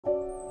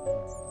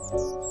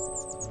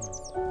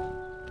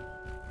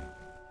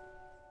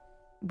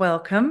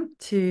Welcome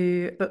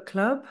to Book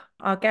Club.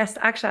 Our guest,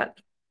 Akshat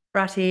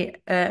Rathi,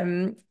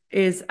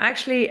 is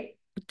actually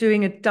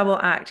doing a double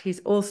act. He's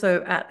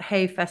also at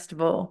Hay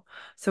Festival.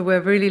 So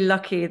we're really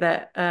lucky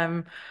that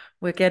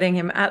we're getting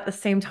him at the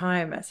same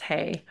time as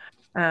Hay.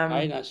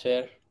 Hi, Um,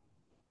 Nasser.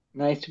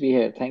 Nice to be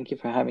here. Thank you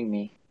for having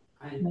me.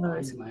 I no,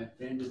 find my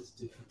friend is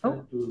oh,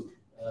 difficult to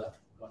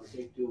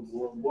contact you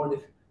more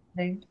difficult.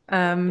 okay.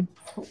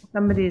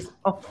 Somebody's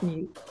off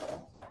mute.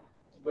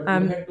 But you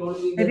Um, had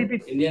told me maybe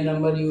that be, Indian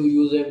number you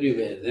use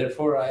everywhere.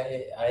 Therefore,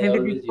 I maybe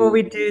always before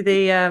we use. do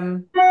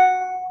the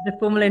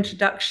formal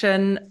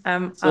introduction,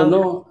 So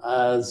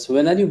no. So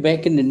when are you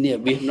back in India?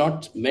 We have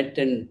not met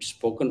and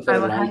spoken for I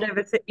a will hand long.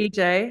 over to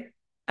EJ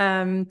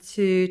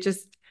to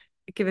just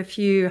give a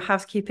few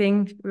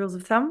housekeeping rules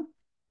of thumb.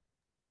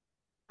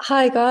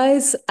 Hi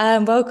guys,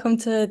 and welcome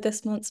to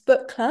this month's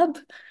book club.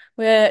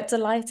 We're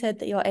delighted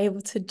that you're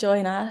able to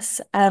join us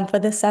for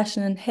this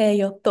session and hear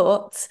your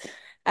thoughts.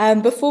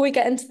 Before we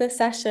get into the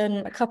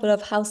session, a couple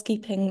of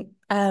housekeeping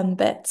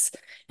bits.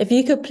 If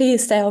you could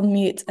please stay on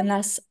mute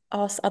unless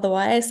asked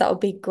otherwise, that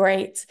would be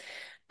great.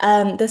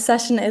 This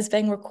session is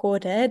being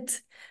recorded,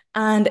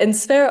 and in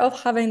spirit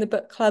of having the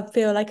book club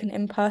feel like an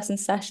in-person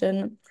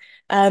session,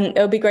 it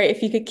would be great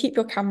if you could keep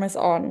your cameras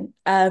on.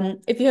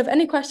 If you have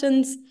any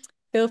questions,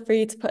 feel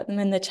free to put them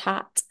in the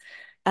chat.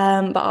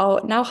 But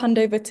I'll now hand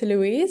over to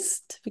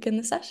Louise to begin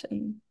the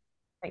session.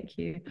 Thank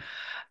you.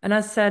 And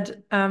as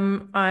said,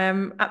 I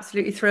am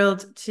absolutely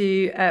thrilled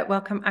to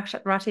welcome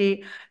Akshat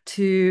Rathi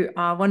to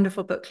our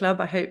wonderful book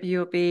club. I hope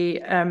you'll be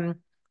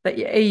that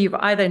you've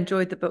either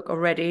enjoyed the book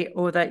already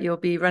or that you'll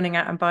be running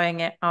out and buying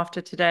it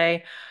after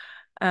today.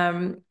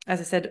 As I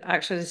said,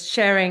 Akshat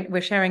is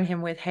we're sharing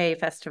him with Hay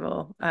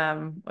Festival,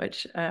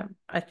 which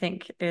I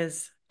think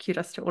is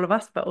kudos to all of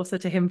us, but also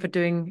to him for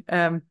doing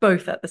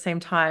both at the same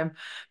time,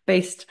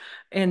 based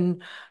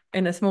in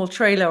a small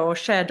trailer or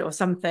shed or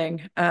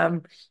something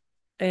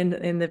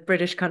in the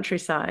British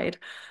countryside.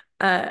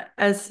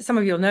 As some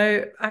of you'll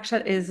know,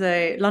 Akshat is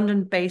a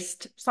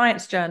London-based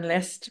science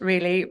journalist,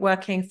 really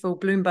working for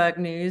Bloomberg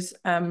News,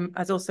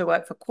 has also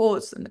worked for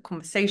Quartz and The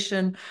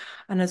Conversation,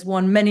 and has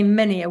won many,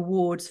 many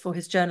awards for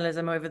his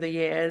journalism over the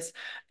years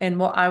in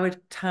what I would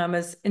term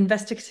as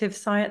investigative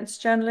science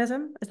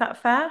journalism. Is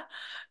that fair?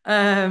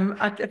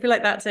 I feel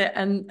like that's it.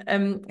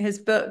 And his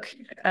book,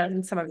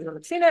 and some of you will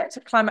have seen it,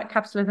 Climate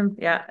Capitalism.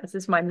 Yeah, this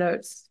is my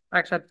notes.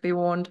 Actually, be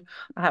warned,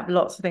 I have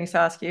lots of things to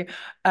ask you.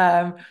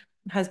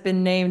 Has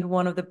been named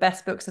one of the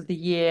best books of the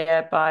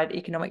year by the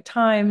Economic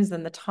Times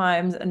and the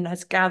Times, and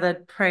has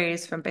gathered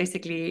praise from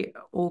basically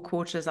all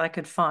quarters I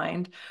could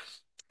find.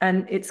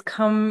 And it's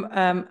come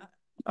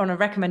on a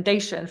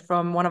recommendation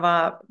from one of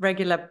our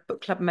regular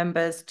book club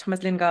members,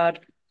 Thomas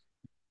Lingard.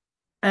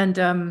 And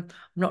I'm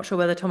not sure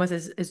whether Thomas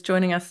is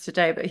joining us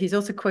today, but he's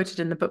also quoted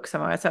in the book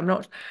somewhere. So I'm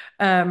not.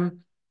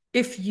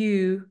 If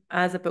you,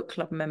 as a book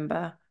club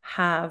member,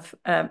 have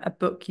a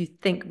book you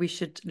think we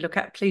should look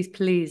at,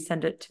 please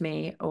send it to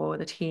me or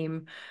the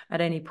team at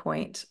any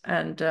point,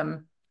 and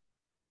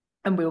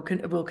we'll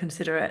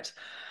consider it.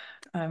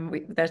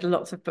 There's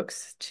lots of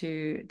books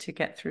to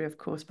get through, of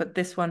course, but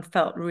this one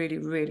felt really,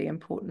 really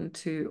important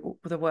to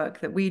the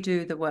work that we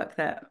do, the work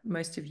that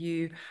most of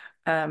you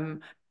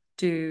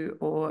do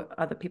or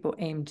other people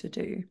aim to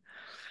do.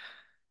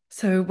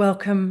 So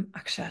welcome,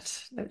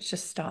 Akshat. Let's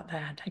just start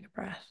there and take a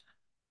breath.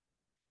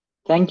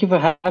 Thank you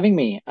for having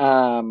me.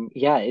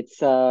 Yeah,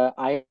 it's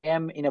I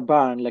am in a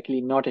barn, luckily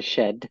not a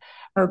shed,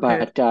 Oh,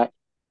 good. but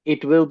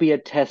it will be a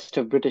test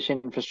of British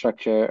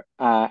infrastructure,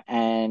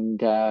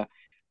 and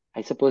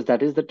I suppose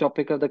that is the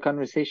topic of the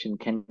conversation.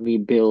 Can we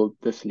build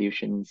the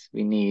solutions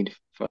we need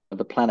for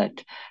the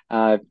planet?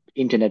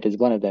 Internet is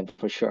one of them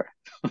for sure.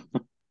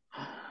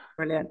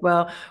 Brilliant.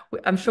 Well,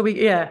 I'm sure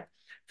yeah,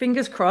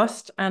 fingers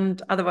crossed,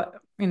 and otherwise,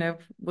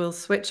 we'll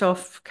switch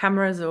off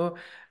cameras or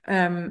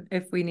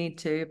if we need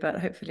to, but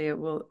hopefully it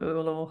will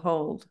all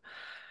hold.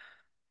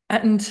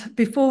 And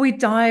before we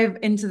dive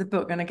into the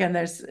book, and again,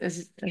 there's,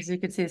 as you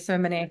can see, so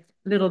many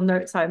little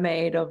notes I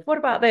made of what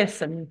about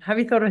this and have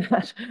you thought of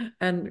that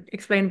and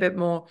explain a bit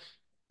more.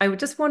 I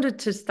just wanted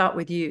to start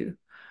with you,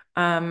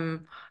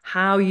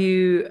 how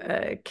you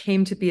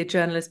came to be a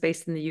journalist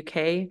based in the UK.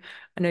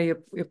 I know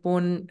you're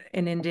born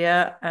in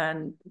India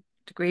and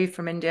degree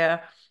from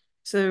India.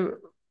 So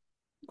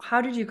how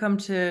did you come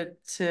to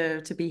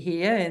be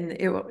here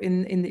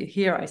in the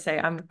here I say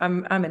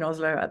I'm in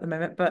Oslo at the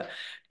moment, but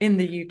in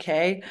the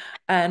UK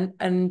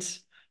and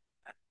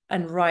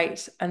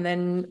write, and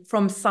then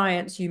from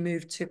science you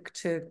moved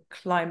to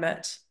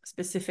climate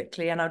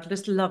specifically, and I'd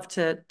just love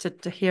to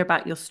hear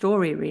about your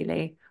story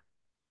really.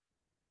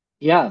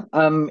 Yeah,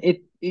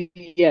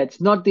 yeah,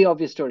 it's not the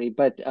obvious story,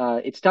 but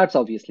it starts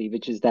obviously,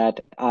 which is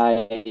that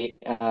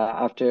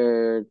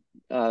after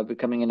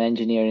becoming an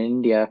engineer in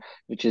India,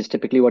 which is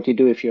typically what you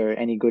do if you're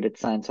any good at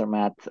science or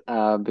math,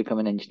 become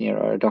an engineer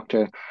or a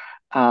doctor.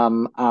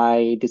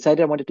 I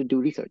decided I wanted to do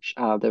research.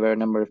 There were a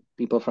number of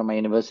people from my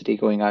university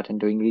going out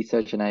and doing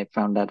research, and I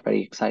found that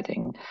very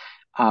exciting.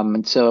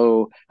 And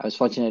so I was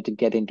fortunate to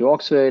get into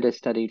Oxford. I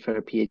studied for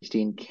a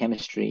PhD in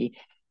chemistry.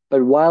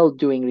 But while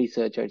doing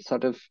research, I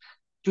sort of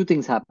two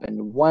things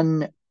happened.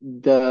 One,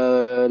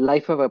 the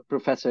life of a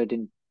professor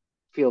didn't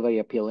feel very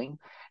appealing.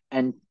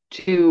 And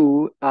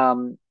two,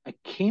 I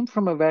came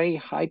from a very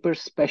hyper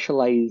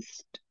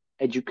specialized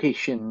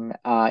education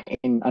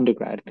in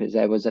undergrad because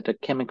I was at a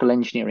chemical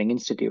engineering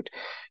institute.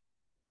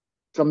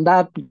 From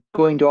that,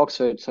 going to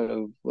Oxford sort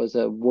of was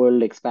a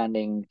world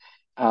expanding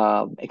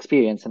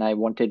experience, and I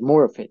wanted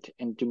more of it.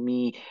 And to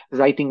me,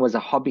 writing was a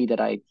hobby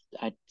that I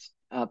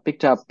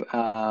picked up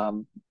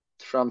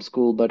from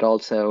school, but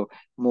also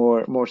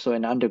more so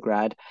in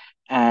undergrad.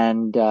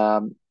 And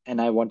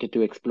I wanted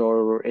to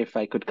explore if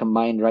I could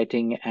combine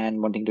writing and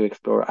wanting to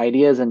explore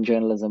ideas, and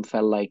journalism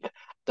felt like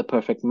the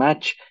perfect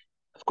match.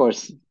 Of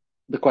course,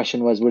 the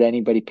question was, would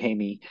anybody pay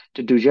me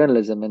to do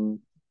journalism? And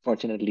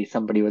fortunately,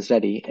 somebody was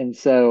ready. And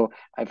so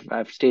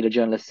I've stayed a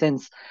journalist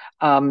since.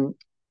 Um,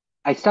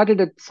 I started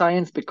at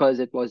science because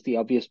it was the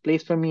obvious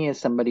place for me as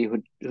somebody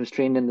who's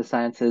trained in the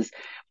sciences.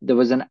 There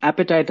was an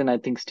appetite, and I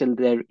think still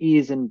there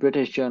is in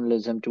British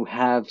journalism to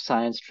have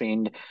science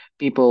trained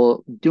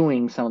people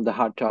doing some of the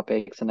hard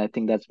topics. And I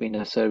think that's been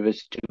a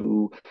service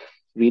to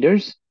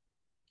readers.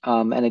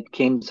 And it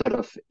came sort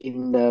of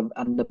in the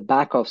on the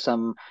back of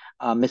some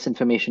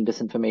misinformation,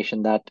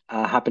 disinformation that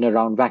happened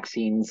around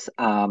vaccines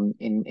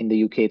in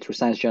the UK through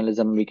science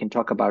journalism. We can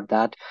talk about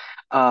that.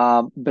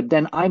 But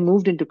then I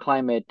moved into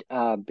climate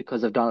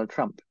because of Donald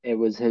Trump. It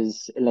was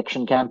his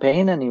election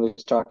campaign, and he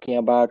was talking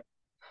about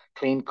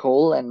clean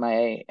coal, and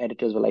my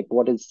editors were like,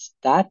 "What is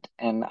that?"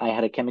 And I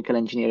had a chemical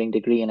engineering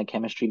degree and a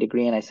chemistry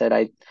degree, and I said,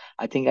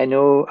 I think I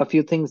know a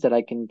few things that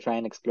I can try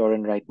and explore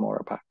and write more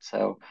about.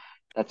 So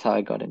that's how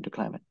I got into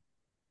climate.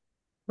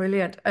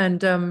 Brilliant.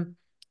 And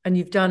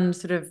you've done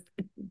sort of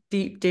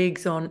deep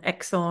digs on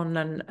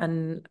Exxon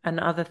and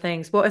other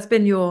things. What has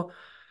been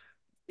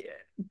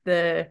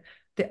the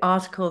the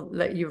article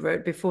that you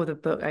wrote before the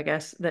book, I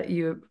guess, that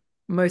you're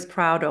most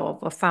proud of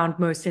or found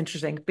most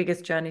interesting,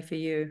 biggest journey for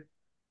you?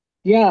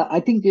 Yeah, I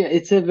think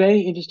it's a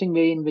very interesting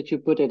way in which you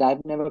put it.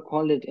 I've never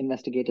called it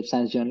investigative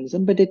science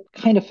journalism, but it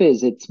kind of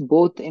is. It's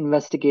both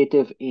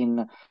investigative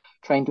in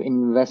trying to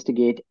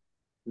investigate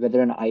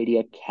whether an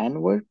idea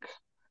can work,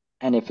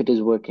 and if it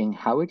is working,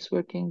 how it's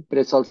working, but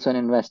it's also an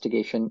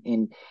investigation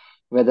in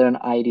whether an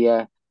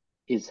idea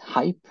is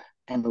hype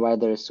and why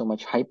there is so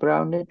much hype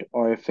around it,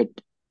 or if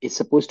it is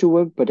supposed to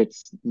work, but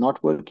it's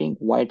not working,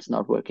 why it's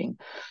not working.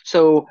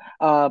 So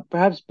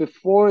perhaps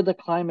before the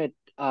climate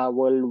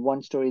world,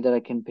 one story that I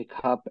can pick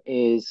up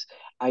is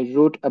I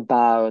wrote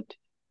about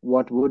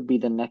what would be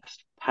the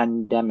next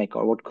pandemic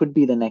or what could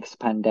be the next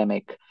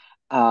pandemic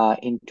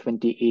in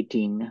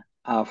 2018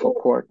 for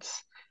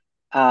quartz.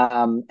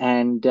 And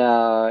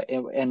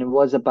it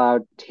was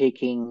about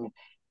taking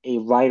a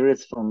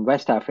virus from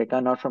West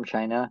Africa, not from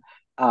China,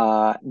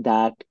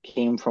 that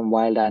came from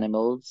wild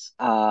animals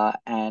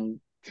and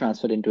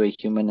transferred into a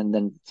human and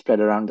then spread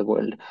around the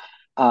world,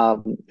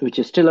 which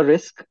is still a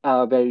risk,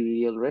 a very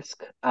real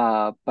risk.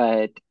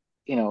 But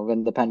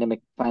when the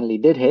pandemic finally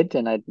did hit,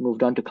 and I'd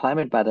moved on to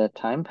climate by that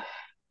time,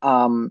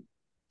 um,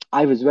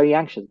 I was very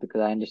anxious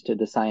because I understood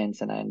the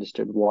science and I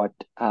understood what,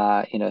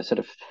 sort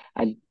of,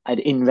 I'd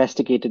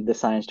investigated the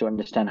science to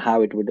understand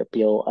how it would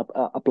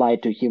apply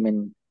to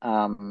humans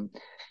and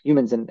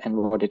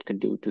what it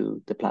could do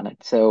to the planet.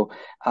 So,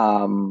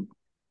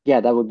 yeah,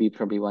 that would be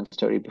probably one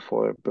story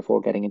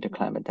before getting into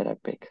climate that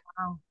I'd pick.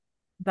 Wow.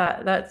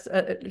 That's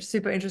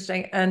super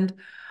interesting. And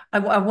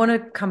I want to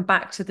come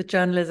back to the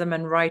journalism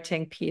and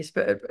writing piece,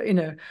 but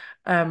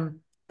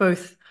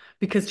both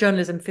because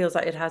journalism feels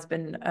like it has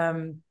been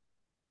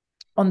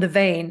on the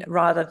vein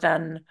rather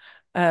than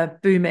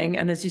booming.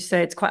 And as you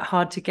say, it's quite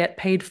hard to get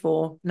paid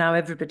for now.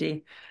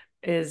 Everybody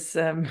is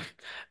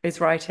is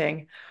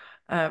writing.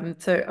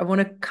 So I want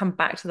to come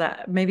back to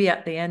that maybe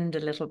at the end a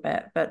little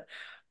bit, but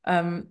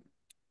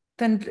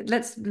then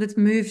let's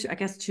move, I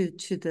guess,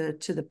 to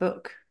the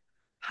book.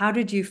 How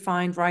did you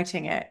find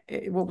writing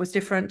it? What was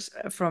different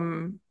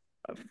from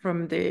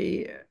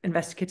the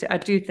investigative? I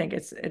do think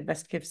it's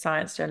investigative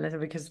science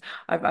journalism because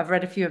I've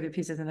read a few of your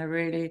pieces and they're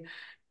really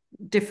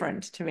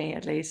different to me,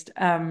 at least.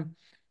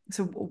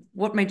 So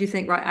what made you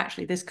think, right,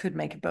 actually, this could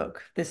make a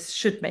book. This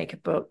should make a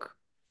book.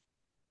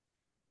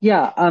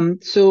 Yeah,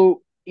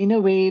 so in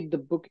a way, the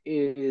book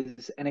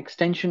is an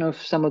extension of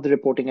some of the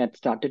reporting I'd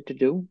started to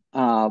do.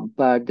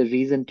 But the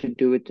reason to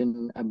do it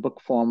in a book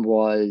form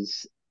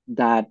was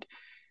that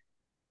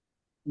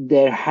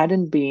there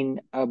hadn't been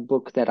a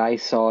book that I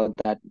saw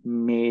that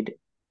made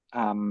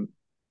um,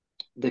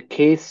 the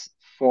case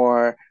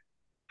for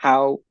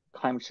how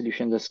climate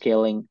solutions are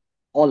scaling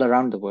all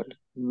around the world,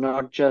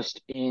 not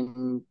just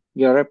in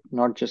Europe,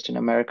 not just in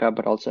America,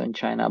 but also in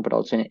China, but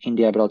also in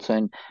India, but also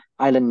in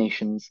island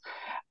nations.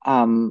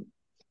 Um,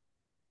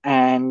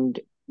 and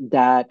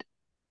that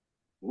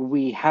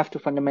we have to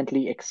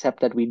fundamentally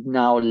accept that we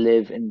now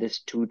live in this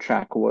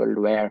two-track world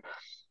where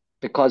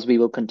because we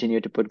will continue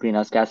to put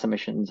greenhouse gas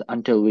emissions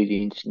until we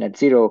reach net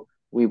zero,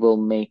 we will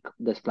make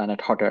this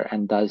planet hotter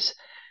and thus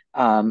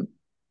um,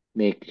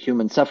 make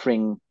human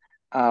suffering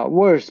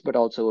worse, but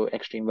also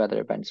extreme weather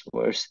events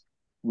worse,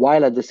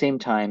 while at the same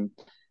time,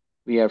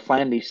 we are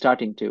finally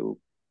starting to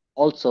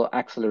also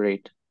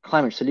accelerate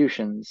climate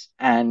solutions.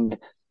 And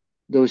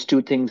those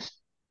two things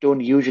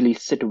don't usually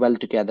sit well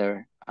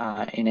together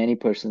in any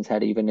person's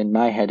head. Even in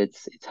my head,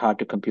 it's hard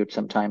to compute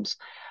sometimes.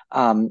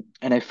 And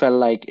I felt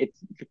like it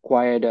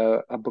required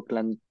a book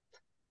length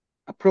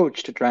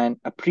approach to try and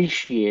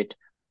appreciate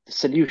the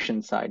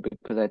solution side,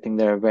 because I think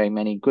there are very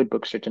many good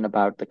books written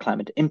about the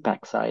climate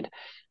impact side.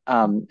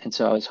 And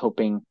so I was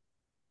hoping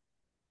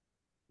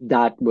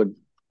that would,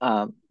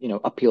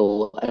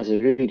 appeal as a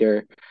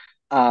reader.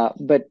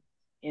 But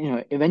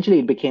eventually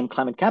it became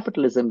climate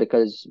capitalism,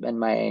 because when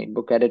my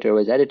book editor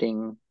was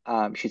editing,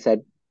 she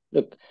said,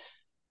 "Look,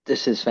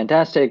 this is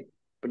fantastic,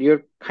 but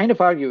you're kind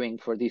of arguing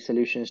for these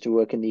solutions to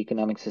work in the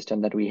economic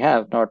system that we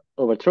have, not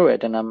overthrow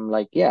it." And I'm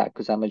like, yeah,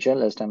 because I'm a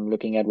journalist. I'm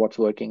looking at what's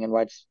working and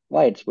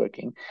why it's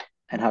working,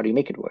 and how do you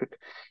make it work.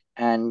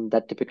 And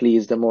that typically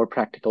is the more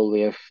practical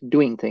way of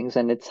doing things,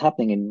 and it's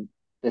happening in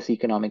this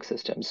economic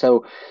system.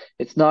 So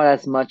it's not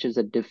as much as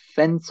a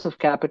defense of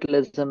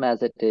capitalism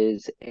as it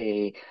is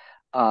a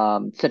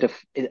sort of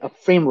a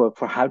framework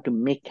for how to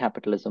make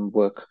capitalism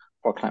work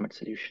for climate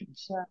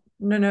solutions. Yeah.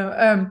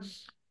 No.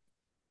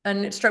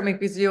 And it struck me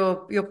because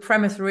your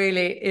premise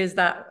really is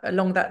that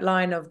along that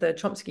line of the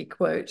Chomsky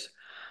quote,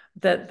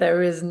 that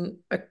there isn't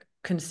a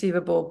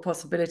conceivable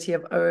possibility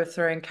of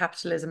overthrowing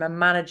capitalism and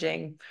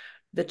managing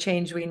the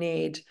change we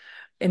need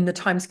in the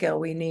timescale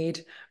we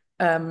need,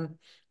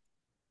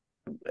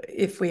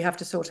 if we have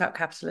to sort out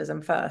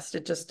capitalism first.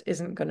 It just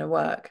isn't going to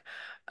work.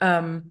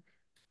 And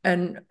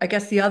I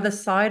guess the other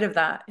side of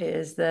that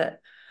is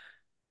that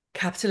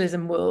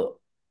capitalism will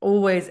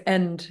always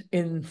end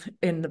in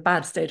the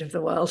bad state of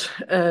the world,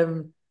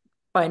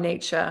 by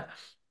nature.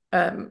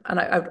 And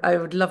I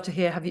would love to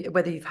hear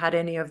whether you've had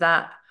any of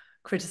that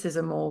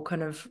criticism or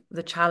kind of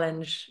the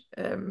challenge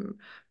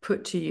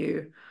put to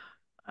you,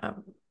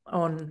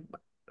 on,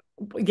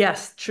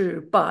 yes,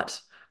 true,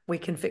 but we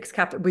can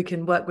we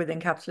can work within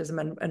capitalism,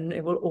 and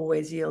it will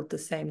always yield the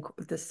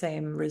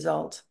same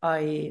result,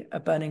 i.e. a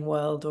burning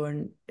world,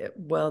 or a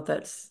world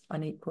that's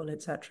unequal,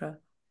 etc.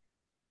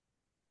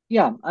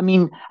 Yeah, I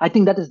mean, I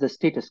think that is the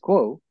status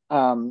quo.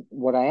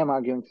 What I am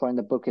arguing for in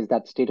the book is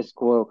that status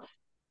quo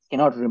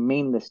cannot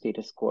remain the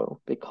status quo,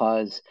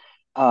 because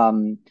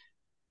um,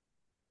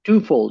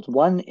 twofold.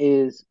 One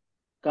is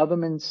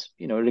governments,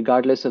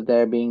 regardless of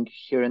there being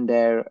here and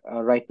there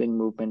a right-wing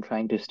movement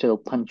trying to still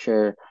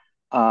puncture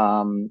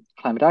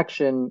climate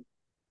action,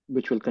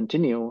 which will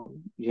continue.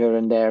 Here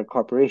and there,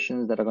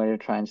 corporations that are going to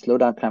try and slow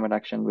down climate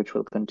action, which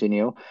will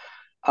continue.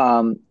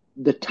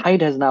 The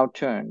tide has now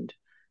turned.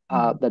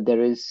 That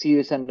there is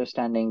serious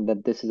understanding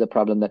that this is a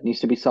problem that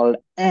needs to be solved,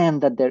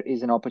 and that there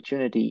is an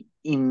opportunity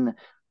in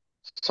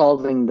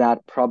solving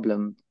that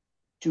problem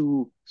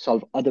to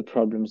solve other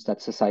problems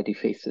that society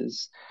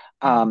faces.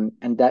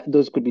 And that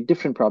those could be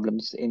different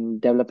problems. In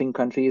developing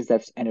countries,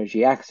 that's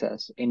energy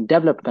access. In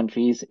developed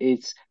countries,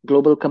 it's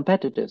global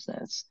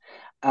competitiveness.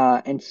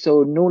 And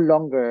so no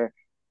longer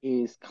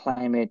is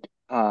climate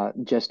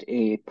just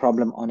a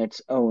problem on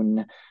its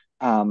own.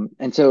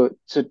 And so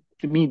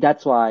to me,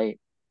 that's why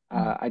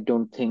I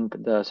don't think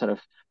the sort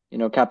of,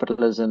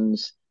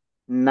 capitalism's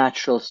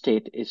natural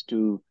state is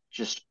to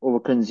just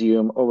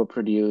overconsume,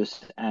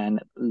 overproduce,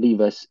 and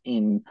leave us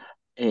in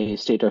a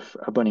state of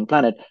a burning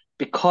planet,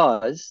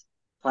 because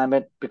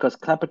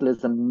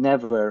capitalism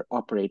never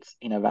operates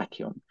in a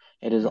vacuum.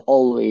 It is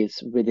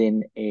always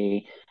within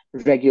a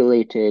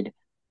regulated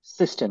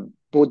system,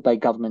 both by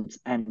governments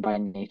and by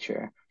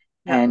nature.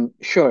 Yeah. And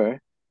sure,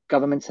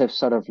 governments have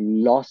sort of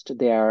lost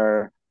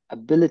their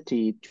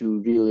ability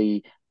to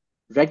really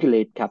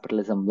regulate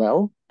capitalism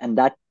well, and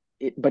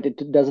but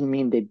it doesn't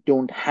mean they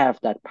don't have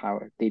that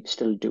power. They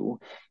still do.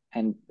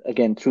 And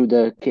again, through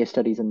the case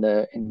studies in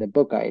the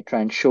book, I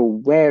try and show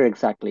where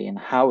exactly and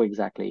how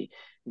exactly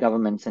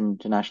governments and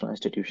international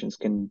institutions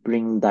can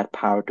bring that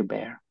power to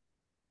bear.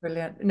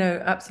 Brilliant.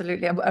 No,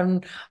 absolutely.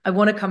 I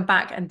want to come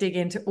back and dig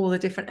into all the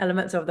different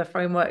elements of the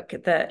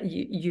framework that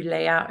you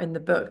lay out in the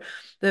book.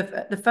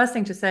 The first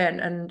thing to say,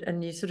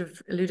 and you sort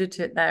of alluded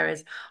to it there,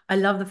 is I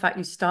love the fact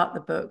you start the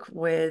book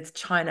with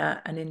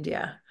China and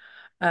India,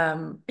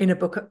 in a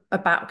book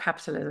about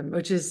capitalism,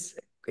 which is,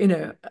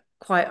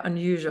 quite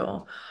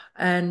unusual.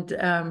 And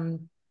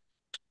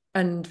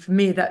for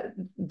me, that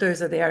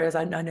those are the areas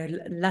I know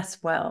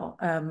less well,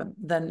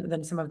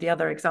 than some of the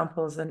other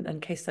examples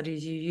and case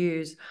studies you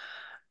use.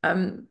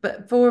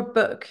 But for a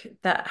book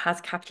that has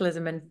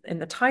capitalism in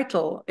the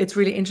title, it's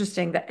really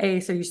interesting that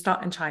so you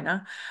start in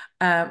China,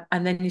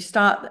 and then you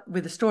start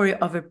with the story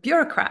of a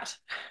bureaucrat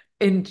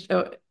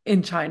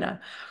in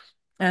China.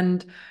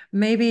 And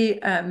maybe,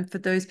 for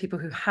those people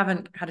who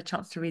haven't had a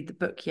chance to read the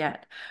book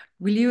yet,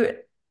 will you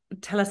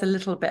tell us a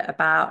little bit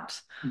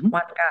about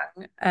Wang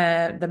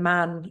Gang, the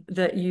man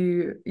that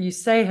you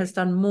say has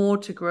done more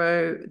to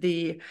grow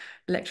the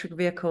electric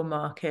vehicle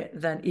market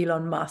than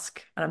Elon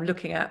Musk? And I'm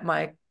looking at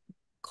my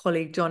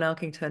colleague John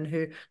Elkington,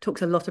 who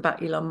talks a lot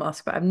about Elon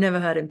Musk, but I've never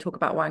heard him talk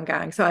about Wang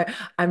Gang. So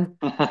I'm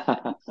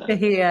to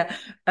hear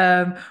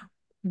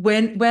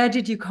where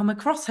did you come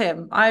across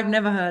him? I've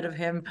never heard of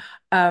him.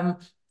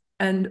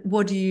 And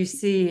what do you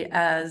see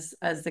as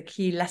the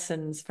key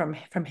lessons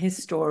from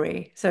his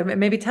story? So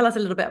maybe tell us a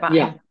little bit about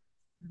Yeah, him.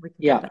 We can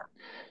go yeah. there.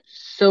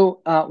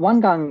 So Wang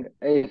Gang,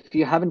 if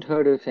you haven't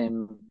heard of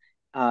him,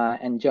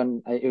 and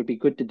John, it would be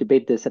good to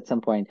debate this at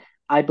some point.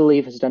 I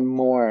believe has done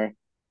more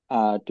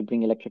to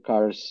bring electric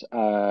cars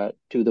to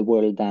the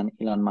world than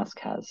Elon Musk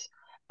has.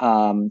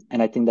 And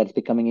I think that's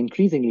becoming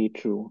increasingly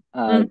true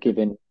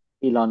given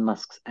Elon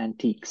Musk's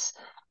antiques.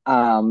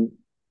 Um,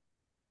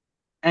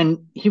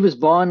 and he was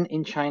born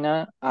in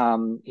China.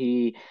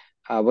 He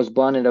was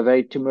born in a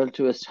very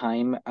tumultuous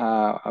time.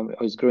 I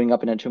was growing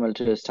up in a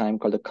tumultuous time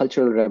called the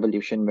Cultural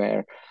Revolution,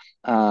 where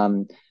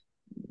um,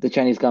 the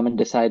Chinese government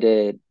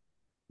decided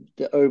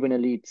the urban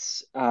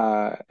elites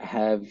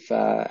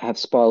have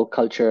spoiled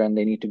culture, and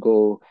they need to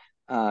go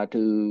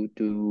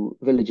to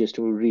villages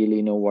to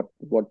really know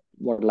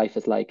what life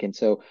is like. And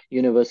so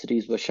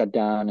universities were shut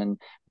down, and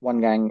one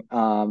gang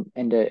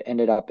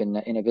ended up in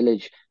a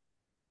village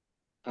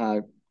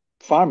uh,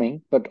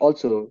 farming, but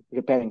also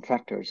repairing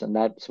tractors, and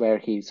that's where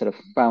he sort of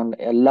found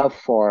a love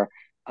for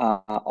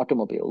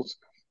automobiles.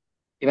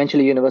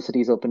 Eventually,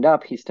 universities opened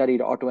up. He studied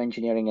auto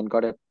engineering and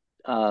got a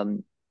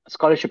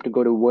scholarship to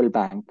go to World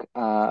Bank,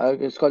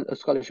 a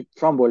scholarship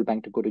from World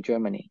Bank to go to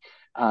Germany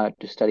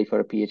to study for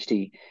a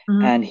PhD.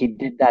 Mhm. And he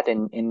did that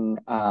in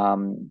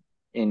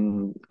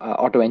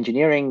auto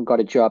engineering. Got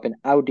a job in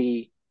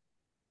Audi.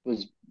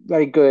 Was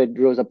very good.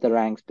 Rose up the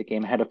ranks.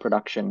 Became head of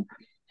production.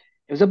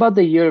 It was about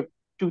the year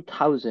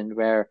 2000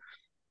 where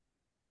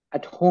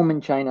at home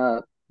in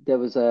China there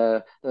was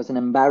an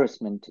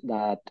embarrassment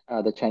that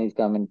the Chinese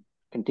government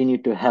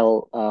continued to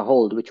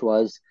hold, which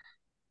was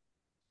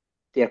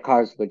their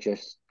cars were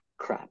just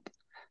crap,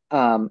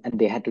 and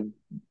they had to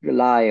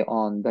rely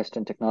on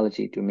Western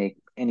technology to make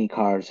any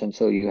cars, and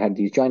so you had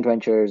these joint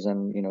ventures,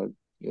 and you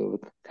were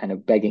kind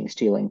of begging,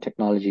 stealing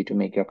technology to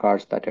make your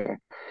cars better.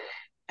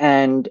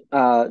 And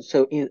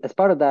as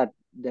part of that,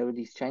 there were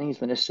these Chinese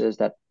ministers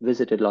that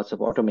visited lots of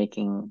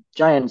automaking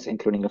giants,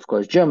 including, of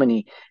course,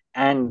 Germany,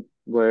 and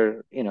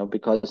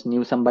because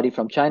knew somebody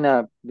from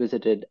China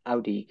visited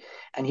Audi.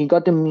 And he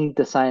got to meet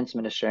the science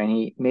minister, and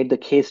he made the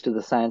case to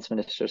the science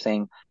minister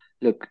saying,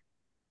 look,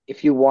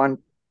 if you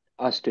want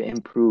us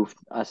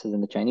as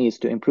in the Chinese,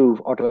 to improve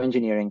auto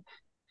engineering,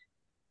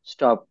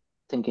 stop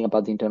thinking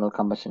about the internal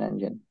combustion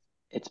engine.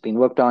 It's been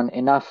worked on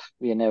enough.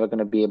 We are never going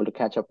to be able to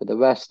catch up with the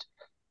West.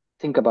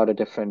 Think about a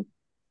different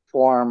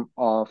form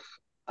of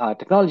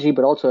technology,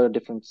 but also a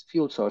different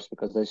fuel source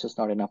because there's just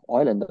not enough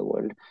oil in the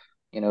world.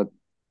 You know,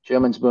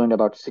 Germans burned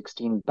about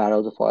 16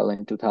 barrels of oil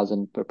in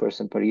 2000 per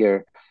person per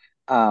year,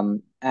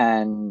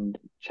 and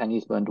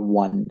Chinese burned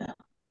one.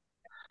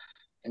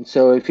 And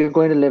so if you're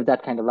going to live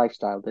that kind of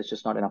lifestyle, there's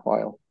just not enough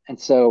oil. And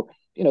so,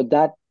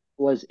 that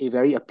was a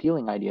very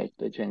appealing idea to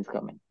the Chinese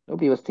government.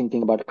 Nobody was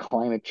thinking about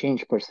climate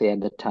change per se at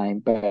the time,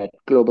 but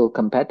global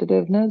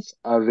competitiveness,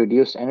 a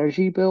reduced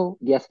energy bill,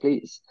 yes,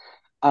 please.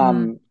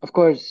 Mm. Of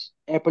course,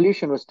 air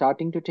pollution was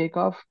starting to take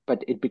off,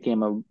 but it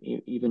became a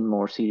even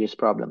more serious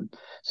problem.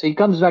 So he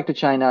comes back to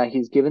China.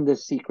 He's given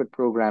this secret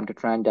program to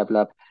try and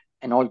develop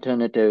an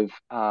alternative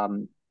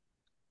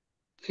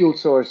fuel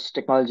source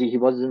technology. He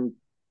wasn't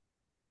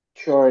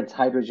sure it's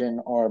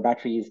hydrogen or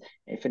batteries.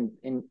 If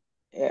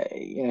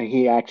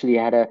he actually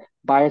had a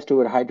bias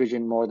toward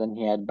hydrogen more than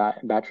he had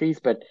batteries,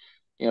 but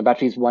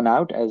batteries won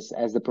out as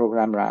the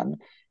program ran,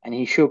 and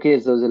he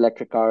showcased those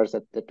electric cars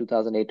at the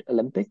 2008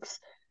 Olympics.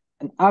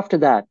 And after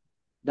that,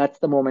 that's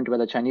the moment where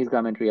the Chinese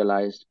government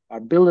realized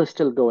our bill is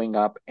still going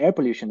up. Air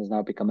pollution has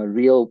now become a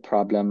real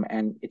problem.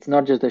 And it's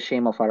not just the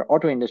shame of our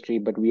auto industry,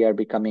 but we are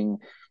becoming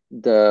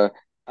the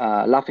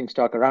laughing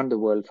stock around the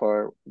world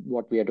for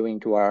what we are doing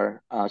to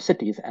our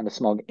cities and the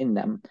smog in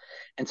them.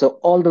 And so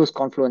all those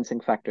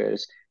confluencing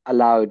factors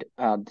allowed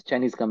the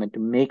Chinese government to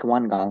make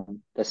Wang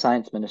Gang the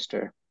science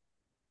minister.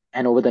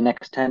 And over the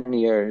next 10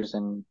 years,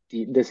 and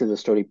this is a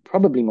story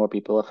probably more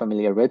people are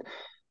familiar with,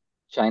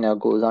 China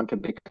goes on to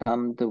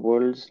become the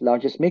world's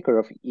largest maker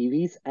of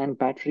EVs and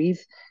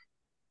batteries.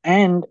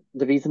 And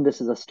the reason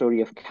this is a story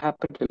of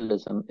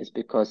capitalism is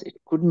because it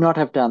could not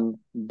have done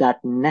that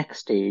next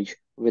stage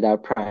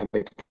without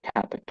private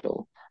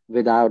capital,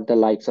 without the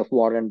likes of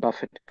Warren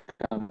Buffett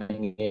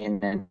coming in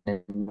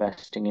and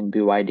investing in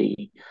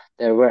BYD.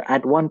 There were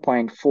at one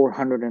point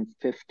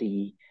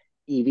 450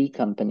 EV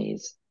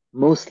companies,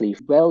 mostly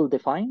well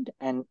defined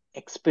and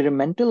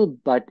experimental,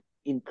 but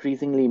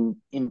increasingly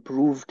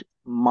improved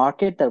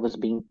market that was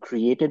being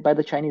created by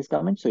the Chinese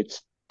government. So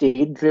it's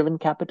state driven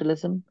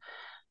capitalism.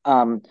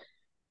 Um,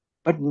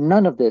 but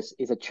none of this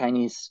is a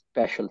Chinese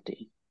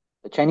specialty.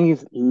 The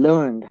Chinese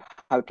learned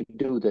how to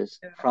do this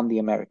from the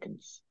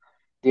Americans.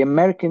 The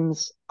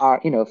Americans are,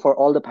 for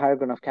all the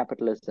paragon of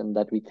capitalism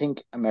that we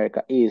think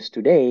America is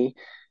today,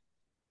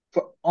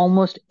 for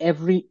almost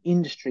every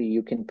industry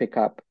you can pick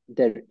up,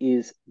 there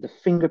is the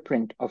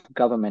fingerprint of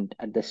government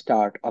at the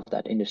start of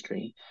that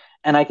industry.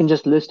 And I can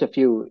just list a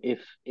few if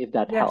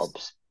that Yes,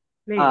 helps.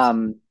 please.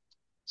 Um,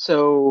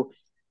 so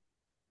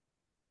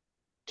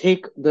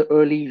take the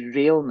early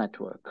rail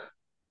network,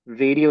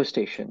 radio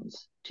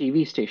stations,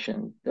 TV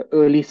station, the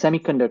early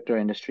semiconductor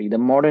industry, the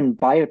modern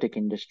biotech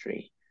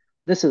industry.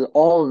 This is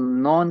all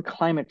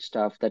non-climate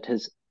stuff that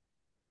has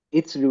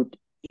its root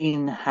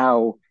in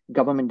how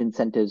government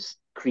incentives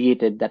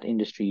created that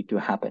industry to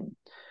happen.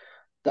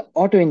 The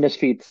auto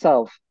industry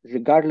itself,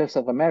 regardless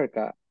of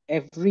America,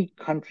 every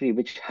country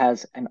which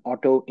has an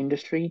auto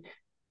industry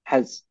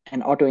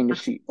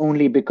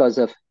only because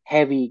of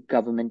heavy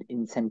government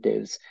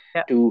incentives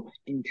Yeah. to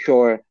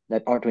ensure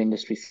that auto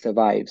industry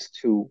survives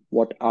through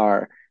what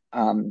are,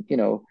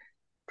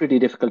 pretty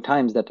difficult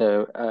times that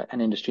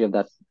an industry of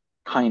that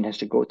kind has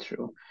to go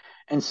through.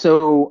 And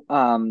so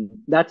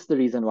that's the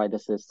reason why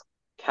this is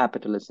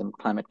capitalism,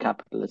 climate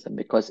capitalism,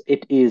 because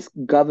it is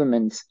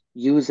governments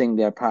using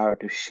their power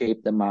to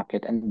shape the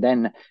market and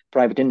then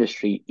private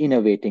industry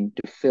innovating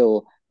to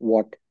fill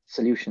what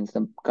solutions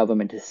the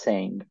government is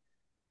saying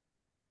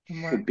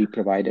should be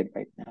provided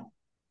right now.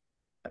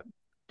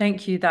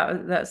 Thank you.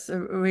 That's a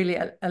really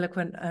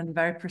eloquent and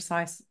very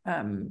precise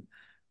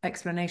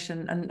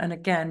explanation. And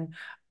again,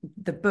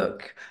 the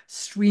book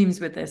streams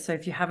with this. So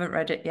if you haven't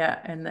read it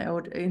yet, and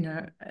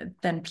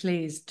then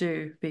please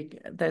do.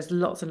 There's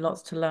lots and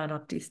lots to learn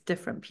on these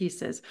different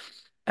pieces.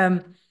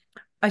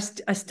 I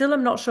still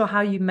am not sure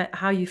how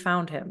you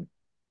found him.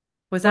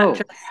 Was that Oh,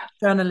 just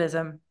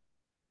journalism?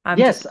 I'm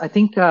just yes, I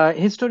think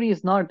his story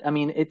is not. I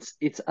mean, it's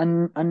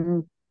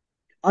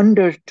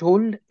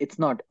undertold. It's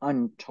not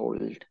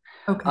untold.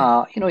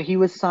 okay. He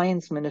was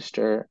science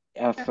minister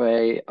of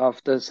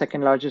the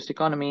second largest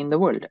economy in the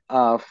world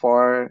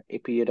for a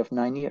period of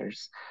 9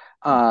 years.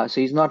 So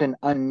he's not an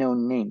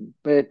unknown name.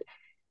 But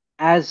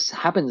as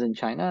happens in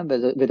China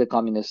with a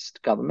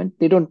communist government,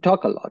 they don't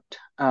talk a lot,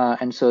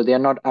 and so they are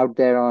not out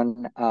there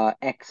on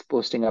X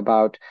posting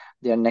about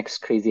their next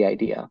crazy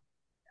idea.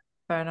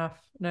 Fair enough.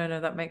 No,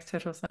 that makes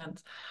total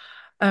sense.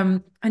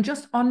 And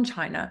just on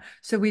China,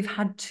 so we've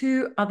had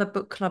two other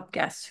book club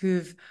guests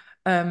who've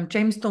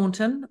James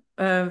Thornton,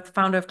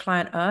 founder of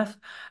Client Earth,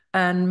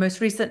 and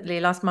most recently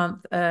last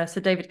month,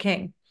 Sir David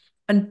King.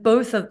 And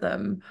both of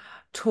them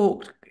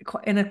talked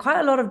in quite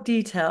a lot of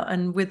detail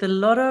and with a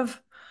lot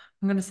of,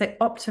 I'm going to say,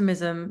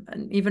 optimism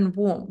and even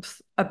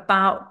warmth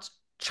about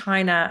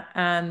China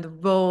and the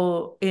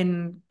role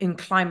in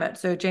climate.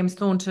 So James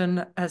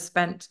Thornton has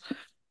spent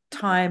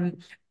time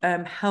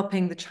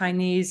helping the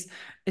Chinese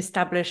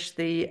establish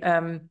the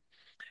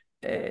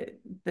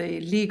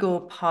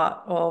legal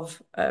part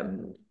of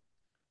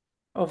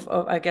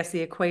I guess the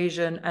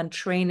equation and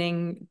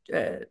training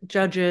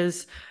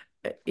judges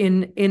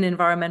in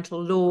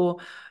environmental law.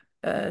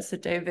 So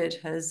David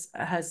has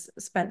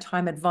spent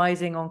time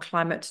advising on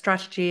climate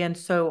strategy and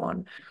so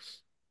on.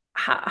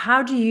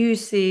 How do you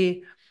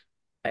see,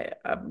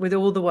 with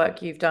all the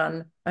work you've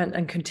done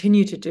and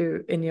continue to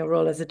do in your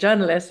role as a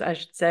journalist, I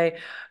should say,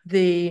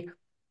 the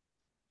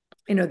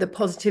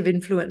positive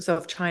influence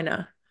of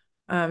China?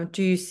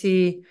 Do you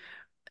see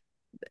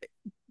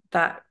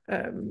that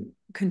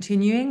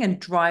continuing and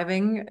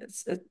driving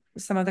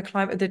some of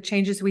the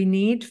changes we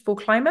need for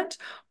climate,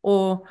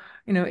 or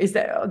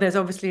there's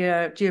obviously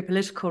a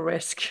geopolitical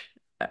risk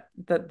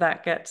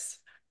that gets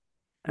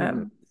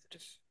Mhm. sort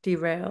of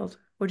derailed?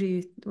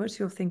 What's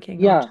your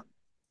thinking on?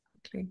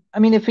 Yeah, I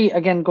mean, if we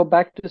again go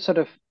back to sort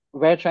of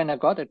where China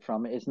got it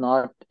from, is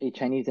not a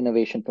Chinese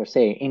innovation per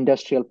se.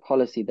 Industrial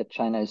policy that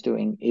China is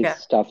doing is Yeah.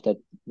 stuff that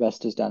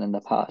West has done in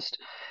the past.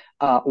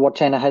 What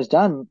China has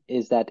done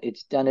is that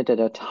it's done it at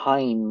a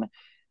time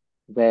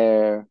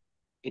where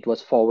it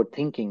was forward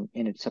thinking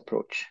in its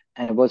approach.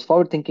 And it was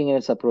forward thinking in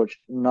its approach,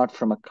 not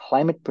from a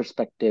climate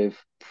perspective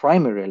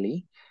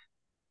primarily.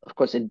 Of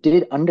course, it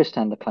did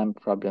understand the climate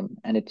problem,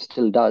 and it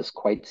still does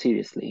quite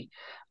seriously,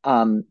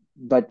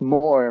 but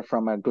more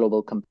from a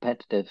global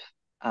competitive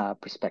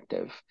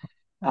perspective.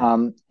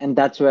 And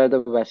that's where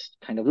the West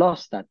kind of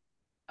lost that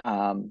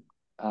um,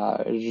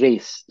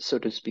 race, so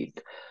to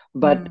speak.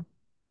 But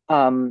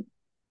Mm.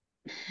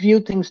 few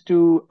things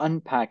to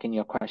unpack in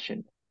your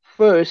question.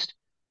 First,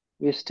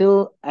 we're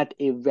still at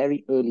a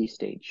very early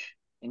stage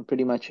in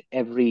pretty much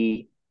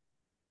every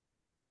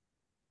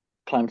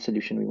climate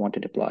solution we want to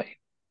deploy.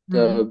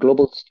 The Mm.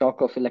 global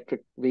stock of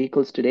electric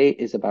vehicles today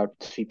is about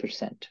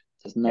 3%.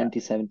 There's Yeah.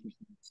 97%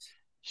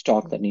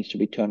 stock that needs to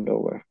be turned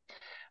over.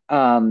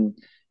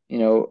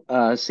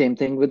 Same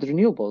thing with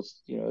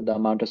renewables. The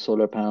amount of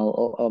solar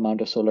panel or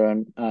amount of solar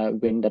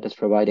and wind that is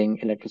providing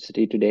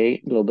electricity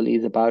today globally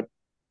is about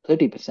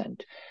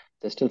 30%.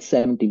 There's still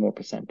 70 more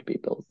percent to be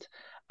built.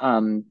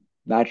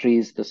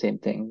 Batteries, the same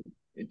thing.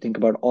 Think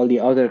about all the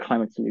other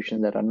climate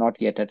solutions that are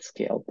not yet at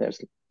scale. There's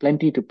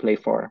plenty to play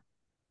for.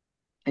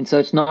 And so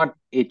it's not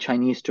a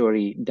Chinese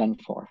story done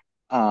for.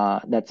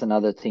 That's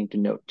another thing to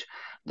note.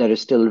 There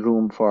is still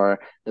room for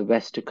the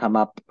West to come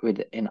up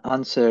with an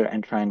answer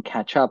and try and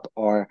catch up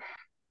or,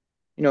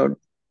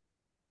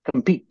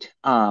 compete.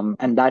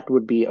 And that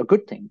would be a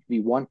good thing. We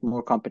want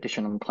more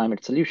competition on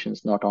climate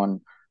solutions, not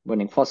on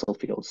burning fossil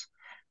fuels.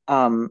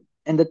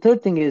 And the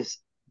third thing is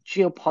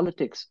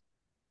geopolitics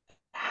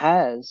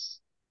has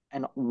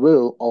and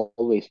will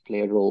always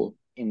play a role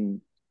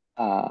in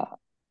uh,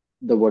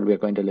 the world we're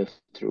going to live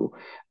through,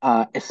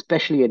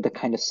 especially at the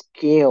kind of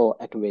scale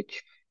at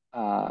which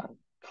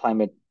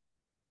climate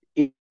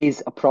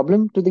is a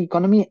problem to the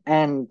economy,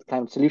 and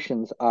climate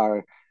solutions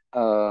are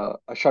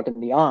a shot in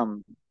the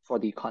arm for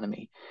the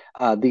economy.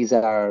 These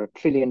are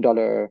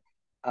trillion-dollar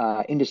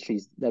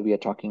industries that we are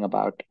talking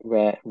about,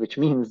 which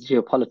means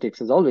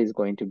geopolitics is always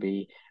going to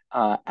be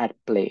at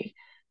play.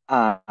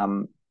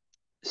 Um,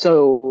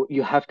 so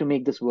you have to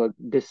make this work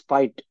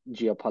despite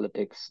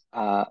geopolitics,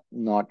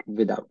 not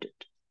without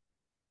it.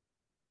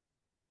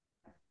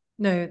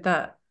 No,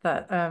 that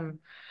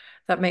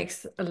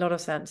makes a lot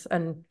of sense.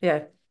 And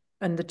yeah,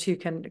 and the two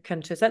can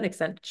to a certain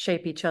extent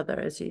shape each other,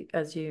 as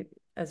you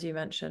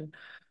mentioned.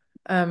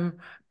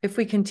 If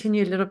we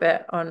continue a little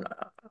bit on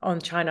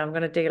China, I'm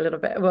going to dig a little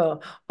bit,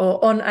 well,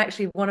 or on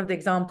actually one of the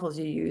examples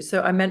you use.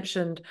 So I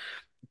mentioned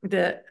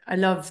that I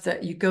love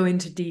that you go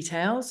into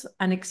details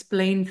and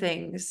explain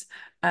things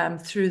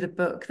through the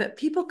book that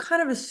people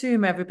kind of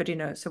assume everybody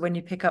knows. So when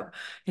you pick up,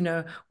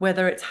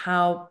 whether it's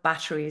how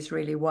batteries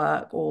really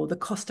work, or the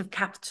cost of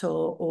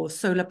capital, or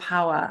solar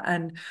power,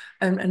 and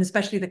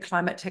especially the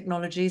climate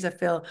technologies, I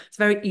feel it's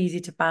very easy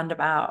to band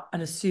about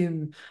and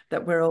assume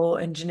that we're all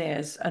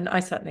engineers, and I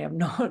certainly am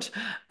not.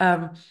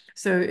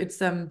 So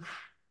it's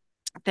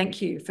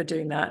thank you for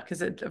doing that,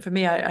 because for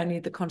me, I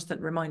need the constant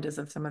reminders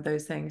of some of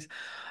those things.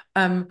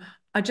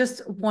 I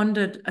just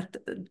wondered at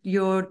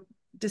your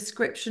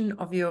description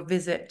of your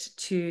visit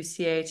to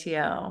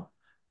CATL,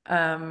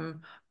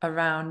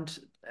 around,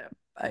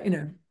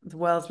 the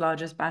world's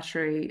largest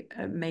battery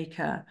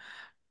maker.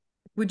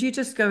 Would you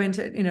just go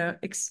into,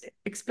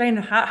 explain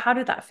how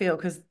did that feel?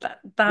 Because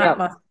that Yeah,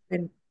 must have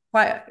been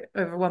quite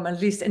overwhelming.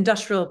 At least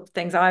industrial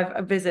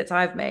visits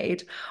I've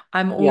made,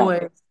 I'm yeah,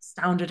 always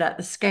astounded at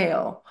the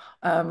scale,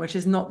 which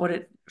is not what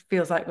it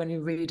feels like when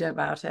you read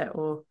about it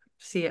or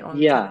see it on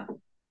yeah.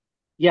 television.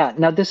 Yeah,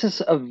 now this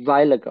is a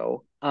while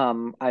ago.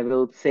 I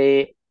will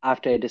say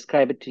after I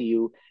describe it to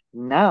you,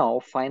 now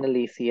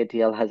finally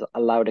CATL has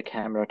allowed a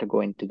camera to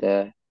go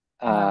Wow.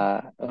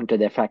 into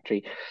their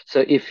factory.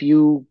 So if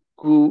you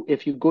go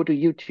to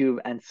YouTube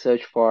and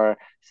search for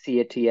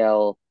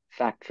CATL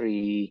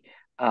factory,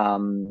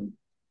 um,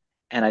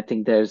 and I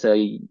think there's a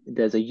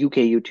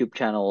UK YouTube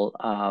channel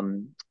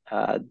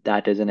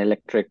that is an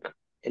electric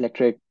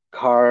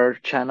car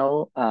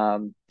channel.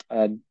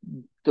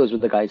 Those were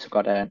the guys who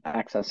got an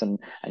access, and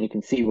you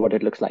can see what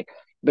it looks like.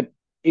 But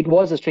it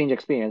was a strange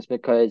experience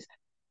because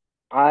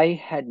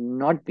I had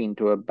not been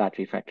to a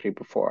battery factory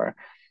before,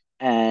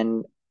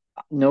 and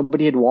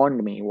nobody had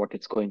warned me what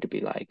it's going to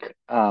be like.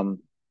 And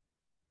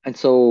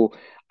so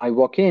I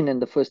walk in,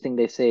 and the first thing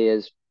they say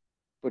is,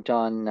 put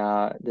on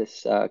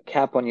this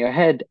cap on your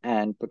head,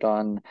 and put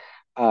on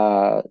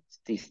uh,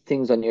 these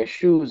things on your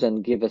shoes,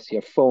 and give us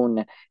your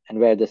phone, and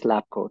wear this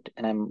lab coat.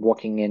 And I'm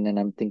walking in and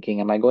I'm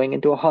thinking, am I going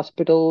into a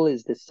hospital?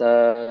 Is this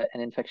an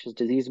infectious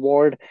disease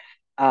ward?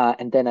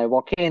 And then I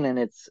walk in and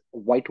it's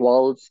white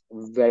walls,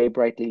 very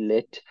brightly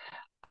lit,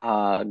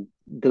 uh,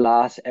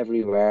 glass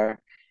everywhere.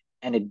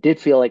 And it did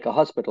feel like a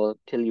hospital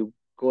till you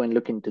go and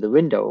look into the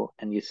window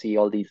and you see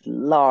all these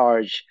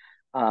large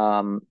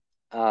um,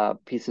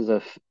 pieces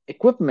of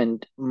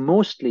equipment,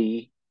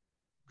 mostly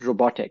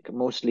robotic,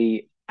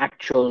 mostly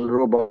actual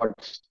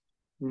robots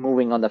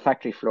moving on the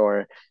factory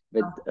floor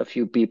with a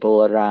few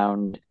people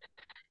around,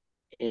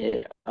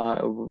 eh,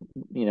 uh,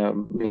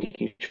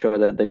 making sure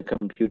that the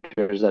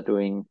computers are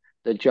doing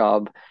the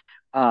job.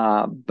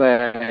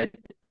 But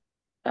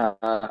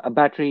a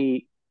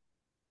battery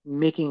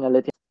making a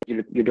lithium,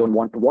 you don't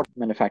want water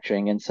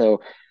manufacturing. And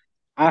so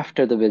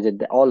after the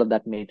visit, all of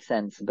that made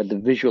sense, but the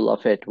visual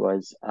of it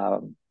was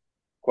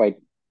quite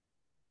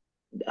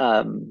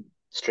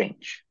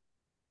strange.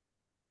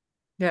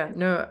 Yeah,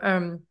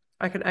 no,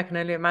 I can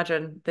only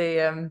imagine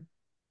the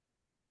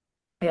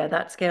yeah,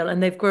 that scale.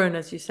 And they've grown,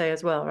 as you say,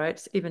 as well,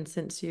 right? Even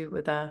since you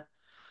were there.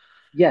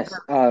 Yes,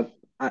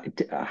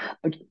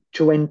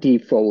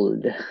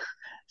 20-fold.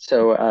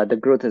 So the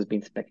growth has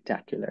been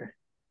spectacular.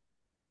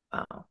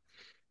 Wow.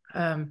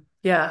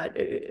 Yeah,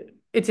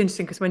 it's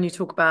interesting because when you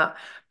talk about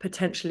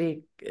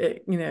potentially,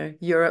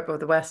 Europe or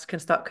the West can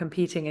start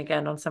competing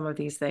again on some of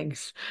these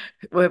things,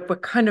 we're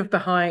kind of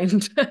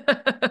behind.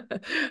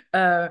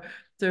 uh,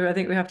 so I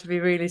think we have to be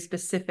really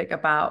specific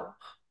about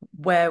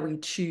where we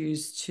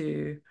choose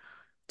to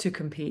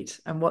compete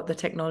and what the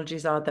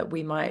technologies are that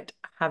we might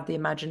have the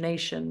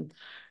imagination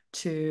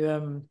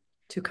to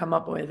come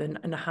up with,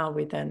 and how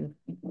we then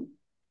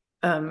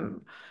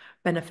um,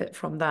 benefit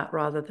from that,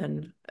 rather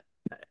than,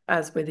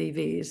 as with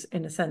EVs,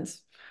 in a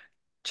sense,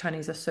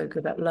 Chinese are so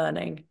good at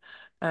learning,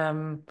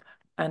 um,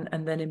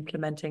 and then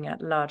implementing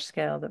at large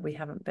scale that we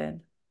haven't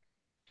been.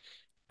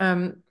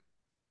 Um,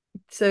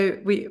 so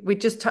we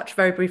just touched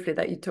very briefly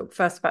that you talked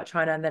first about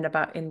China and then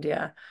about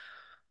India.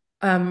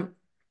 Um,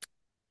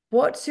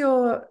 what's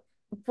your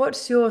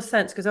what's your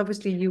sense? Because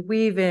obviously you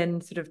weave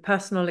in sort of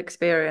personal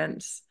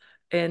experience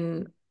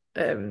in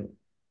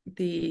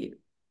the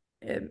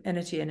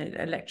energy and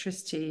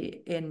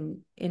electricity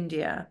in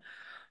India.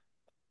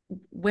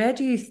 Where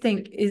do you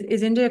think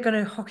is India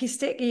going to hockey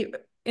stick,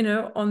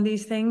 on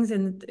these things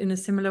in a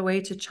similar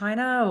way to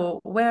China, or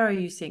where are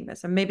you seeing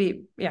this? And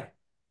maybe,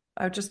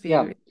 I would just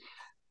Yeah. be.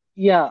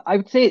 Yeah, I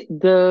would say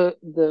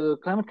the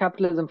climate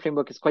capitalism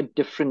framework is quite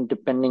different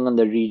depending on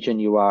the region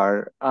you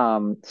are.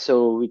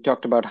 So we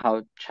talked about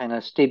how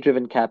China's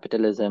state-driven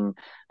capitalism,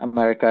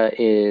 America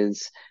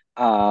is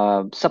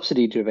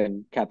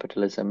subsidy-driven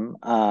capitalism,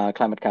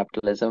 climate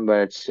capitalism,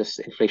 where it's just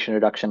Inflation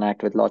Reduction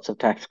Act with lots of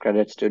tax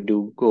credits to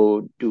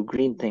go do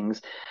green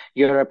things.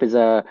 Europe is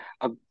a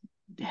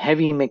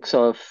heavy mix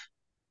of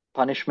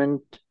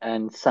punishment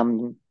and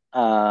some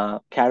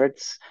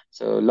carrots.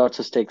 So lots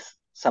of sticks,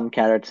 some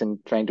carrots, and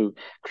trying to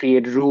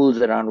create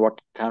rules around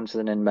what counts as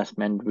an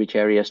investment, which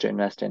areas to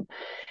invest in.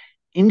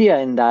 India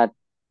in that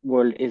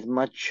world is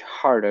much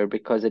harder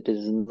because it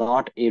is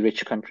not a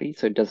rich country,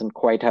 so it doesn't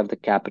quite have the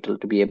capital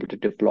to be able to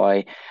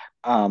deploy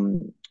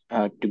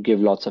to give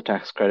lots of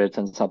tax credits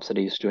and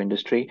subsidies to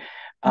industry.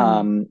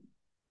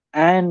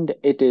 And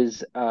it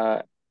is,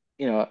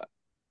 you know,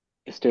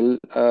 still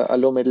a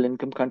low middle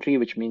income country,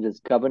 which means its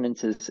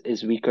governance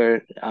is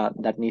weaker.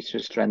 That needs to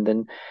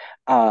strengthen.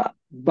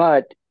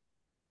 But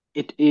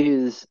it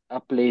is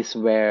a place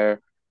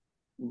where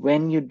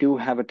when you do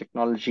have a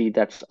technology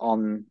that's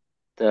on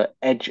the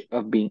edge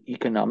of being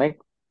economic,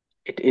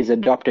 it is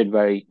adopted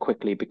very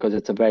quickly because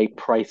it's a very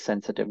price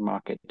sensitive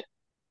market.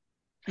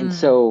 And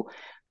so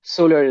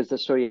solar is the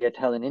story I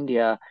tell in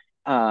India,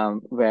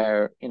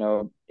 where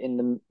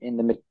in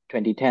the mid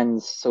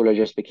 2010s, solar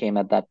just became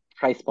at that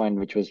price point,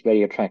 which was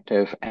very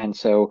attractive. And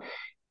so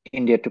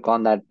India took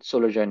on that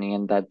solar journey,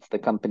 and that's the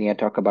company I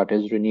talk about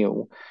is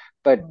Renew.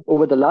 But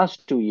over the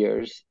last 2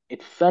 years,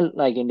 it felt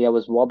like India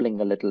was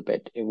wobbling a little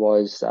bit. It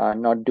was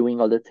not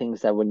doing all the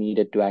things that were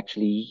needed to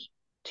actually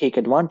take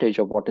advantage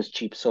of what is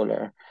cheap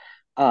solar.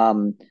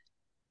 Um,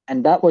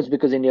 and that was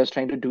because India was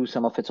trying to do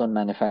some of its own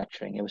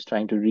manufacturing. It was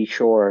trying to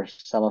reshore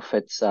some of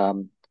its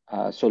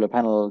solar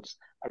panels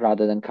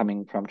rather than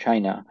coming from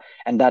China,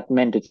 and that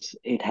meant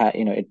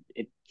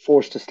it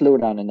forced a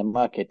slowdown in the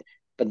market.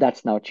 But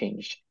that's now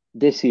changed.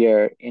 This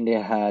year,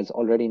 India has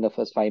already in the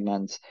first 5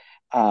 months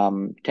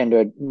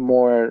tendered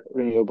more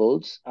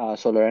renewables,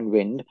 solar and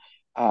wind,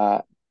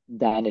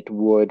 than it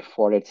would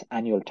for its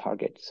annual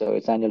target. So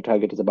its annual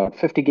target is about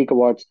 50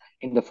 gigawatts.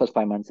 In the first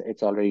 5 months,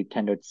 it's already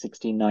tendered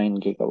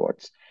 69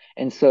 gigawatts.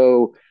 And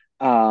so,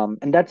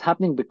 and that's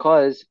happening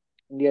because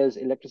India's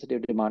electricity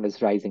demand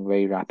is rising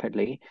very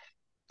rapidly.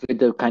 With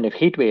the kind of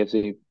heat waves,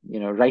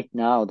 right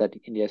now that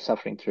India is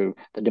suffering through,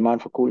 the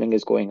demand for cooling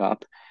is going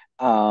up.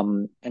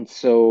 And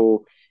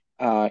so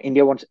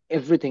India wants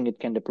everything it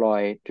can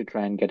deploy to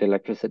try and get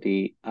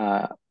electricity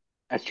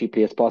as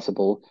cheaply as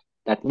possible.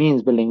 That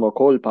means building more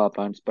coal power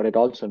plants, but it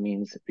also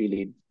means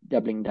really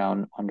doubling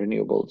down on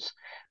renewables.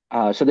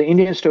 So the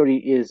Indian story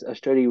is a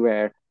story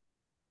where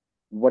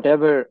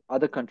whatever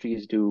other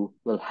countries do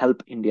will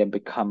help India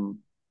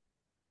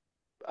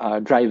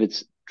drive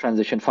its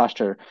transition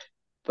faster,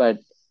 but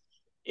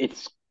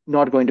it's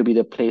not going to be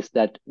the place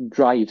that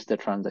drives the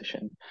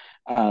transition.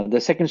 The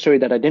second story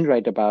that I didn't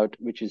write about,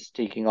 which is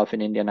taking off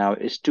in India now,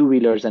 is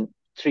two-wheelers and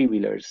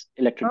three-wheelers,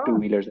 electric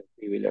two-wheelers and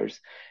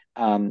three-wheelers.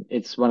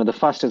 It's one of the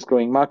fastest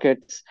growing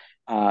markets.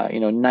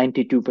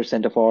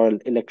 92% of all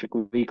electric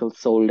vehicles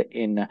sold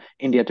in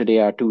India today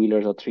are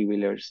two-wheelers or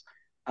three-wheelers.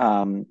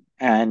 And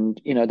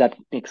that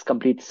makes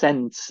complete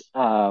sense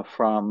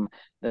from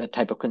the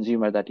type of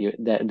consumer that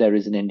there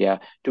is in India.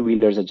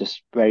 Two-wheelers are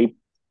just very,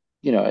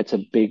 it's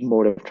a big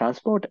mode of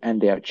transport,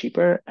 and they are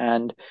cheaper.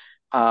 And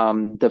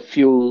the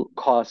fuel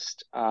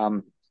cost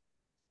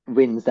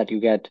wins that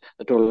you get.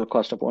 The total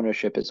cost of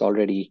ownership is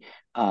already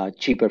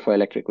cheaper for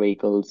electric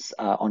vehicles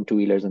on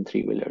two-wheelers and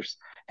three-wheelers.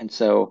 And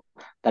so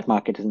that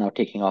market is now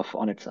taking off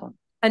on its own.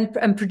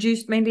 And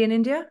produced mainly in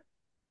India?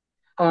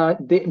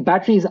 The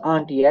batteries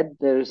aren't yet.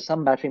 There's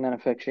some battery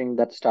manufacturing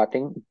that's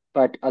starting,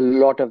 but a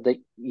lot of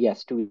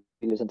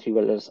two-wheelers and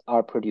three-wheelers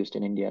are produced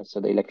in India.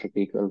 So the electric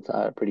vehicles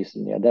are produced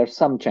in India. There are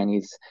some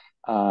Chinese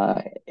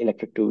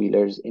electric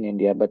two-wheelers in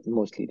India, but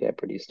mostly they're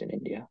produced in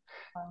India.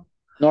 Wow.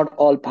 Not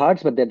all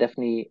parts, but they're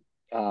definitely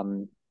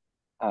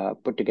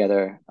put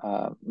together,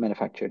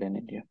 manufactured in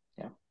India.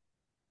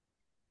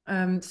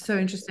 Yeah. So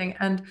interesting.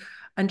 And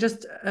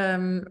just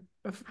well,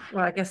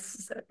 I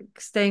guess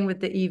staying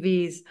with the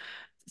EVs.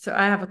 So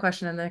I have a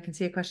question, and then I can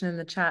see a question in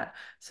the chat.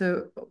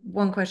 So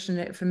one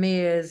question for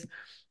me is,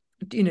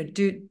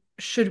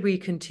 should we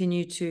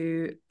continue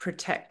to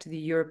protect the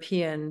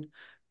European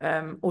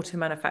auto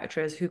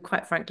manufacturers who,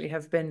 quite frankly,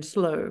 have been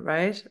slow,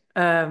 right,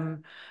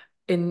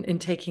 in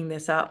taking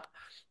this up,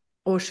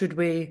 or should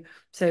we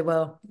say,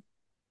 well,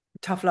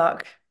 tough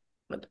luck,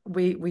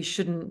 we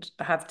shouldn't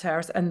have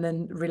tariffs? And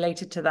then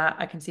related to that,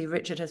 I can see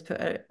Richard has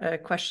put a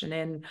question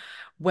in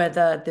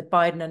whether the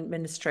Biden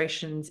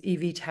administration's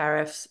EV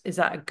tariffs, is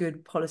that a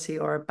good policy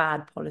or a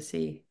bad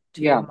policy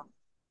to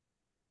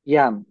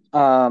Yeah.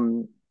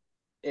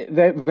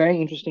 very,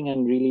 very interesting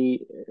and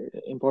really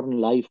important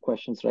live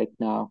questions right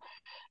now.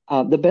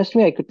 The best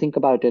way I could think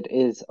about it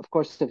is, of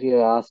course, if you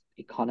ask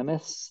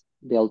economists,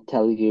 they'll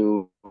tell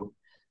you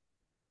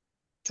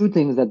two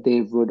things that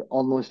they would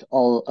almost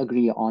all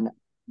agree on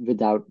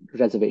without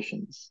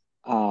reservations.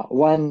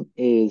 One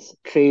is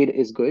trade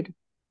is good.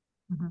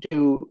 Mhm.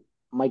 Two,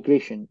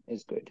 migration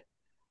is good.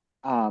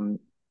 Um,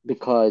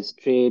 because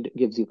trade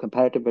gives you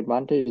comparative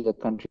advantage. The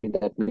country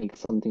that makes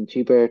something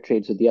cheaper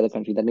trades with the other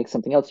country that makes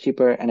something else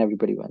cheaper, and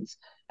everybody wins.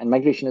 And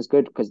migration is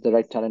good because the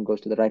right talent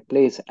goes to the right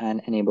place and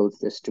enables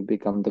this to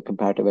become the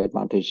comparative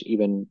advantage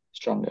even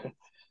stronger.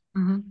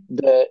 Mhm.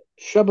 The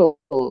trouble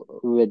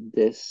with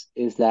this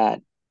is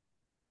that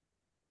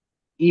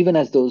even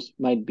as those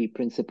might be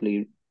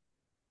principally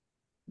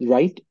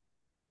right,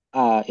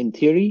 in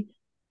theory,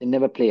 they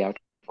never play out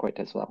quite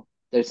as well.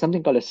 There's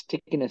something called a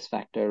stickiness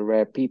factor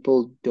where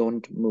people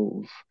don't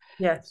move.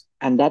 Yes.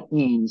 And that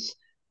means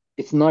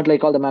it's not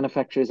like all the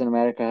manufacturers in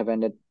America have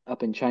ended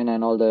up in China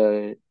and all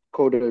the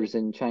coders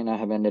in China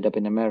have ended up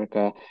in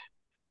America.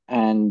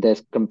 And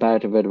there's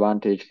comparative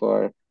advantage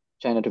for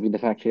China to be the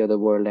factory of the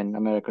world and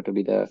America to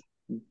be the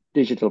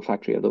digital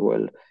factory of the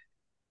world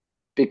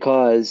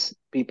because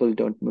people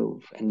don't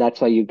move. And that's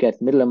why you get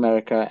middle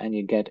America and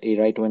you get a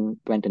right wing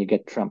went and you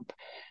get Trump.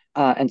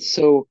 And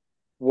so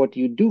what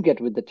you do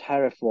get with the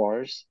tariff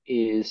wars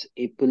is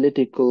a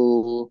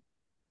political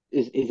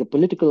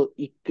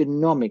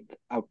economic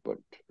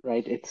output,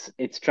 right?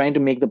 It's trying to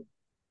make the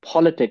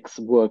politics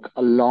work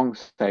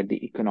alongside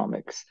the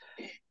economics,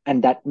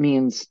 and that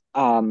means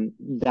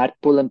that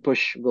pull and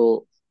push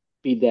will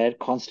be there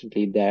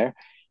constantly there.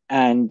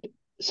 And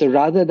so,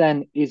 rather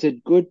than is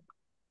it good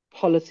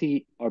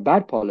policy or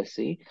bad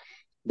policy,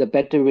 the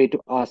better way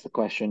to ask the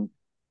question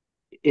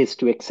is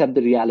to accept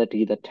the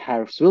reality that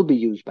tariffs will be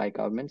used by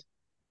governments.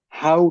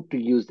 How to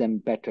use them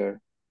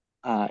better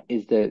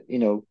is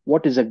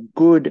what is a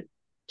good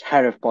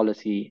tariff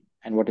policy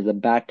and what is a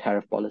bad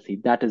tariff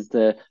policy. That is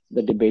the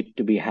debate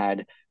to be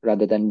had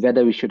rather than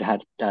whether we should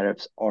have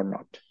tariffs or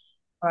not.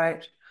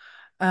 Right.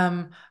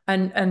 And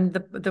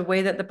the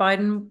way that the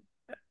Biden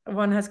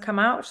one has come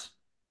out,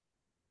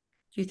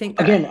 do you think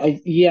that?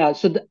 Again, yeah.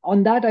 So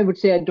on that, I would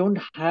say I don't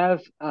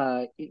have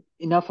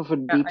enough of a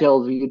Yeah,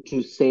 detailed view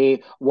to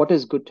say what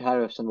is good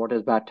tariffs and what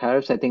is bad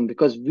tariffs. I think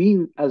because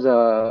we, as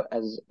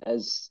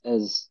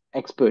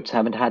experts,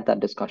 haven't had that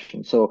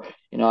discussion. So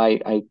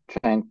I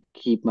try and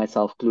keep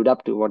myself glued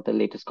up to what the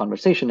latest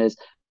conversation is,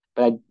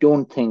 but I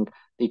don't think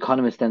the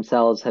economists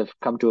themselves have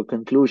come to a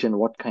conclusion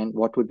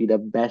what would be the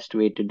best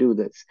way to do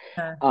this.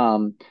 yeah,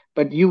 Um,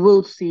 but you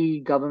will see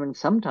government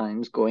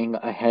sometimes going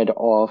ahead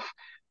of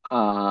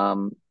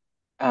um,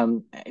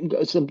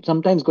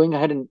 sometimes going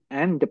ahead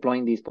and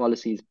deploying these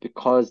policies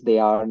because they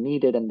are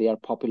needed and they are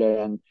popular,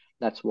 and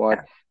that's what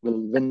yeah. will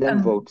win them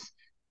Um, votes.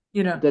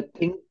 you know,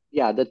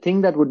 The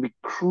thing that would be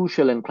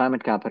crucial in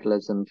climate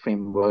capitalism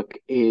framework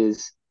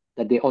is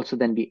that they also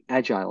then be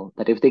agile,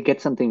 that if they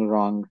get something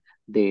wrong,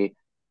 they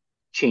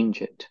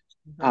change it.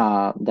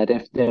 Mhm. That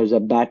if there's a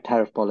bad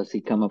tariff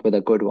policy, come up with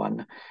a good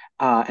one.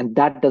 And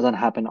that doesn't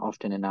happen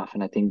often enough.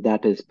 And I think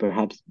that is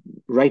perhaps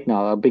right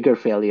now a bigger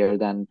failure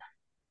than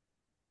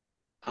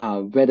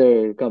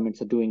whether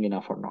governments are doing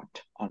enough or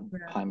not on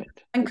Yeah. climate.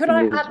 And The could thing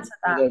I is add to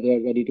that? whether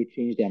they're ready to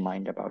change their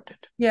mind about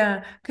it.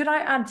 Yeah. Could I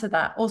add to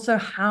that also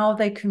how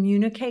they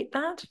communicate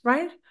that,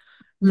 right?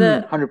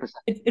 The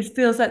 100%. it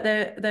feels like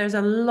there's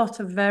a lot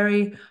of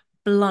very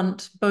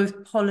blunt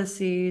both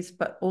policies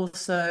but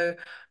also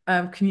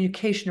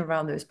communication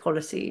around those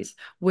policies,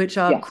 which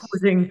are Yes,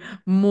 causing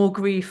more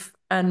grief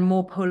and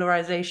more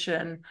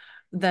polarization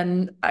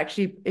than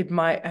actually it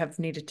might have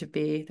needed to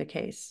be the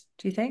case.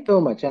 Do you think?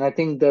 so much. And I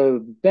think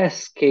the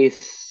best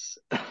case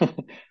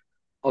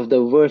of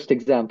the worst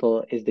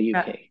example is the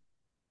Yeah.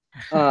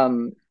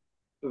 UK,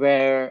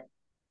 where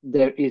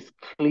there is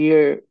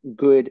clear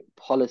good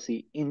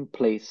policy in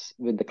place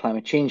with the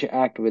Climate Change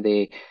Act, with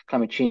a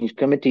climate change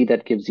committee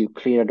that gives you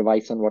clear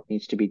advice on what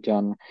needs to be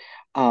done.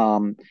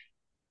 Um,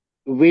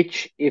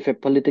 which, if a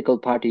political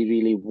party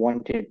really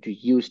wanted to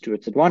use to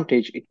its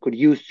advantage, it could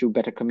use through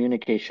better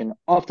communication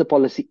of the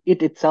policy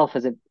it itself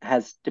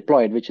has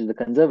deployed, which is the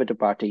Conservative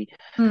Party,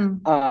 Hmm.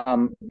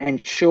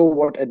 and show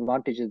what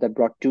advantages that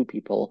brought to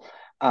people,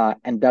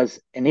 and does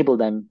enable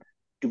them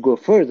to go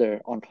further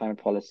on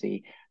climate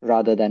policy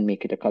rather than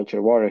make it a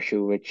culture war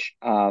issue, which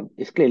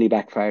is clearly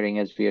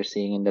backfiring as we are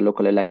seeing in the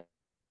local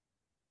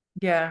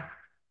Yeah.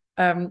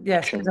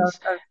 Yes, because elections.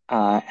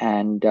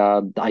 And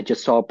I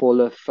just saw a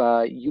poll of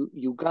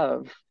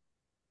YouGov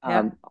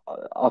yeah.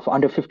 of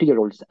under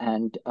 50-year-olds,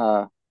 and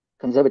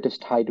Conservatives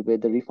tied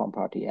with the Reform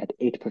Party at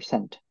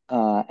 8%,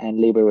 and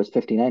Labour was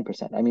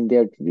 59%. I mean,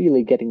 they're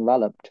really getting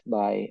walloped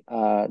by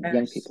young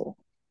Yes. people.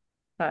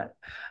 But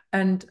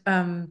and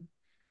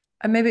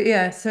maybe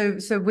yeah, so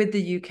with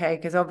the UK,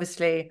 because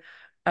obviously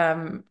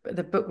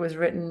the book was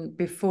written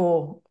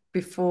before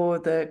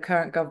the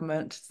current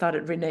government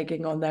started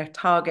reneging on their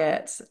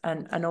targets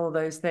and all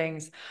those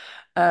things.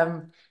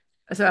 Um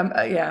So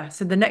yeah,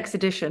 so the next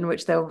edition,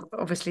 which there'll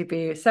obviously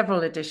be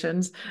several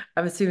editions,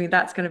 I'm assuming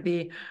that's going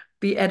to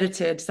be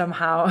edited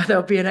somehow.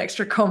 There'll be an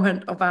extra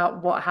comment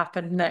about what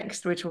happened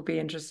next, which will be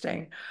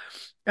interesting.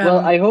 Well,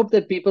 I hope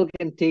that people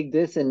can take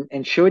this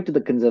and show it to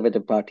the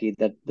Conservative Party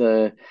that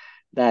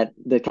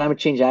the Climate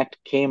Change Act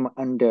came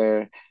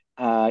under,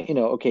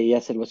 okay,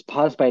 yes, it was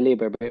passed by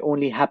Labour, but it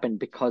only happened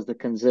because the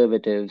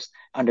Conservatives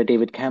under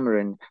David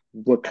Cameron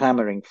were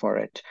clamoring for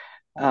it.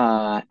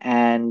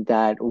 And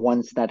that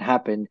once that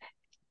happened,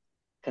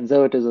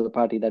 Conservatives are the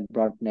party that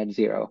brought net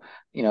zero.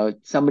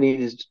 Somebody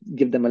needs to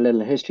give them a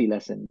little history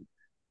lesson.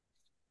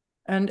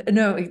 And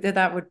no,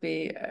 that would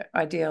be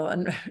ideal.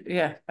 And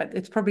yeah,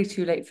 it's probably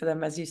too late for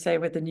them, as you say,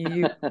 with the new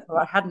youth. So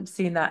I hadn't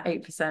seen that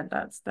 8%.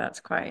 That's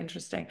quite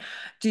interesting.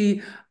 Do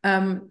you,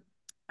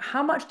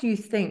 how much do you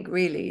think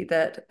really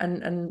that,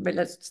 and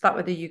let's start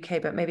with the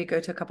UK, but maybe go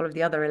to a couple of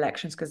the other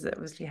elections because they're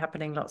obviously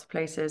happening lots of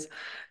places,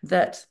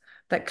 that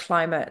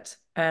climate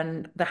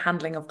and the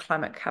handling of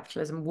climate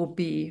capitalism will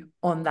be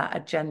on that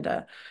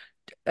agenda?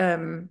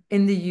 In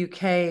the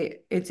UK,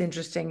 it's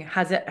interesting.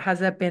 Has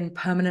there been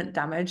permanent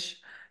damage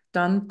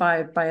done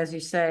by, as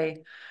you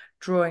say,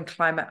 drawing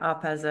climate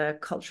up as a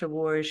culture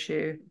war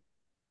issue?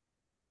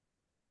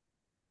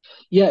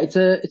 Yeah, it's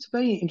a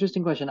very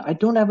interesting question. I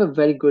don't have a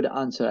very good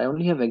answer. I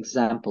only have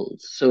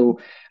examples. So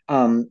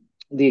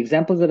the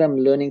examples that I'm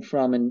learning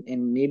from,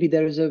 and maybe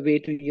there is a way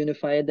to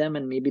unify them,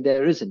 and maybe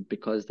there isn't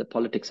because the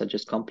politics are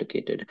just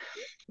complicated,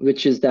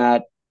 which is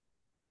that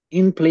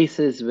in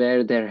places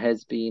where there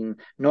has been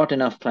not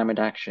enough climate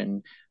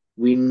action,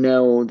 we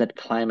know that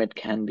climate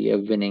can be a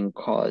winning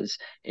cause.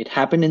 It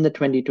happened in the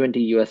 2020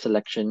 US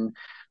election.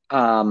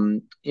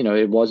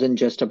 It wasn't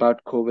just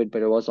about COVID,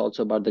 but it was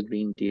also about the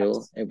Green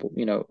Deal.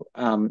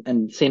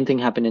 And same thing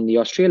happened in the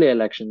Australia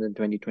elections in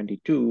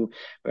 2022,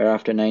 where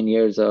after 9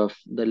 years of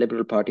the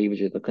Liberal Party,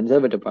 which is the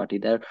Conservative Party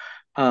there,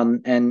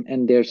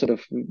 and their sort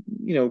of,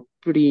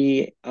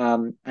 pretty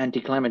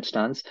anti-climate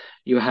stance,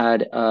 you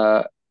had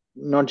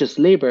not just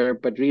Labour,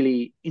 but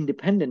really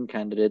independent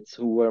candidates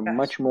who were Yes.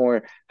 much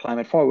more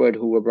climate forward,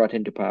 who were brought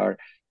into power.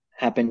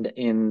 Happened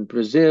in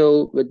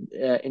Brazil with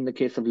in the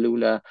case of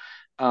Lula.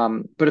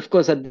 But of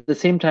course, at the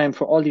same time,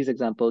 for all these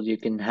examples, you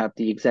can have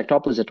the exact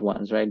opposite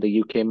ones, right?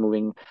 The UK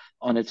moving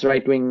on its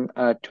right-wing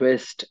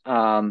twist.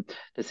 The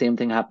same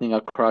thing happening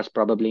across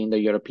probably in the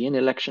European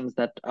elections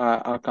that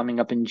are coming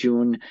up in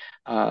June.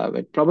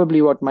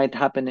 Probably what might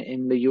happen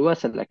in the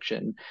US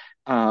election,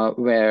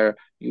 where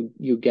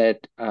you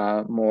get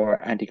more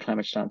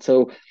anti-climate stance.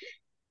 So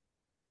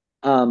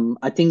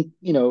I think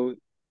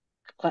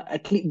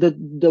at least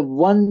the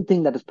one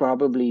thing that is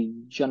probably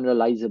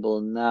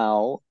generalizable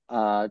now,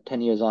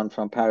 10 years on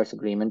from Paris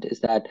Agreement, is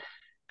that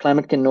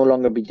climate can no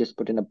longer be just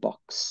put in a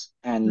box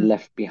and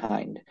left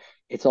behind.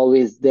 It's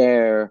always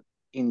there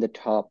in the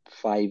top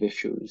 5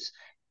 issues.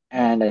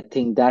 And I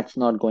think that's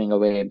not going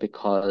away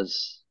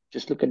because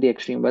just look at the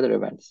extreme weather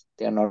events.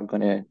 They are not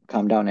going to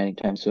calm down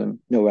anytime soon,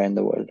 nowhere in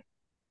the world.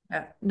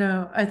 Yeah,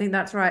 no, I think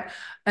that's right.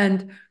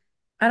 And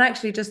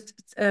actually just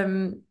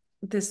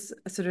this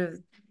sort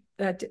of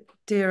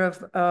idea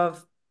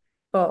of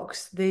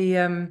box,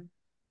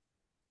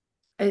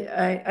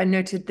 I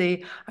noted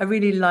I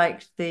really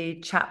liked the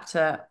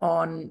chapter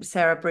on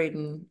Sarah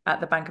Breeden at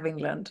the Bank of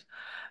England.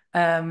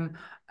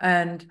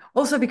 And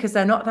also because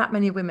there are not that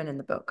many women in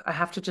the book. I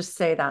have to just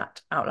say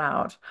that out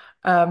loud.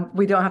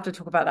 We don't have to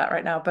talk about that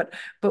right now, but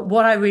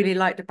what I really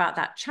liked about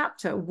that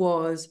chapter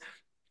was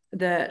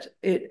that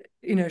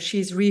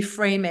she's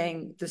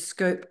reframing the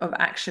scope of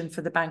action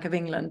for the Bank of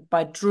England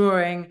by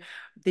drawing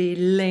the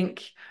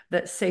link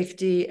that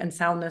safety and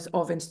soundness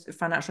of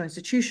financial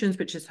institutions,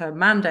 which is her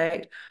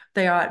mandate,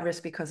 they are at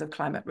risk because of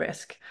climate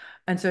risk.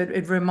 And so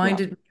it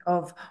reminded me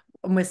of,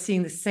 and we're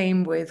seeing the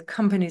same with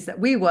companies that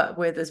we work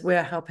with as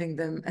we're helping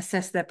them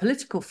assess their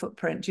political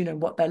footprint,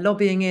 what their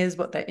lobbying is,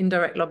 what their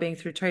indirect lobbying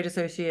through trade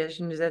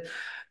associations is.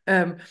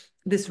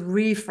 This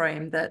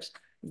reframe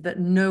that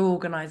no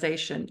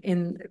organization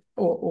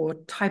or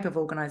type of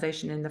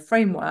organization in the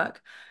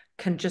framework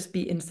can just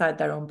be inside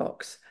their own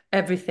box.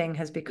 Everything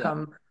has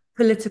become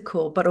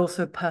political, but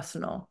also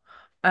personal.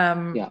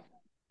 And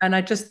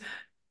I just,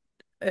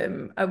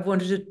 I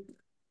wanted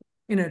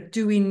to,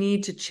 do we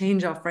need to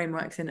change our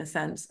frameworks in a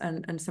sense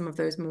and some of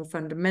those more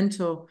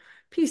fundamental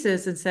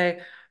pieces and say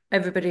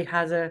everybody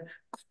has a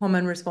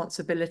common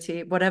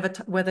responsibility,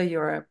 whether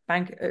you're a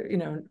bank,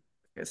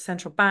 a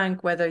central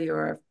bank, whether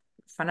you're a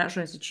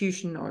financial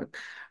institution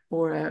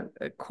or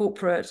a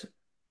corporate,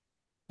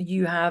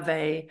 you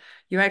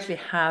actually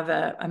have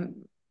a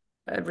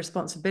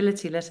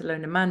responsibility, let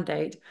alone a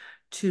mandate,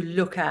 to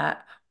look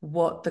at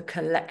what the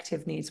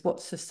collective needs, what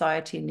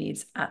society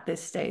needs at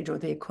this stage, or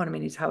the economy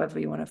needs, however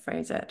you want to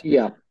phrase it.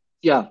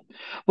 Yeah.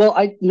 Well,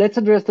 let's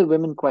address the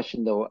women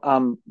question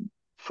though.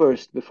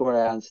 First, before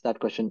I answer that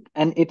question,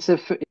 and it's a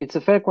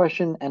fair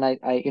question, and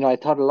I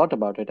thought a lot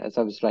about it as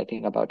I was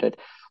writing about it.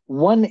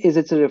 One is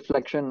it's a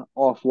reflection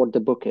of what the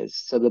book is.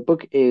 So the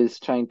book is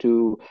trying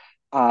to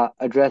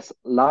address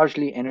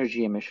largely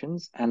energy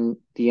emissions, and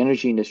the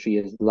energy industry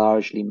is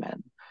largely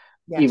men,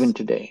 even Yes.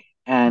 today.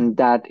 And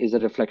that is a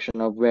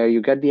reflection of where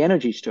you get the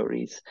energy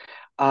stories,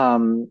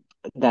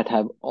 that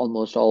have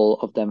almost all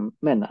of them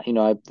men.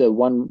 The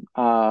one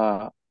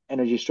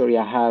energy story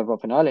I have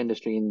of an oil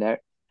industry in there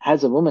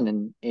has a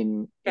woman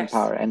in Yes.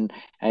 power,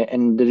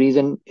 and the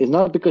reason is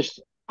not because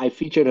I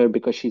featured her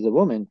because she's a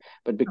woman,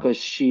 but because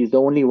she's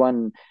the only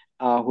one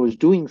who's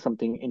doing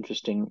something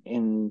interesting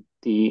in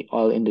the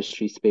oil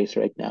industry space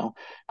right now.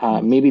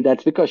 Maybe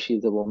that's because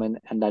she's a woman,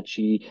 and that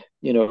she,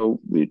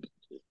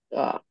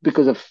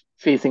 because of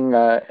facing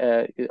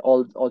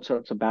all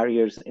sorts of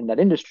barriers in that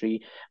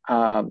industry,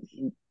 um,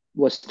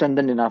 was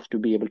strengthened enough to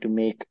be able to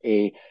make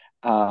a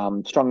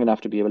strong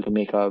enough to be able to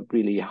make a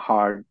really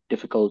hard,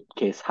 difficult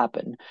case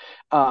happen.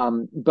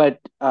 But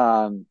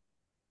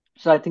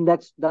So I think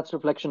that's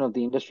reflection of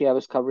the industry I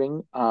was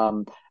covering,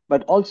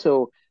 but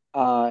also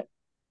uh,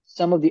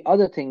 some of the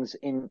other things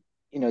in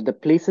the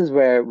places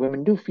where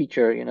women do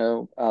feature.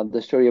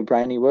 The story of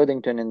Bryony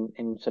Worthington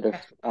in sort of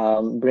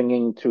Yes.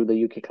 bringing through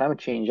the UK Climate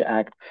Change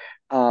Act.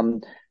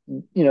 Um,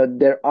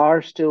 there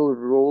are still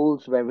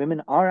roles where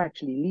women are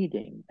actually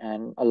leading,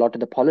 and a lot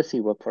of the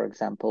policy work, for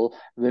example,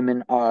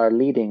 women are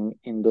leading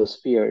in those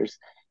spheres,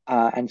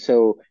 and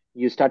so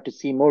you start to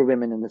see more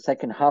women in the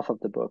second half of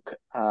the book,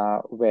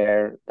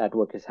 where that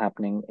work is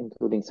happening,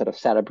 including sort of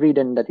Sarah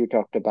Breeden that you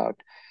talked about.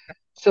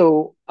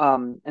 So,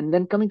 and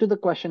then coming to the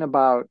question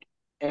about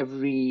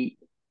every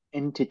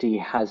entity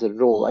has a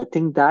role, I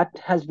think that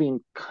has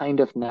been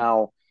kind of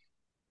now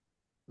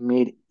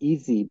made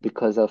easy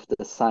because of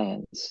the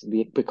science,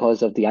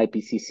 because of the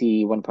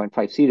IPCC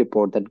 1.5C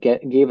report that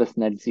gave us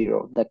net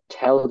zero, that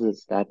tells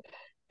us that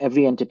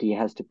every entity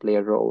has to play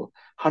a role,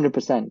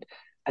 100%.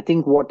 I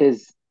think what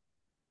is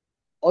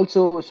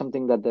also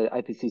something that the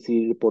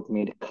IPCC report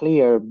made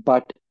clear,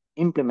 but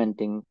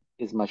implementing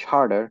is much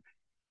harder,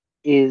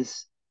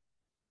 is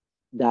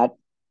that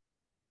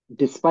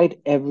despite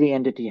every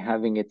entity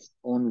having its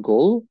own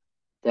goal,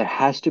 there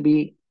has to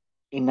be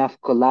enough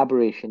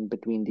collaboration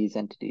between these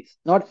entities.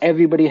 Not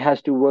everybody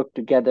has to work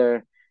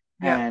together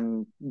Yeah.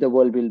 and the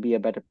world will be a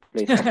better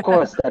place. Of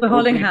course, We're that would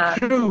holding be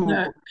hands. No.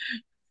 true.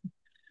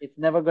 It's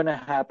never going to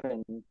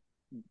happen,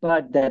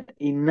 but that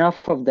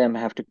enough of them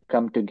have to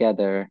come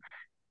together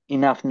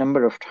enough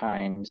number of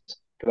times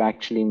to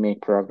actually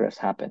make progress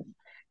happen.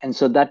 And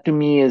so that to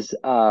me is,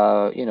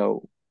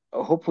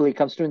 hopefully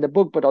comes through in the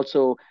book, but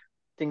also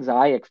things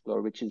I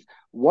explore, which is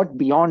what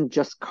beyond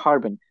just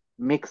carbon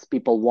makes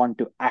people want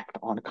to act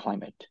on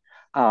climate?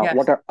 What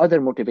Yes. are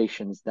other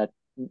motivations that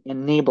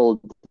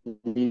enable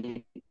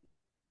the,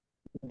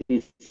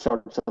 these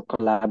sorts of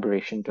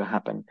collaboration to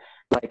happen?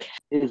 Like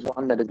is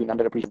one that has been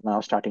underappreciated now,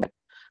 starting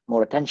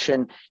more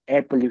attention: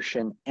 air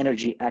pollution,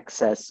 energy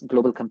access,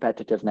 global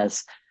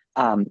competitiveness,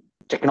 um,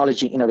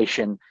 technology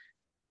innovation.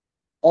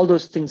 All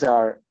those things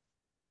are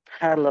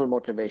parallel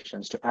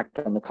motivations to act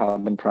on the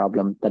carbon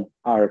problem that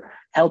are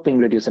helping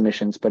reduce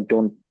emissions, but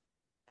don't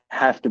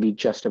have to be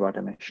just about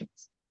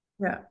emissions.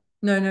 Yeah.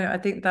 No, I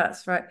think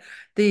that's right.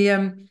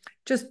 The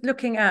just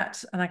looking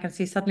at, and I can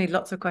see suddenly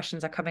lots of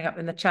questions are coming up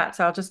in the chat.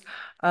 So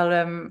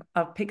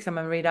I'll pick some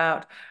and read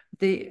out.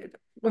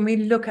 When we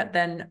look at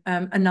then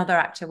another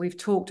actor, we've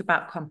talked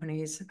about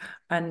companies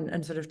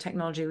and sort of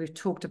technology. We've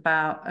talked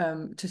about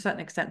to a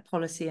certain extent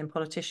policy and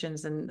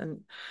politicians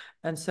and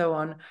so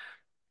on.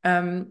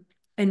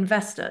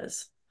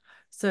 Investors.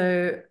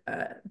 So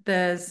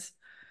there's,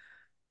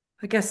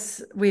 I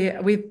guess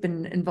we've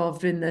been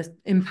involved in the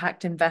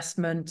impact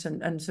investment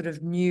and sort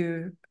of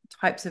new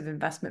types of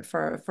investment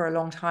for a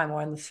long time,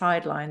 or on the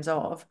sidelines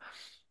of.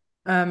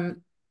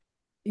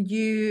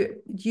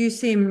 You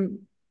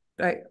seem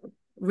like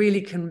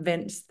really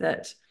convinced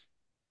that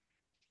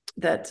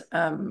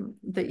the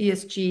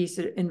ESG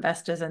sort of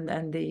investors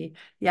and the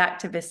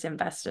activist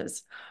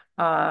investors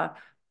are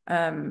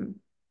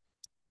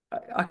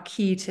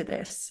key to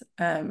this,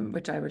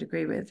 which I would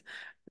agree with.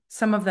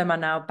 Some of them are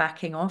now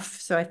backing off,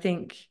 so I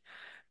think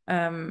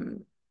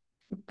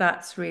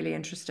that's really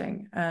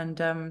interesting. And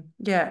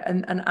yeah,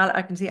 and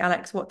I can see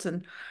Alex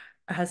Watson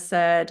has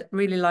said,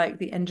 really like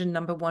the engine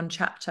number one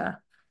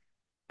chapter,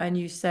 and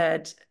you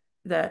said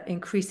that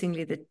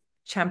increasingly the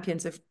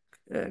champions of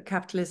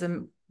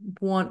capitalism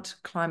want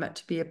climate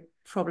to be a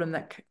problem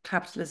that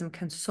capitalism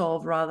can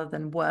solve rather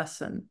than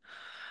worsen.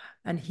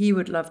 And he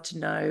would love to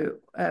know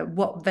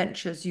what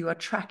ventures you are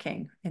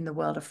tracking in the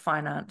world of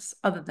finance,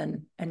 other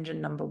than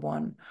engine number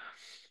one,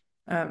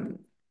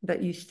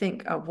 that you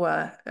think are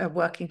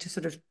working to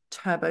sort of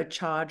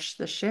turbocharge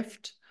the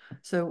shift.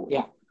 So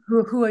Yeah.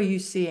 who are you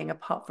seeing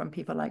apart from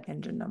people like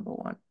engine number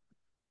one?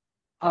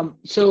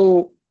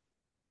 So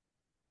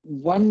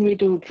one way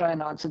to try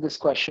and answer this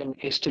question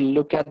is to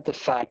look at the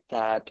fact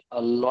that a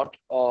lot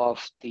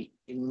of the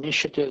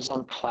initiatives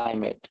on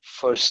climate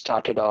first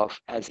started off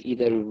as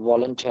either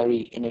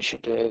voluntary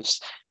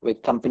initiatives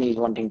with companies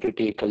wanting to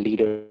take a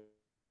leadership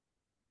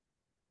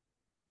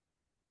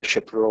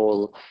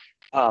role.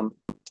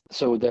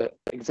 So the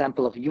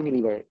example of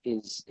Unilever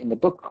is in the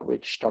book,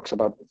 which talks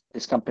about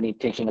this company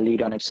taking a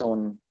lead on its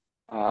own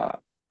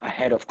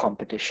ahead of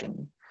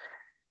competition.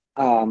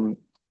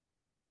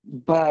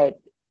 But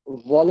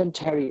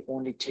voluntary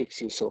only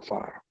takes you so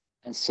far.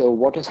 And so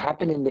what has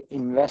happened in the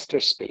investor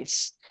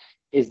space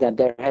is that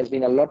there has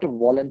been a lot of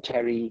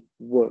voluntary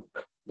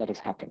work that has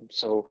happened.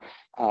 So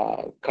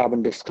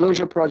carbon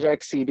disclosure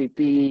projects,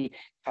 CDP,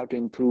 how to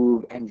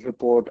improve and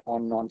report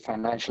on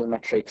non-financial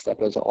metrics, that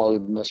was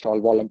almost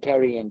all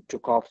voluntary and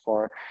took off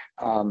for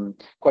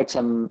quite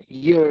some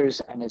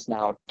years, and is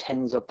now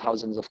tens of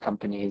thousands of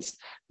companies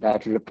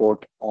that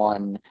report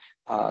on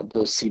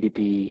those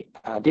CDP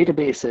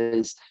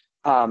databases.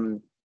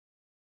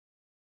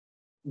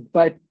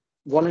 But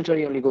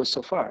voluntary only goes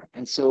so far.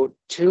 And so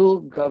till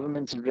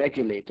governments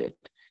regulate it,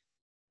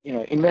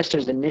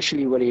 investors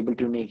initially were able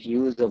to make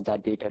use of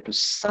that data to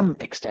some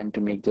extent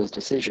to make those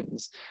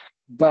decisions.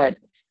 But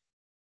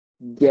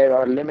there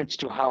are limits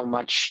to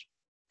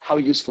how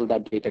useful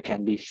that data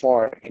can be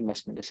for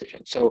investment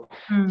decisions. So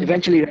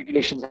eventually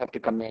regulations have to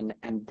come in,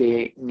 and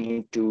they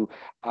need to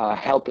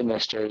help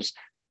investors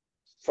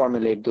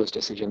formulate those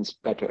decisions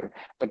better.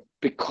 But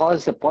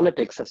because the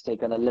politics has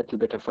taken a little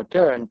bit of a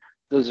turn,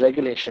 those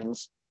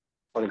regulations,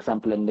 for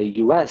example, in the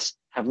US,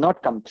 have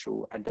not come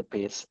through at the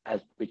pace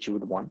at which you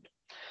would want.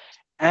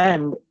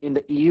 And in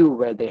the EU,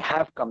 where they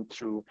have come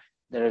through,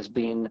 there has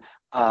been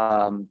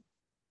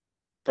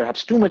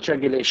perhaps too much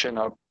regulation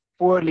or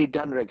poorly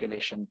done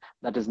regulation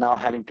that is now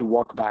having to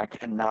walk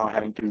back and now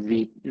having to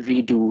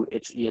redo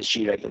its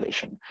ESG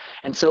regulation.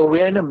 And so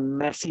we're in a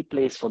messy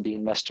place for the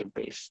investor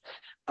base.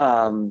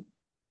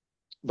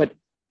 But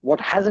what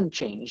hasn't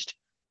changed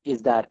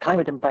is that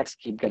climate impacts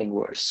keep getting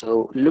worse.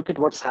 So look at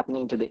what's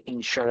happening to the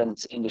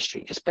insurance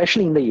industry,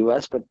 especially in the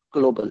US, but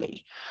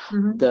globally.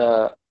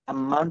 The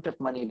amount of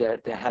money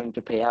that they're having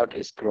to pay out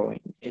is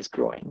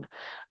growing.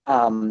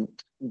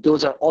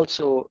 Those are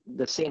also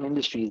the same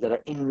industries that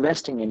are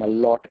investing in a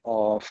lot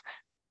of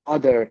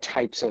other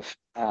types of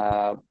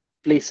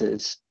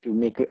places to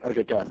make a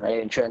return, right?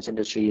 Insurance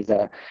industry is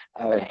a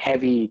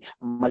heavy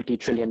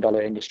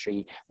multi-trillion-dollar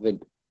industry with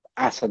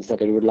assets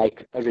that it would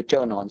like a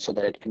return on so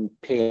that it can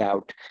pay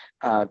out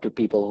to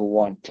people who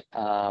want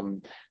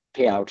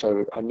payouts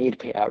or need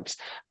payouts.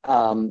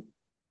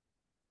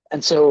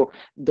 And so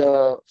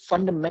the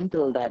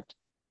fundamental that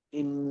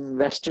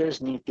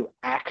investors need to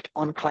act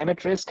on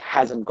climate risk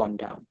hasn't gone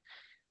down.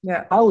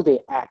 Yeah. How they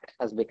act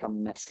has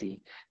become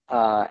messy,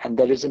 and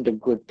there isn't a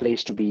good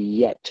place to be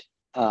yet.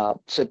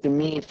 So to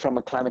me, from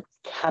a climate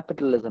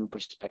capitalism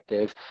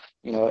perspective,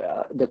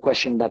 the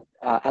question that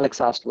Alex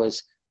asked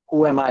was,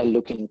 who am I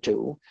looking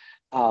to?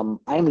 I'm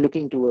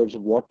looking towards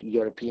what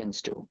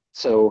Europeans do.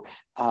 So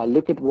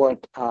look at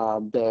what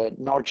the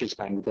Norges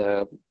Bank,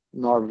 the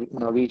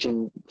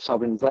Norwegian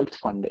Sovereign Wealth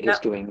Fund, is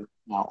doing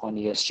now on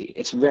ESG.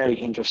 It's very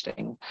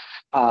interesting.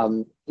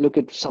 Look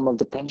at some of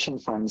the pension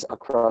funds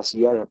across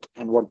Europe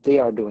and what they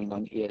are doing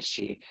on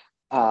ESG.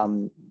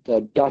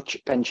 The Dutch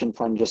pension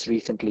fund just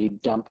recently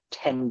dumped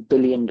 $10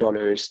 billion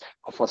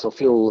of fossil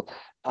fuel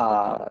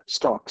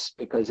stocks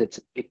because it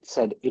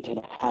said it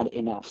had had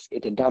enough.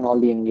 It had done all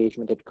the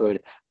engagement it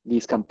could.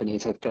 These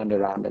companies have turned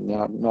around and they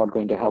are not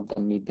going to help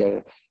them meet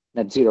their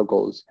net zero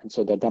goals. And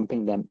so they're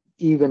dumping them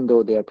even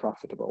though they are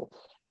profitable.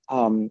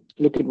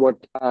 Look at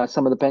what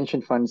some of the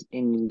pension funds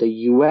in the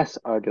US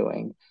are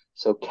doing.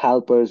 So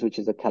CalPERS, which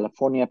is a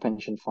California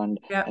pension fund,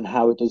 and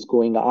how it is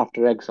going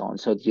after Exxon.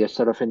 So you're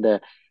sort of in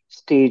the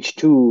stage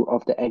 2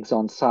 of the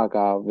Exxon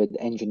saga with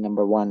engine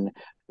number 1,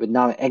 with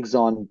now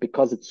Exxon,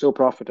 because it's so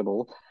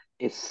profitable,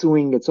 is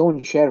suing its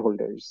own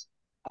shareholders.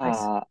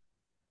 And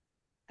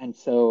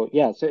so,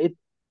 so it,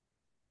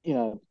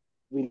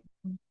 we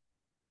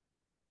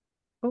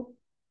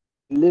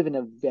live in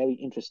a very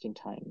interesting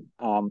time.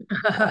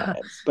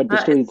 But the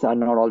stories are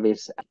not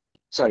always,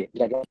 sorry.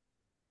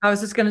 I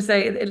was just going to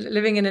say,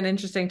 living in an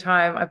interesting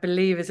time, I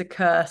believe, is a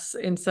curse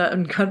in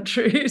certain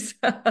countries.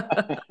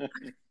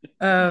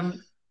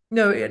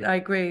 No, I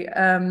agree.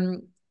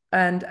 And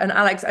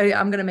Alex,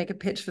 I'm going to make a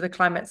pitch for the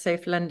Climate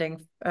Safe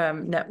Lending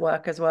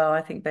network as well.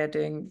 I think they're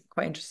doing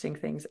quite interesting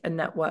things, a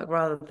network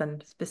rather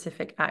than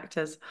specific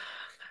actors.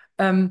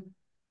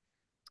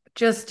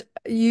 Just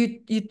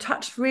you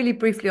touched really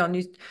briefly on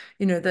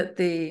that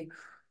the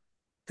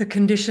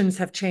conditions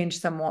have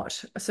changed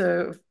somewhat.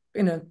 So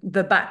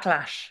the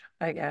backlash,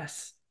 I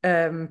guess,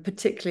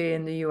 particularly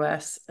in the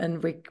US,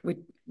 and we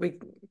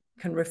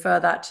can refer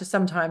that to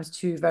sometimes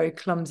to very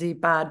clumsy,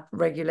 bad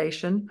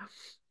regulation,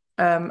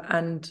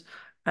 and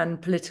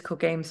political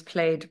games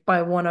played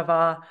by one of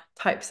our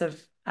types of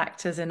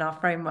actors in our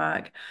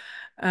framework.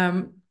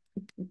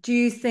 Do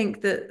you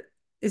think that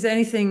is there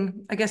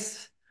anything, I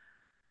guess,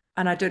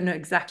 and I don't know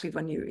exactly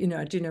when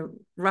I do know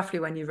roughly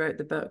when you wrote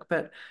the book,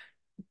 but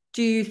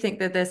do you think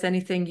that there's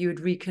anything you would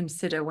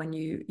reconsider when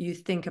you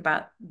think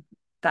about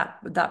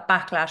that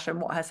backlash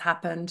and what has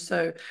happened?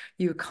 So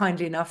you were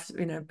kindly enough,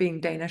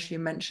 being Danish, you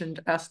mentioned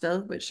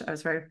Ørsted, which I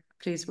was very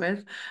pleased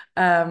with.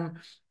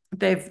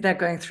 They're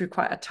going through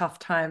quite a tough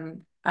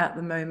time at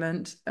the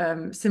moment.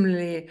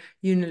 Similarly,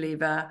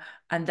 Unilever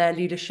and their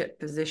leadership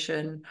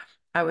position.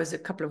 I was a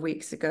couple of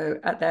weeks ago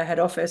at their head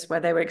office where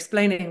they were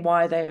explaining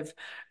why they've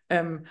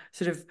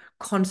sort of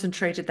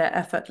concentrated their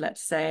effort,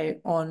 let's say,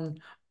 on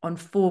on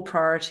 4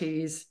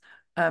 priorities,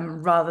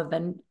 rather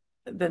than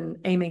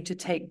aiming to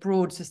take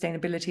broad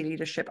sustainability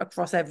leadership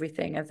across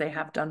everything as they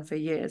have done for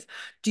years.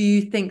 Do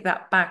you think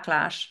that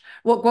backlash,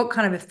 what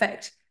kind of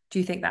effect do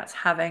you think that's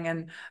having,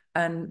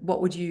 and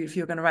what would you, if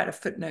you're going to write a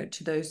footnote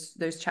to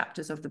those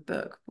chapters of the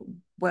book,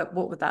 what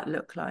would that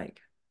look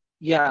like?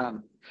 Yeah.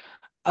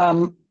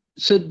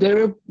 So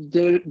there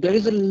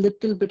is a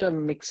little bit of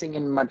mixing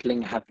and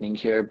muddling happening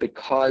here,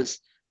 because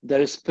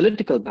there is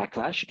political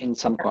backlash in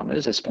some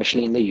corners,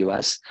 especially in the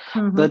US,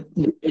 but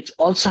it's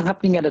also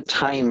happening at a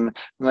time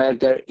where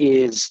there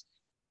is,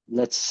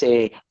 let's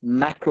say,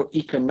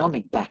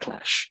 macroeconomic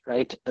backlash,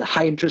 right? The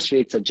high interest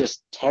rates are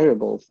just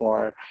terrible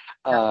for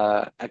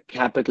a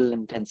capital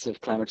intensive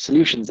climate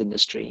solutions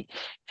industry.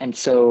 And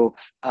so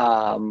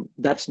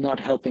that's not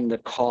helping the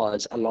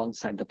cause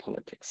alongside the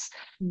politics.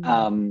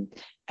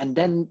 And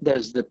then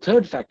there's the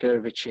third factor,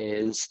 which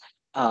is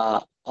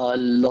a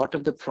lot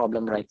of the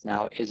problem right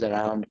now is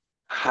around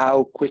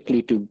how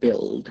quickly to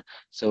build.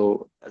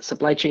 So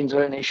supply chains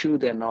were an issue,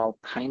 they're now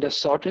kind of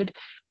sorted,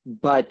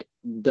 but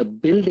the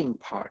building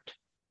part,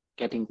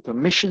 getting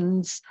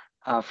permissions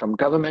from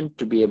government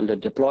to be able to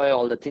deploy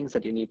all the things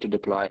that you need to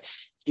deploy,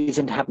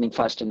 isn't happening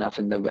fast enough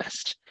in the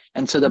West.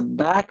 And so the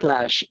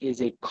backlash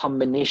is a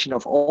combination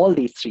of all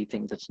these three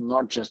things. It's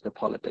not just the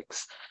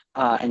politics.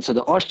 And so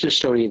the Orsted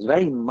story is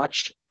very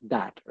much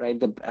that,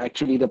 right?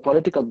 Actually, the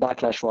political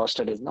backlash for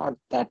Orsted is not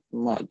that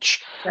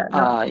much.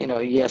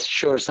 Yes,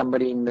 sure,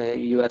 somebody in the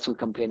US will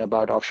complain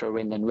about offshore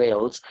wind in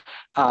Wales,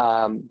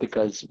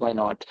 because why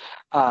not?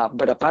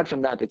 But apart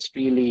from that, it's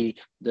really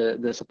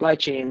the supply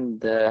chain,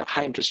 the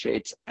high interest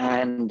rates,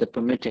 and the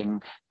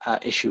permitting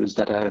issues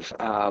that have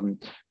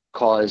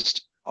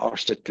caused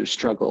Orsted to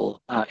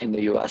struggle in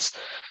the US.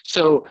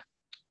 So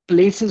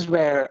places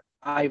where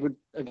I would,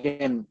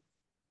 again,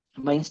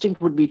 my instinct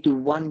would be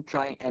to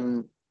try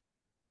and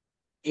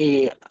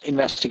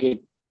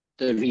investigate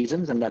the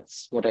reasons, and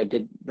that's what I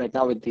did right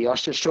now with the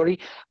Orsted story,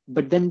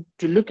 but then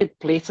to look at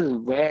places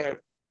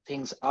where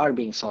things are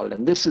being solved.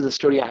 And this is a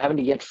story I haven't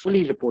yet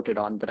fully reported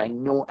on, but I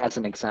know as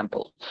an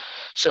example.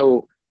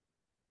 So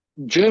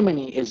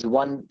Germany is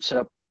one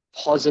sort of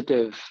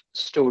positive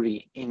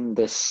story in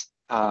this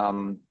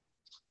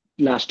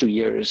last 2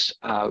 years,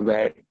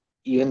 where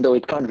even though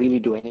it can't really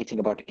do anything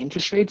about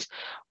interest rates,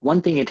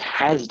 one thing it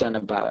has done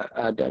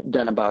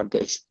about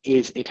this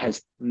is it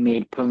has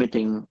made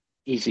permitting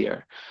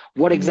easier.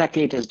 What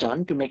exactly it has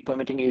done to make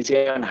permitting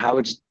easier, and how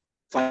it's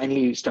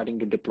finally starting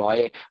to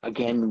deploy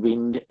again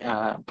wind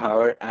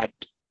power at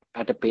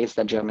a pace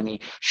that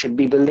Germany should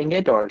be building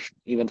it, or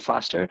even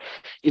faster,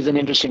 is an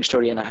interesting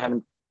story. And I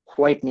haven't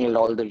quite nailed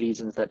all the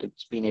reasons that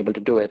it's been able to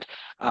do it,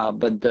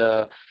 but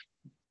the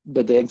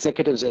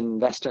executives and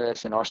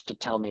investors in Orsted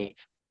tell me,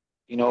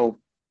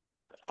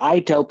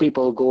 I tell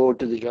people, go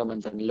to the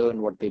Germans and learn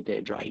what they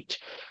did, right?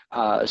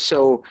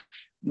 So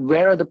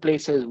where are the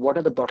places? What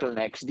are the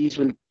bottlenecks? These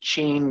will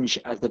change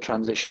as the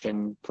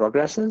transition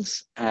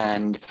progresses.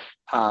 And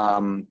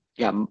as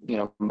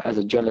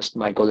a journalist,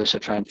 my goal is to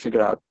try and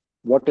figure out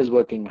what is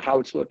working, how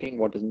it's working,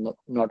 what is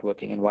not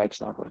working, and why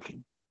it's not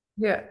working.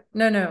 Yeah,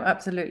 no,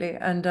 absolutely,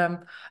 and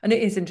it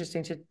is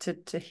interesting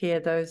to hear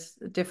those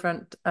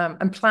different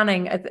and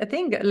planning. I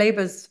think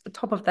Labour's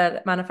top of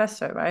their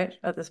manifesto, right,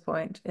 at this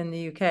point in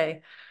the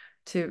UK,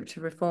 to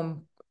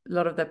reform a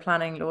lot of their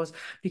planning laws.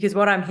 Because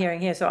what I'm hearing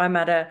here, so I'm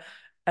at a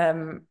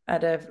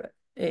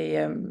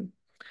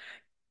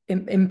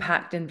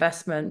impact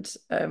investment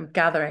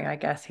gathering, I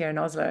guess, here in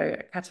Oslo,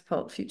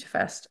 Catapult Future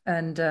Fest,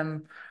 and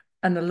a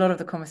lot of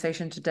the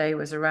conversation today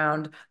was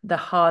around the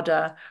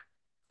harder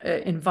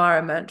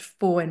environment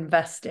for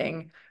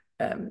investing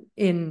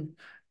in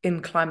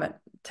climate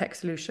tech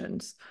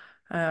solutions,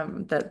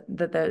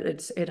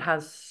 that it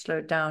has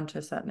slowed down to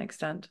a certain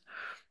extent.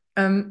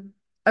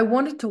 I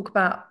want to talk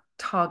about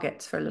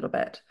targets for a little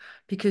bit,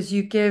 because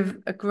you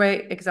give a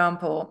great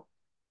example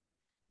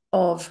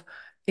of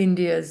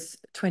India's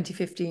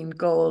 2015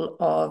 goal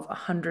of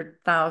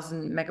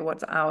 100,000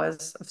 megawatts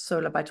hours of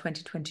solar by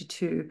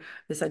 2022,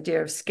 this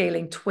idea of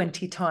scaling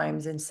 20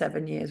 times in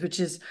 7 years, which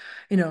is,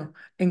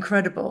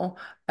 incredible.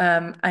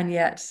 And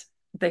yet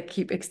they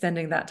keep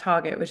extending that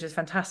target, which is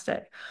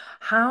fantastic.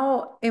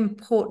 How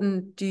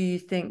important do you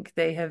think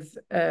they have,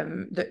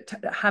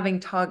 having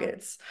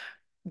targets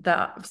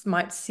that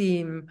might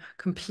seem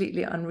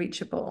completely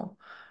unreachable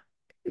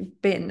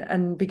been?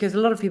 And because a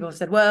lot of people have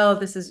said, well,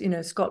 this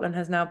is, Scotland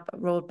has now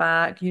rolled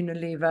back,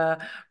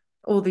 Unilever,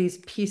 all these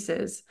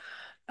pieces.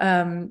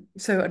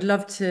 So I'd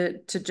love to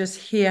just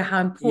hear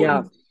how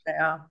important they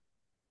are.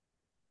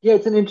 Yeah,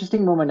 it's an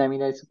interesting moment. I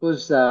mean, I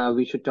suppose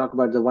we should talk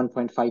about the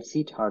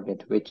 1.5C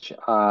target, which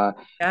by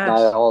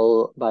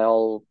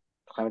all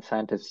climate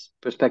scientists'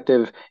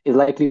 perspective is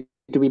likely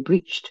to be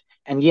breached.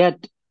 And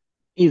yet,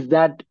 is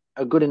that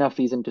a good enough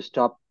reason to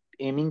stop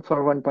aiming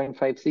for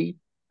 1.5C?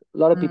 A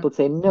lot of people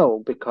say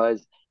no,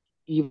 because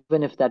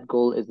even if that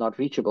goal is not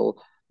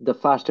reachable, the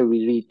faster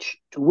we reach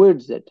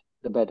towards it,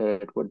 the better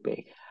it would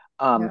be.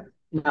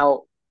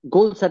 Now,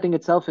 goal setting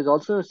itself is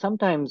also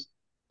sometimes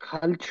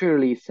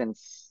culturally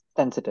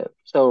sensitive.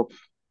 So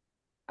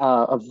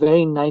a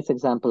very nice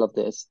example of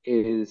this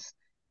is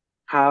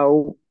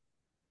how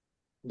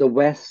the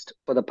West,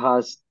 for the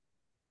past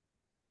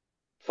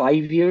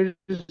 5 years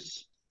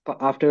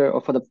after,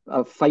 or for the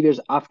 5 years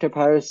after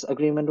Paris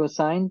Agreement was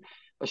signed,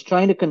 was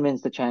trying to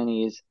convince the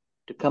Chinese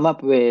to come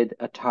up with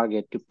a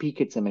target to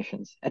peak its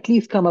emissions, at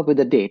least come up with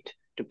a date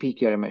to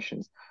peak your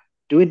emissions.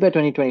 Do it by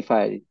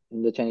 2025.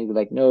 And the Chinese were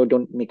like, no,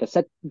 don't make us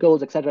set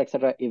goals, etc.,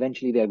 etc.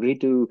 Eventually, they agreed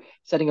to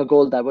setting a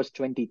goal that was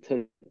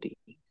 2030.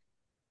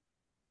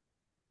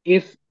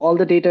 If all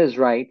the data is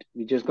right,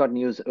 we just got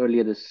news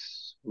earlier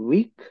this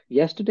week,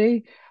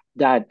 yesterday,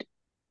 that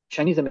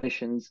Chinese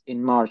emissions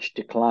in March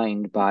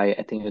declined by,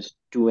 I think it was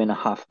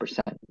 2.5%.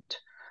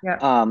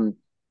 Yeah.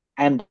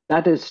 And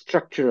that is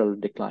structural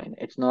decline.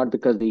 It's not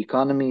because the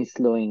economy is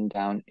slowing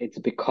down. It's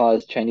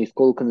because Chinese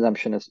coal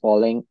consumption is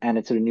falling and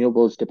its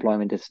renewables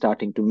deployment is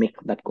starting to make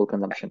that coal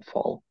consumption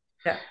fall.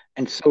 Yeah.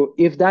 And so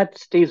if that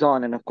stays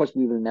on, and of course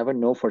we will never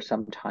know for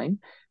some time,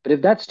 but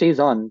if that stays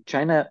on,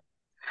 China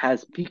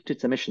has peaked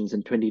its emissions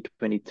in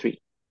 2023,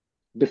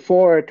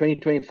 before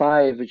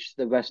 2025, which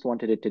the West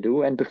wanted it to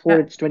do, and before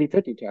Yeah. its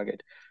 2030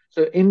 target.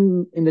 So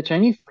in the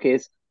Chinese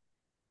case,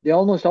 they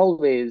almost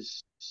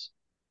always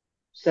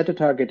set a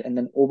target and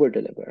then over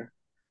deliver.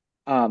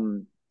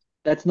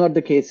 That's not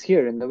the case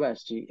here in the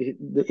West.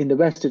 In the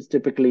West, it's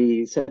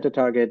typically set a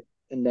target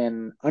and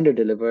then under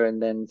deliver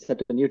and then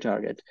set a new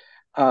target.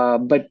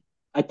 But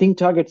I think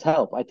targets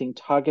help. I think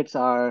targets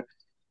are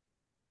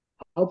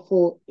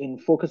helpful in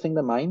focusing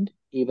the mind,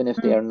 even if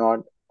they Mm. are not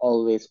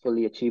always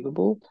fully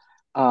achievable.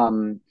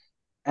 Um,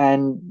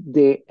 and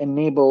they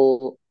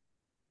enable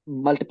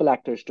multiple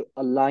actors to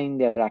align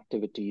their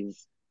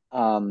activities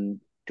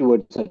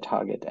towards a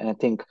target. And I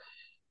think,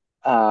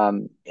 now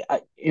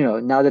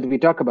that we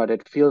talk about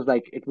it, it feels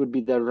like it would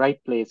be the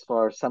right place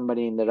for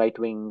somebody in the right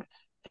wing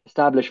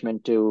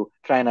establishment to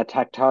try and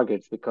attack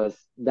targets, because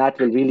that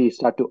will really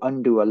start to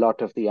undo a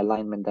lot of the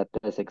alignment that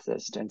does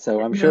exist. And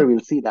so I'm sure No. we'll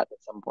see that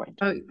at some point.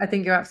 Oh, I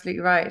think you're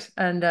absolutely right.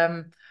 And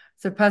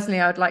so personally,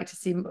 I would like to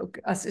see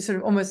us sort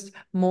of almost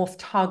morph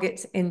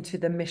targets into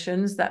the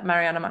missions that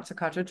Mariana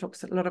Mazzucato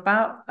talks a lot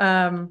about,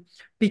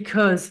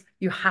 because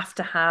you have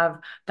to have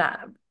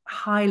that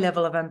high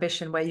level of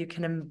ambition where you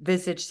can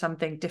envisage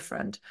something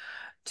different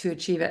to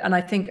achieve it. And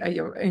I think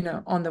you're,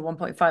 on the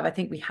 1.5, I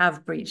think we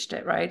have breached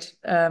it, right?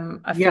 I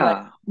feel like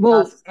Yeah.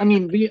 Well, I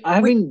mean, I with,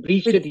 haven't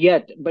breached with it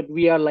yet, but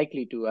we are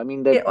likely to. I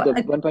mean, yeah, the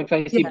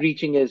 1.5C yeah.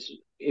 breaching is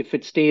if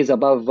it stays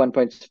above Yeah,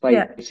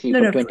 1.5C no,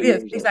 for no, 20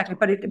 yes, years or exactly. so,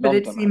 But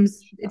long-term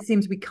average. it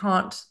seems we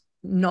can't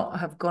not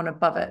have gone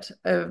above it.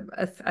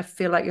 I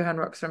feel like Johan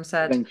Rockström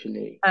said,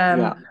 Eventually.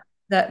 Yeah. um,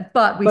 that,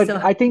 but we But still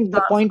have I think a the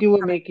chance of point you were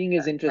coming. making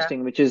is Yeah.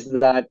 interesting, which is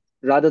that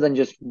rather than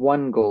just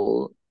one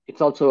goal,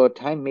 it's also a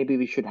time maybe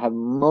we should have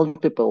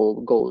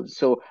multiple goals.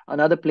 So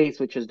another place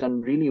which has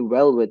done really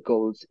well with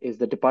goals is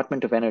the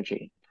Department of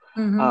Energy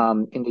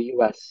Mm-hmm. in the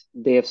US.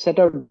 They have set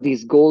out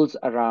these goals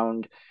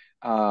around,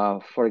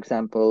 for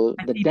example,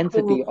 I the see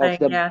Paul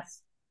saying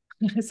yes.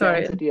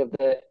 Sorry.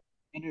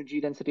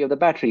 energy density of the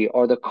battery,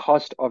 or the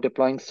cost of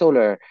deploying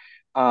solar.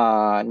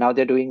 Now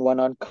they're doing one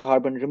on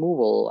carbon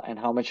removal and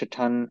how much a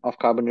ton of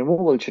carbon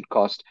removal should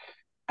cost.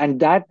 And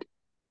that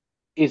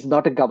is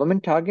not a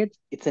government target,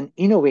 it's an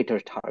innovator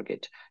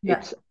target. Yeah,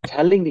 It's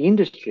telling the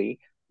industry,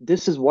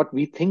 this is what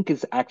we think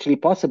is actually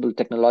possible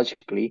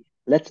technologically.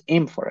 Let's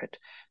aim for it.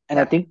 And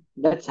I yeah. think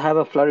let's have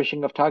a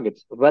flourishing of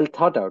targets. Well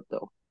thought out,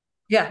 though.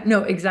 Yeah,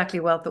 no, exactly.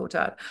 Well thought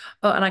out.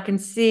 Oh, and I can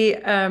see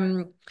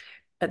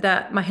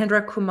that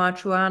Mahendra Kumar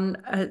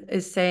Chauhan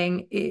is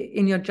saying,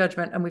 in your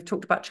judgment, and we've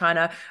talked about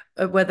China,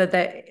 whether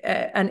they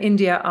and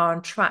India are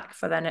on track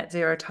for their net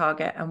zero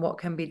target and what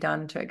can be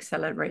done to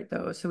accelerate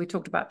those. So we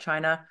talked about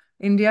China,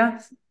 India.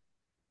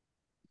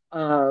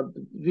 Uh,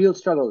 Real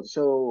struggle.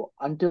 So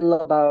until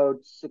about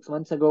 6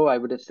 months ago, I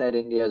would have said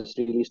India is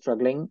really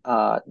struggling.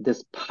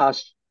 This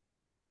past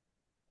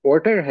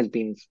quarter has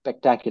been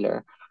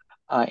spectacular.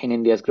 In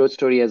India's growth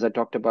story, as I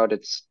talked about,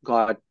 it's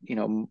got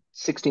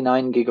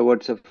 69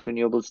 gigawatts of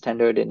renewables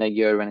tendered in a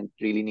year when it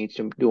really needs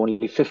to do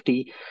only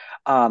 50.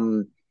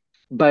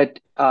 But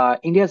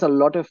India has a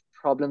lot of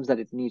problems that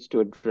it needs to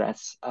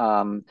address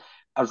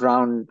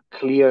around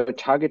clear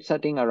target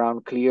setting,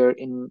 around clear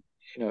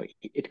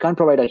it can't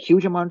provide a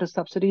huge amount of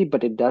subsidy,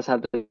 but it does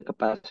have the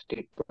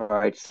capacity to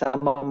provide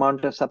some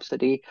amount of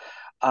subsidy.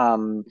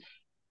 Um,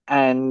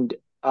 and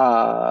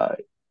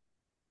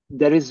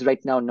There is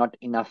right now not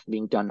enough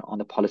being done on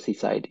the policy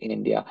side in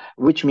India,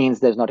 which means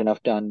there's not enough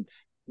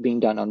being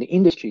done on the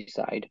industry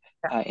side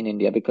in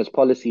India, because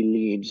policy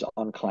leads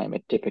on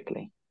climate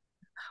typically.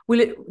 Do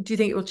you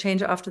think it will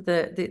change after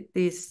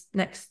these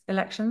next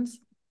elections?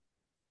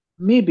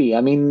 Maybe. I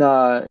mean,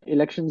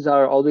 elections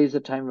are always a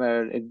time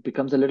where it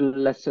becomes a little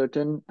less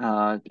certain,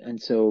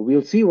 and so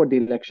we'll see what the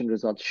election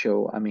results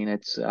show. I mean,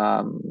 it's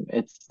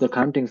the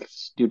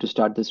counting's due to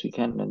start this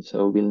weekend, and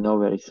so we'll know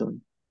very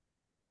soon.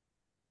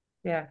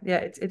 Yeah,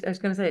 yeah. I was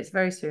going to say it's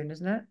very soon,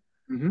 isn't it?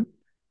 Mm-hmm.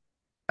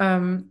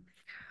 Um,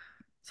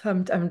 so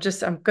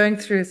I'm going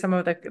through some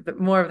of the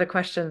more of the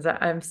questions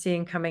that I'm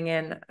seeing coming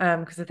in,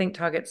 because I think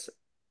targets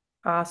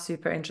are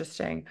super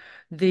interesting.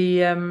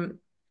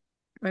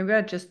 Maybe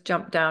I just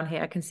jump down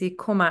here. I can see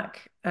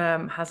Cormac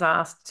has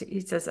asked.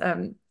 He says,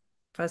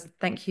 "First,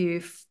 thank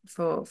you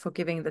for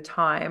giving the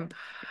time.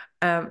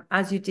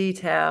 As you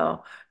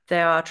detail,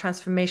 there are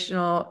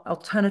transformational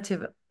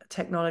alternative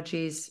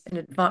technologies in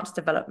advanced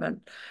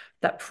development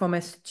that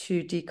promise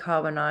to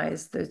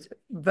decarbonize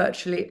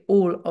virtually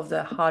all of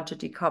the hard to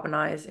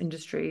decarbonize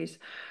industries,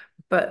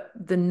 but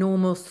the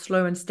normal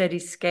slow and steady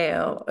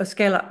scale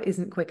up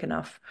isn't quick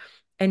enough.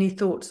 Any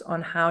thoughts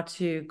on how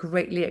to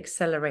greatly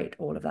accelerate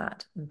all of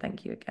that? And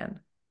thank you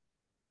again.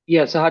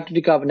 Yeah, so hard to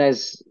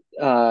decarbonize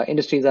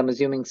industries, I'm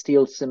assuming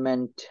steel,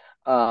 cement,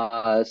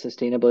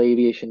 sustainable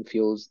aviation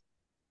fuels,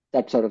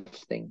 that sort of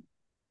thing.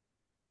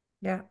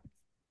 Yeah.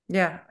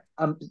 Yeah.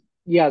 Um,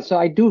 yeah, so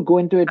I do go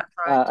into it That's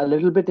right. a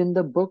little bit in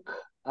the book.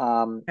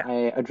 Yeah.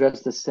 I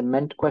address the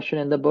cement question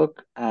in the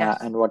book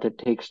Yes. and what it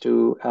takes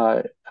to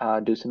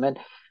do cement.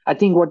 I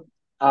think what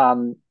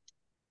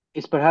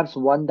is perhaps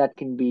one that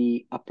can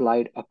be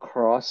applied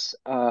across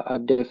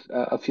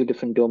a few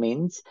different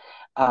domains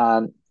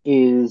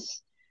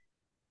is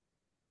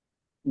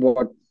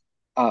what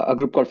a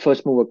group called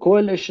First Mover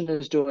Coalition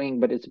is doing,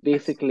 but it's Yes.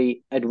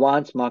 basically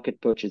advanced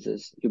market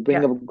purchases. You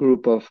bring Yeah. a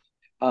group of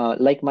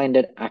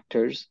like-minded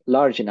actors,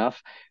 large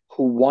enough,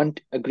 who want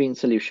a green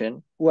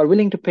solution, who are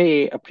willing to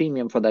pay a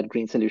premium for that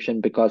green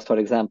solution because, for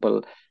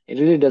example, it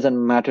really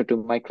doesn't matter to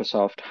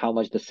Microsoft how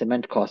much the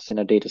cement costs in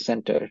a data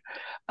center,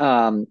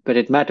 but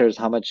it matters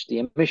how much the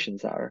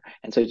emissions are,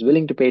 and so it's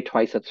willing to pay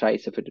twice or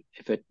thrice if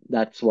it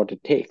that's what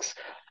it takes.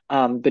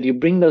 But you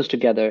bring those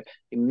together,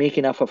 you make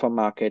enough of a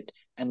market,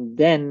 and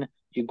then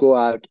you go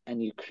out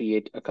and you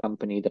create a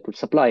company that would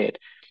supply it.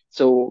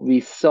 So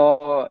we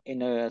saw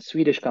in a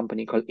Swedish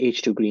company called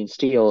H2 Green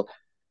Steel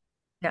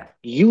Yeah.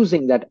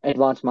 using that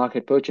advanced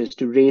market purchase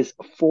to raise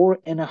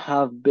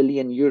 4.5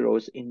 billion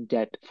euros in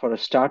debt for a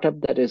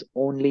startup that is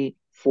only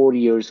 4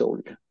 years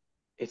old.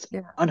 It's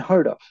Yeah.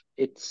 unheard of.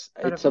 It's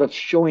sort Incredible. of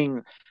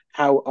showing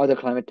how other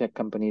climate tech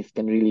companies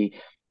can really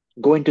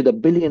go into the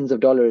billions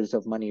of dollars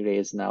of money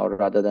raised now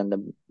rather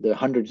than the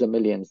hundreds of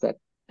millions that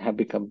have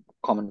become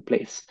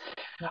commonplace.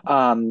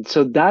 Yeah.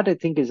 So that I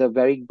think is a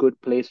very good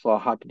place for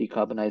hard to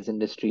decarbonize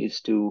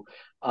industries to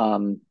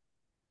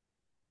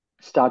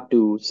start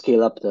to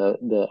scale up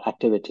the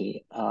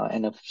activity.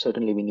 And if,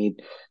 certainly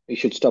we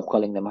should stop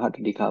calling them hard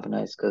to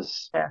decarbonize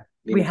because Yeah.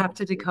 we We need have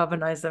to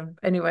decarbonize them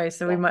anyway,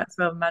 so we yeah might as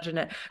well imagine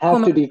it.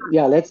 have to Cormac,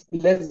 yeah let's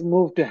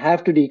move to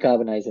have to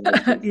decarbonize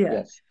industries. yeah.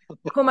 Yes.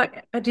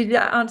 Cormac, did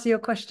that answer your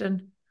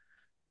question?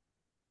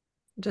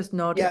 Just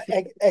nod Yeah,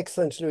 if you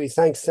excellent, Louise.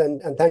 Thanks,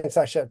 and thanks,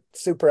 Akshat.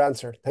 Super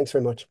answer. Thanks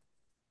very much.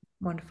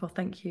 wonderful,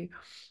 thank you.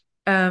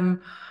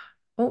 Um,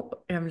 oh,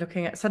 I'm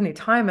looking at suddenly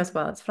time as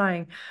well. It's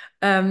flying.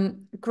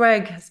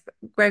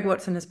 Greg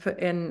Watson has put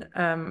in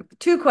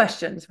two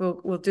questions.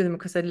 We'll do them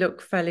because they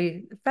look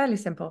fairly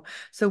simple.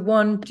 So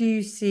one, do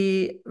you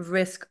see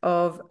risk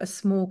of a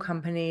small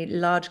company,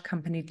 large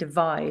company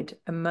divide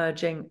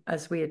emerging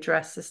as we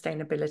address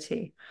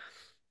sustainability?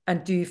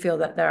 And do you feel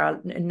that there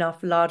are enough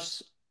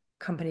large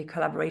company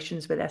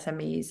collaborations with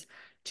SMEs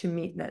to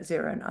meet net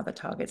zero and other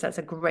targets? That's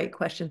a great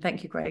question.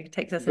 Thank you, Greg. It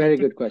takes us in a Very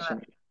good different question.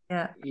 direction.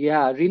 Yeah.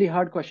 Yeah, really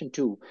hard question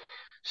too.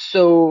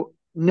 So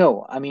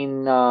no, I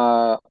mean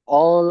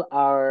all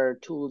our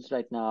tools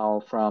right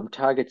now, from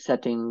target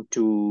setting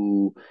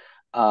to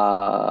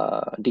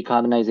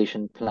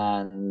decarbonization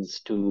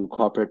plans to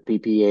corporate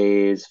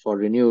PPAs for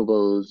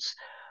renewables,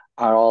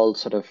 are all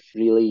sort of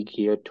really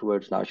geared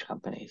towards large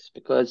companies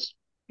because,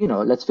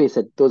 let's face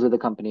it, those are the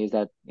companies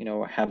that,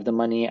 have the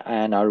money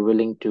and are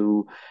willing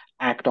to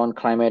act on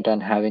climate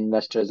and have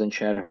investors and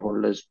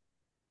shareholders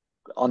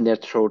on their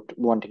throat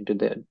wanting to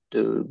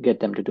get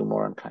them to do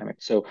more on climate.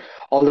 So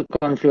all the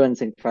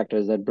confluencing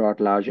factors that brought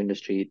large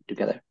industry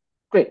together.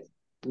 Great,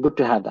 good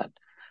to have that.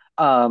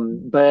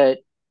 But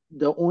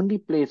the only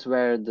place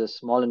where the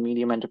small and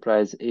medium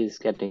enterprise is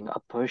getting a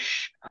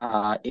push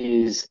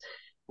is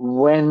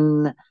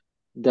when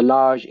the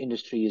large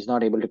industry is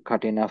not able to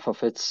cut enough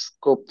of its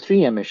scope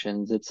 3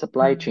 emissions, its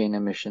supply Mm. chain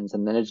emissions,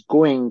 and then it's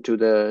going to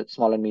the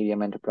small and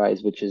medium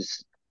enterprise, which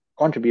is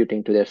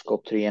contributing to their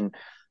scope 3 and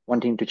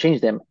wanting to change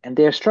them. And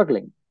they are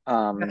struggling,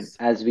 Yes.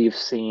 as we've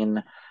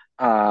seen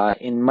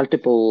in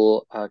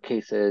multiple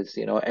cases.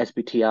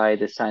 SBTI,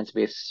 the Science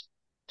Based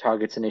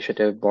Targets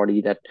Initiative body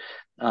that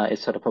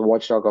is sort of a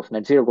watchdog of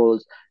net zero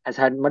goals, has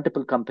had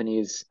multiple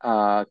companies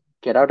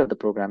get out of the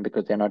program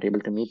because they're not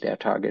able to meet their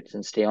targets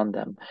and stay on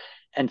them.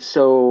 And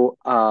so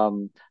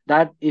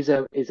that is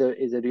a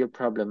real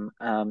problem.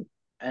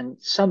 And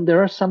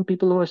there are some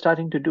people who are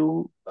starting to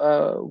do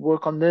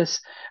work on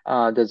this.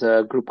 There's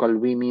a group called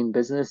We Mean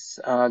Business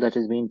that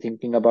has been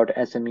thinking about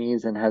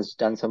SMEs and has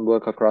done some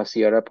work across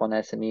Europe on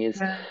SMEs.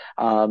 Yeah.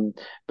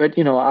 But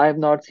I have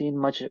not seen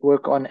much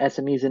work on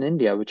SMEs in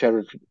India, which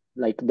are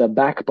like the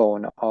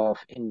backbone of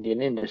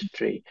Indian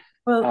industry.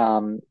 Well,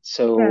 yeah.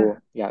 So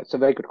yeah, it's a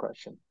very good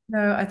question.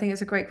 No, I think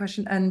it's a great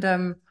question.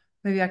 And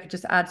maybe I could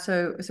just add,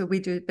 so we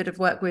do a bit of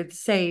work with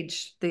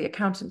Sage, the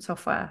accountant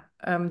software,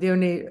 the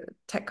only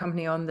tech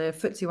company on the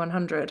FTSE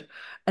 100,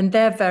 and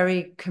they're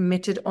very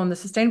committed on the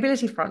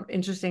sustainability front,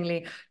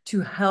 interestingly,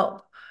 to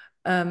help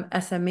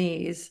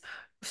SMEs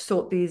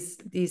sort these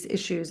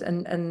issues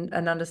and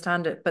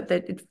understand it. But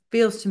that it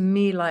feels to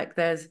me like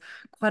there's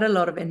quite a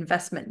lot of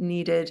investment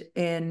needed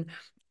in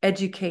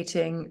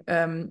educating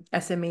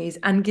SMEs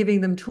and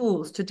giving them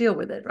tools to deal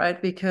with it,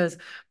 right? Because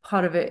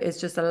part of it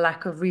is just a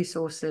lack of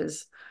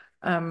resources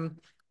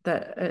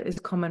that is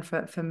common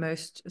for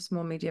most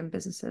small, medium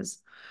businesses.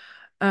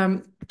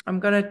 I'm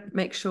going to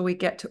make sure we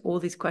get to all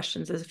these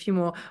questions. There's a few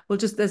more.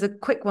 There's a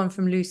quick one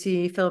from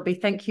Lucy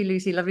Philby. Thank you,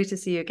 Lucy. Lovely to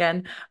see you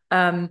again.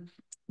 Are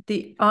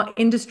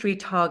industry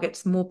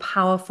targets more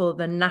powerful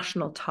than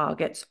national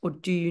targets, or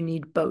do you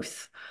need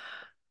both?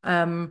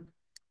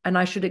 And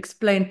I should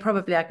explain,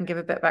 probably I can give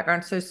a bit of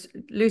background. So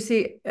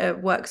Lucy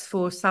works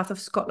for South of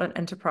Scotland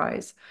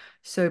Enterprise.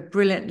 So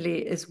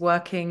brilliantly is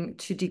working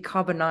to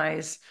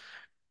decarbonize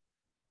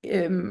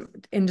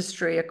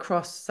industry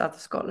across South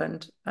of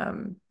Scotland.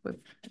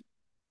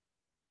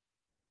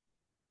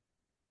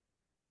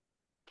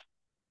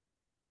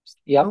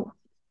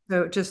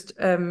 So just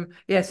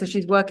so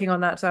she's working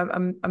on that. So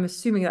I'm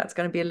assuming that's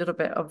going to be a little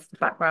bit of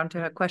background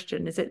to her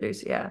question. Is it,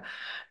 Lucy? Yeah.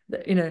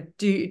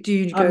 Do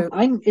you go?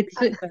 And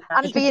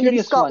being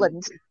in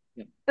Scotland,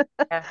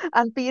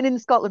 and being in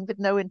Scotland with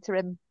no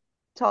interim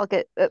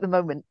target at the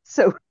moment.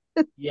 So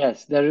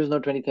yes, there is no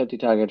 2030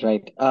 target,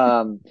 right?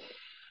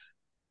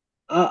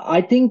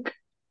 I think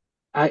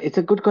it's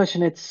a good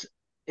question. It's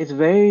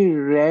very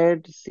rare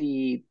to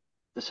see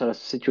the sort of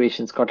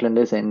situation Scotland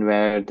is in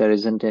where there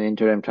isn't an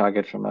interim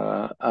target from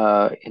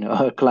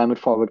a climate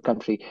forward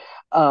country.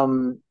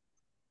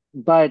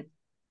 But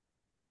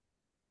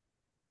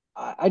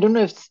I don't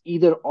know if it's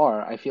either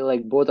or. I feel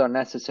like both are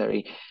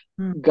necessary.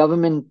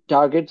 Government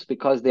targets,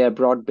 because they are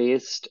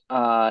broad-based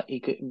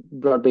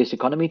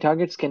economy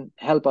targets, can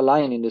help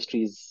align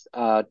industries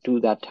to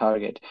that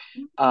target.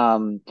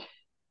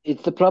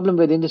 It's the problem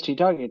with industry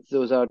targets.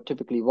 Those are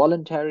typically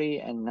voluntary,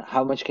 and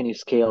how much can you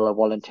scale a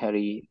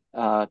voluntary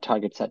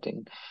target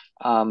setting?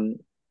 I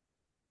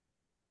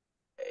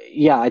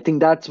think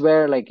that's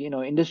where,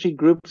 industry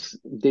groups,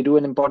 they do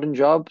an important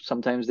job.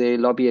 Sometimes they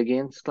lobby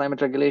against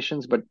climate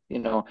regulations, but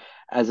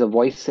as a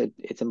voice,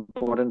 it's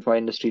important for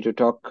industry to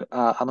talk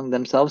among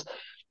themselves.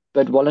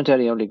 But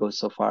voluntary only goes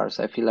so far.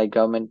 So I feel like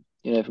government,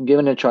 if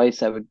given a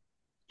choice, I would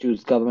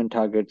choose government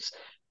targets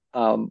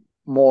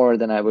more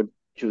than I would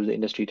choose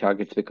industry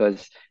targets,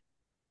 because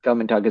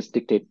government targets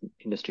dictate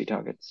industry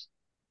targets.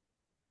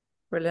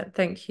 Brilliant,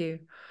 thank you.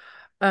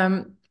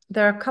 There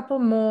are a couple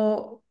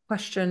more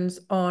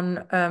questions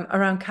on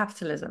around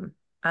capitalism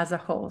as a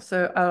whole.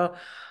 So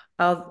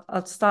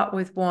I'll start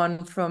with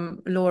one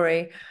from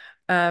Laurie,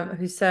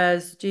 who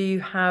says, do you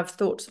have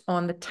thoughts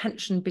on the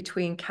tension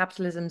between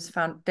capitalism's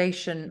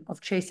foundation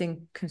of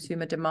chasing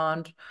consumer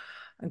demand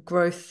and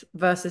growth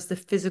versus the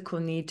physical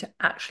need to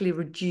actually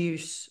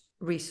reduce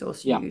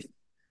resource use?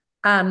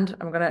 And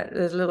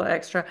there's a little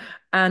extra,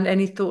 and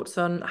any thoughts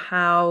on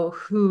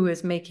who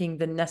is making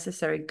the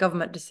necessary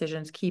government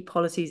decisions, key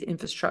policies,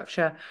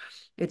 infrastructure,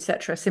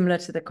 etc., similar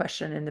to the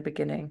question in the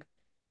beginning?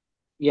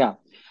 Yeah,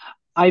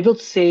 I will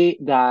say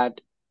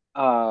that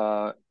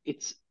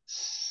it's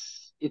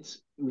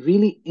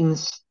really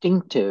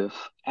instinctive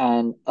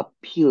and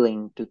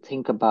appealing to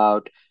think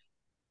about,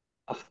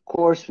 of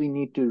course, we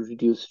need to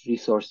reduce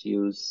resource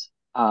use,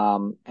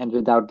 and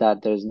without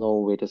that, there's no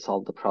way to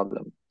solve the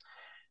problem.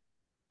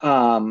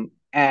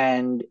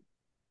 And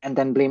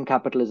then blame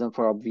capitalism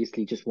for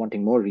obviously just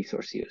wanting more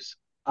resource use.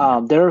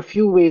 There are a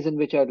few ways in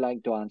which I'd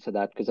like to answer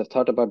that, because I've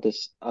thought about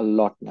this a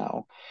lot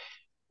now.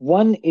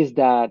 One is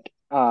that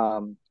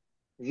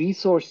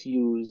resource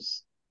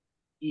use,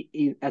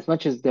 as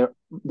much as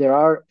there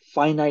are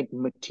finite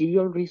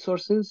material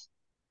resources,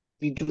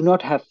 we do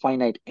not have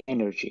finite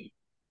energy.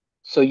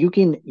 So you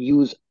can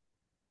use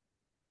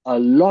a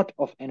lot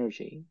of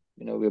energy,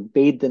 we're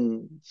bathed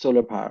in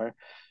solar power,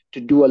 to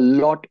do a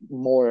lot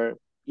more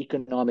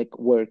economic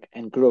work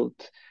and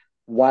growth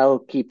while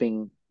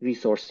keeping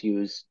resource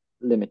use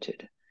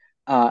limited.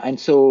 And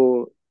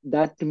so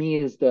that, to me,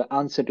 is the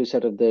answer to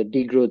sort of the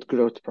degrowth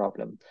growth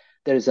problem.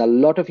 There is a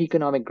lot of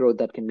economic growth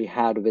that can be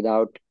had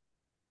without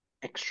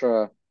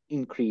extra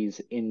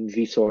increase in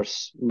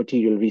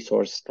material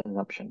resource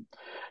consumption.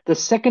 The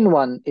second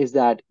one is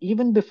that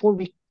even before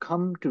we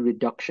come to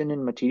reduction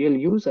in material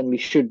use, and we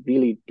should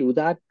really do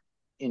that,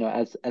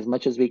 as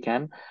much as we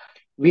can,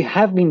 we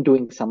have been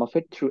doing some of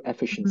it through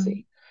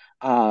efficiency.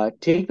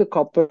 Take the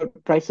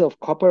price of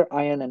copper,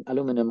 iron, and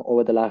aluminum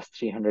over the last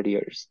 300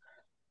 years.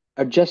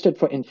 Adjusted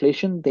for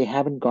inflation, they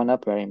haven't gone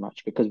up very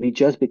much, because we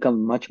just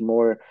become much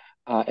more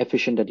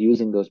efficient at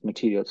using those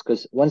materials.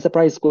 Because once the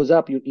price goes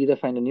up, you either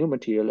find a new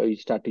material or you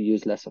start to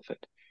use less of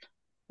it.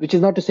 Which is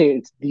not to say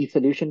it's the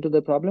solution to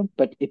the problem,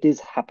 but it is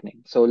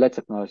happening. So let's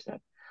acknowledge that.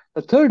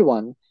 The third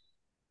one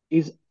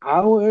is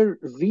our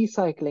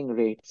recycling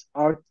rates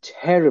are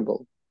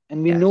terrible.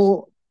 And we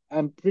know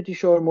I'm pretty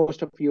sure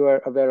most of you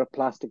are aware of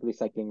plastic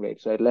recycling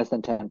rates, right? Less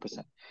than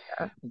 10%.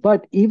 Yeah.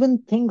 But even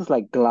things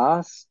like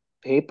glass,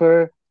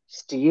 paper,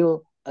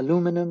 steel,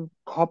 aluminum,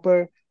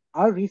 copper,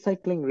 our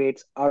recycling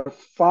rates are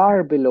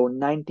far below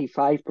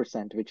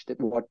 95%, which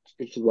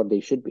is what they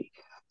should be.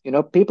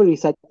 Paper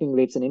recycling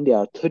rates in India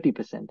are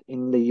 30%.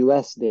 In the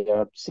US, they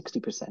are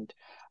 60%.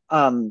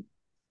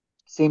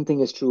 Same thing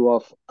is true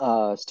of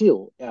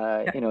steel.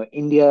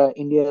 India's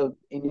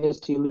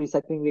steel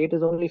recycling rate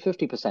is only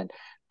 50%.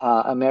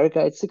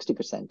 America, it's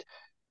 60%.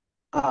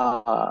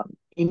 Uh,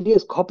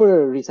 India's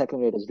copper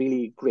recycling rate is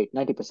really great,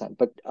 90%.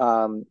 But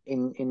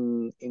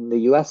in the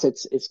US,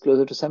 it's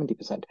closer to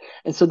 70%.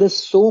 And so there's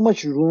so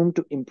much room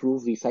to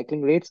improve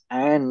recycling rates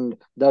and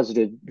thus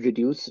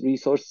reduce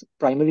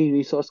primary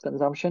resource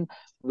consumption.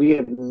 We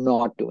are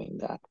not doing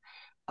that.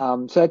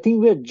 So I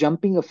think we're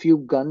jumping a few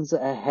guns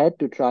ahead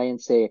to try and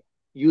say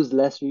use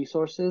less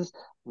resources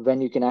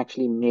when you can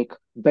actually make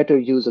better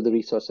use of the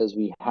resources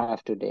we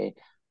have today,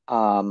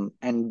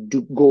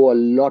 and go a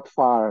lot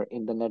far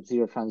in the net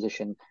zero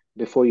transition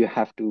before you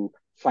have to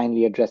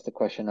finally address the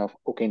question of,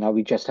 okay, now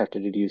we just have to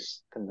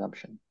reduce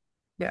consumption.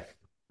 Yeah.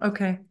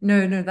 Okay.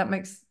 No,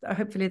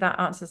 hopefully that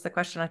answers the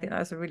question. I think that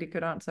was a really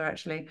good answer,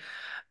 actually.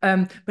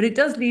 But it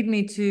does lead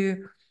me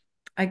to,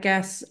 I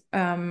guess,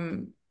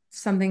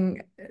 something,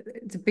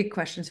 it's a big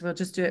question, so we'll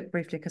just do it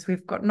briefly because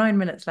we've got 9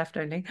 minutes left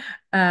only,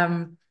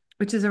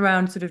 which is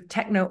around sort of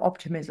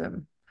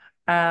techno-optimism.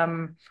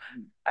 And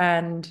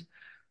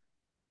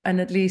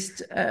at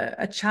least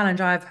a challenge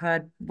I've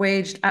heard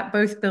waged at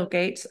both Bill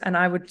Gates and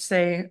I would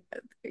say,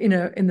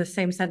 in the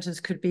same sentence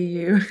could be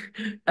you.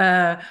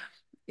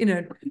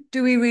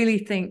 Do we really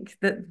think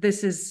that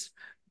this is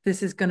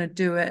going to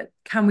do it?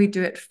 Can we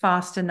do it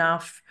fast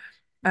enough?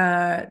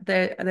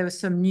 There was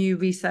some new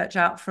research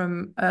out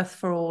from Earth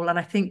for All, and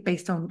I think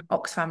based on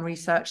Oxfam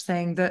research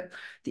saying that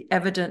the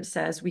evidence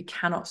says we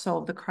cannot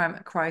solve the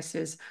climate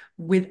crisis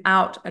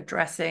without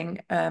addressing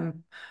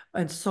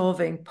and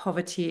solving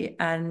poverty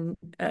and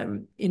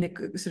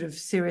sort of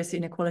serious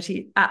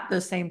inequality at the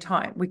same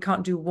time. We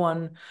can't do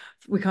one.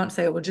 We can't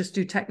say, oh, we'll just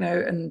do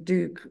techno and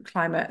do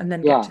climate and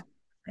then get to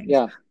things.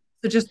 Yeah.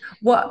 So just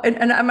what,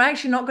 and I'm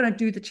actually not going to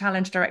do the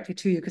challenge directly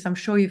to you because I'm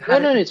sure you've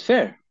had No, it's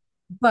fair.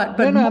 But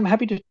no, I'm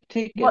happy to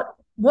take it.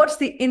 What's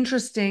the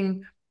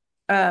interesting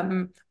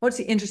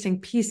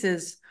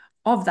pieces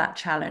of that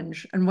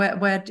challenge, and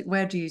where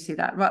do you see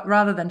that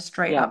rather than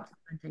straight up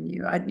challenging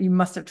you? You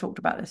must have talked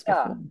about this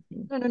before.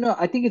 No.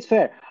 I think it's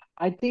fair.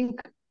 I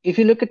think if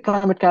you look at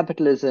climate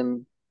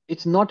capitalism,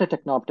 it's not a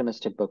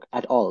techno-optimistic book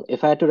at all.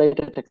 If I had to write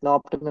a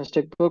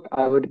techno-optimistic book,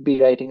 I would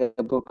be writing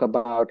a book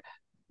about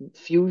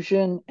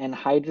fusion and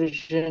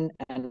hydrogen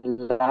and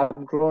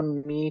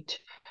lab-grown meat.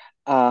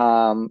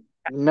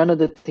 None of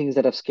the things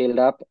that have scaled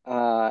up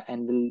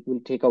and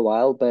will take a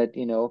while, but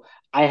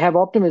I have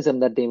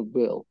optimism that they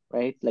will,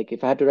 right? Like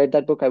if I had to write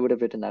that book, I would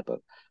have written that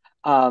book.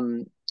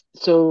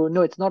 So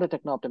no, it's not a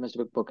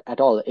techno-optimistic book at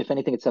all. If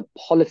anything, it's a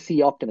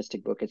policy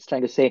optimistic book. It's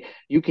trying to say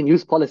you can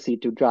use policy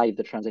to drive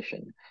the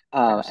transition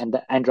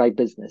and drive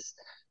business.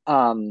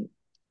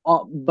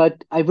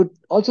 But I would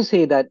also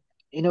say that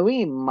in a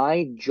way,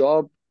 my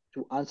job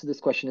to answer this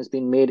question has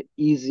been made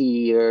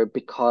easier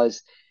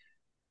because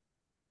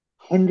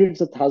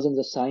hundreds of thousands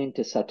of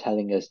scientists are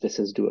telling us this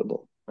is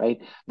doable,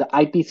 right? The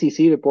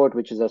IPCC report,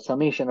 which is a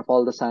summation of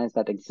all the science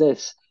that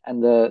exists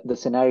and the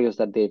scenarios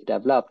that they've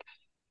developed,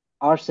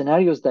 are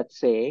scenarios that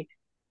say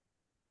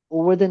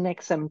over the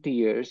next 70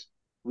 years,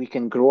 we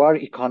can grow our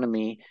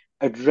economy,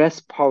 address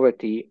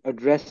poverty,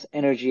 address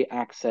energy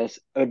access,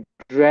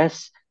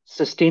 address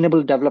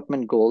sustainable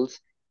development goals,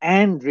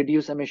 and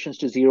reduce emissions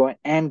to zero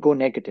and go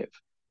negative.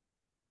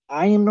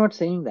 I am not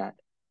saying that.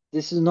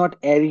 This is not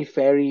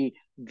airy-fairy,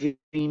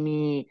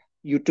 dreamy,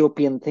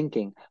 utopian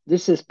thinking.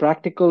 This is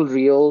practical,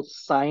 real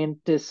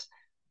scientists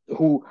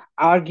who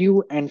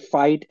argue and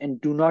fight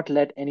and do not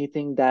let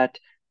anything that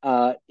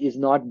is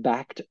not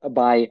backed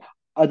by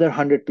other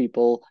 100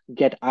 people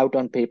get out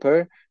on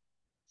paper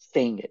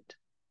saying it.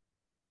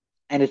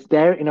 And it's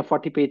there in a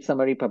 40-page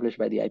summary published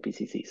by the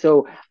IPCC.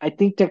 So I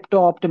think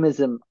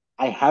techno-optimism,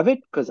 I have it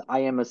because I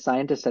am a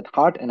scientist at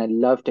heart and I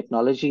love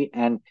technology,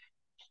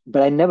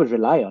 but I never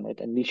rely on it,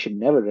 and we should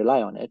never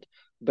rely on it.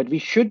 But we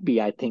should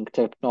be, I think,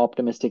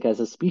 techno-optimistic as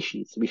a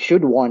species. We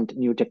should want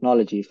new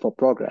technologies for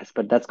progress,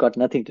 but that's got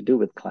nothing to do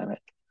with climate.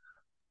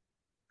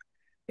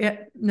 Yeah,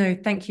 no,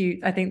 thank you.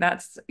 I think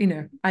that's,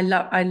 I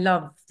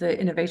love the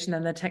innovation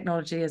and the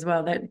technology as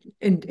well, that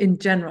in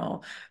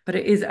general, but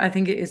I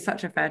think it is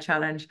such a fair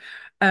challenge.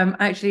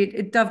 Actually,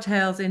 it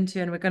dovetails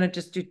into, and we're going to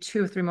just do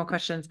 2 or 3 more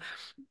questions.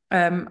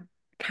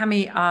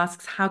 Cami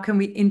asks, how can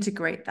we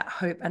integrate that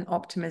hope and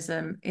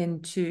optimism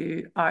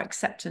into our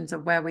acceptance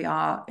of where we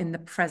are in the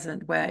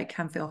present, where it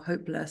can feel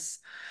hopeless,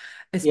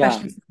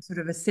 especially from sort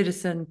of a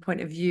citizen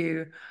point of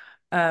view?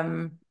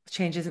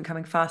 Change isn't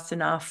coming fast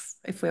enough.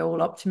 If we're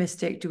all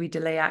optimistic, do we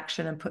delay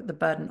action and put the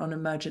burden on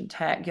emergent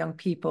tech, young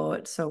people,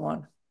 and so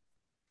on?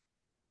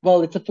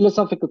 Well, it's a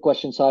philosophical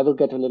question, so I will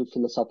get a little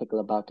philosophical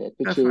about it,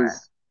 which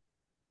is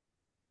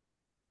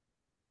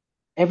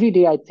every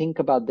day I think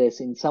about this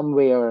in some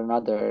way or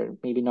another,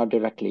 maybe not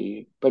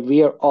directly, but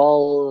we are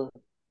all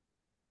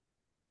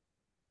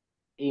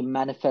a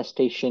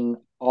manifestation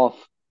of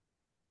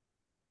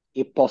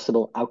a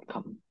possible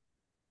outcome,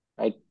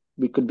 right?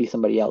 We could be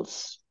somebody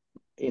else.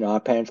 Our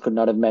parents could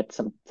not have met,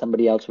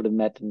 somebody else would have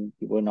met, and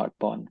we were not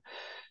born.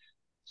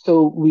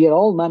 So we are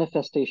all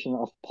manifestation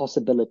of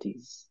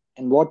possibilities.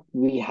 And what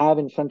we have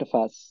in front of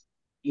us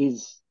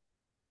is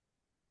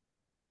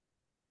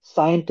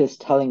scientists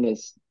telling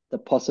us the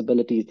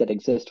possibilities that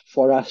exist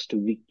for us to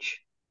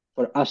reach,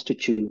 for us to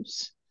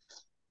choose.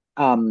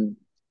 And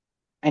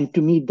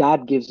to me,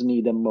 that gives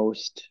me the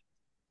most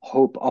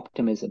hope,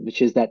 optimism,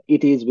 which is that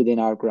it is within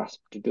our grasp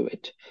to do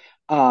it.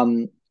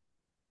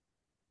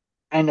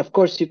 And of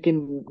course, you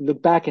can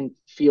look back and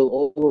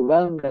feel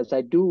overwhelmed, as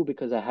I do,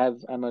 because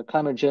I'm a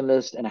climate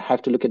journalist and I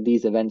have to look at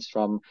these events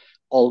from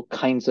all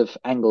kinds of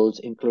angles,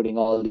 including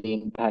all the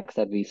impacts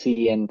that we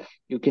see. And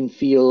you can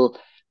feel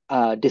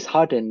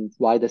disheartened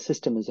why the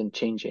system isn't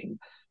changing.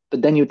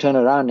 But then you turn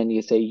around and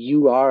you say,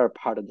 you are a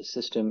part of the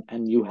system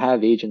and you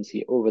have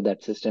agency over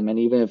that system. And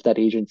even if that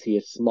agency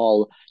is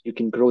small, you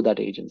can grow that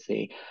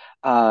agency.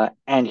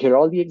 And here are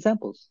all the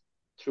examples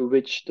through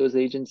which those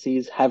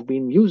agencies have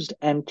been used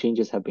and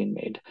changes have been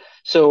made.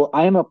 So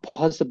I am a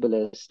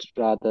possibilist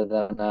rather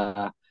than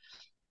a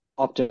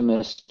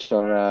optimist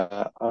or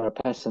a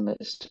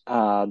pessimist.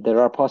 There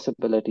are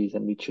possibilities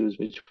and we choose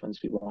which ones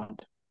we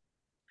want.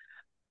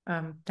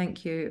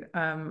 Thank you.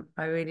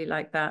 I really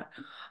like that.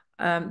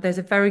 There's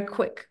a very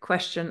quick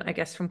question, I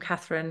guess, from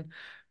Catherine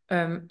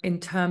in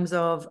terms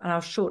of, and I'll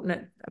shorten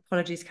it,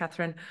 apologies,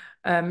 Catherine,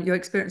 your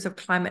experience of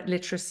climate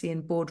literacy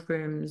in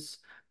boardrooms,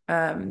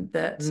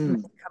 that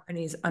many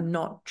companies are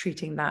not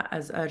treating that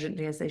as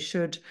urgently as they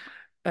should.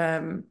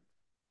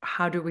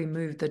 How do we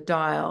move the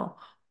dial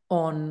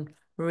on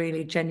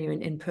really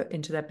genuine input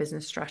into their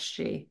business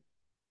strategy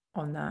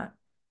on that?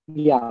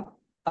 Yeah.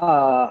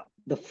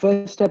 The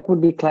first step would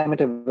be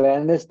climate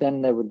awareness,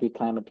 then there would be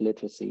climate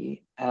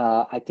literacy.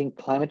 I think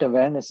climate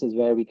awareness is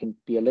where we can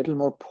be a little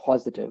more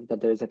positive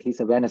that there is at least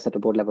awareness at a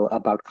board level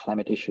about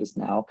climate issues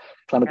now.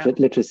 Climate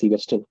literacy, we're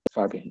still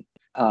far behind.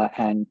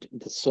 And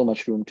there's so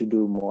much room to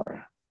do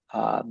more.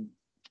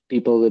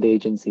 People with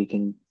agency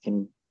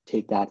can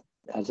take that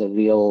as a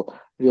real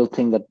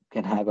thing that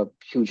can have a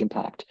huge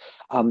impact.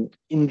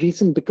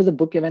 Because the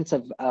book events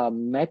have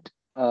met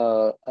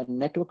a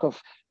network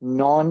of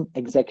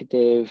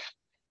non-executive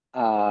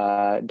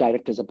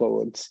directors of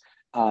boards.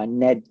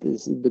 NED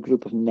is the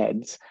group of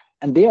NEDs,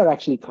 and they are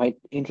actually quite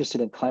interested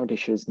in climate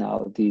issues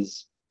now.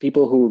 These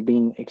people who've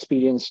been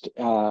experienced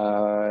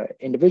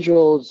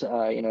individuals,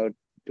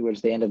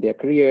 towards the end of their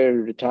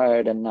career,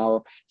 retired, and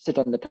now sit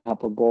on the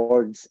top of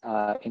boards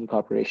in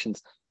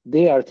corporations.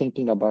 They are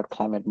thinking about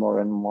climate more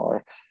and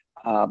more.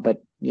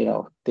 But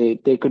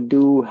they could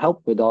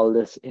help with all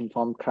this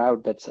informed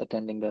crowd that's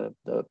attending the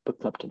book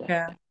club today.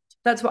 Yeah,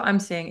 that's what I'm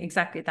seeing,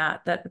 exactly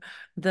that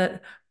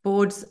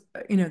boards,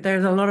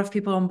 there's a lot of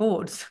people on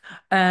boards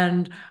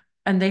and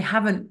they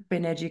haven't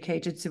been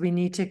educated. So we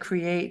need to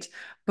create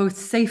both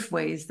safe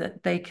ways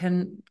that they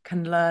can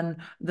learn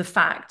the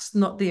facts,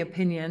 not the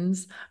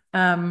opinions,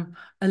 a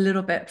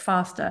little bit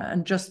faster,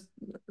 and just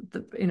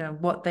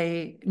what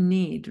they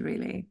need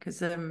really, because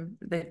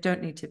they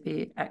don't need to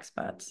be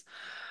experts.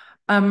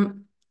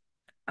 I'm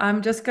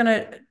just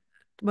gonna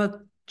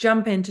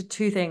jump into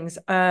two things.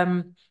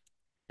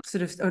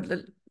 Sort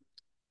of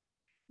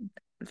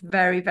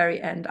very,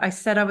 very end. I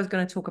said I was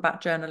going to talk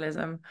about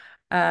journalism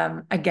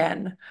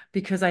again,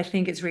 because I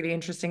think it's really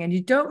interesting. And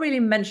you don't really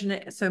mention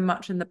it so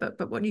much in the book,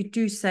 but what you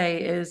do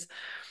say is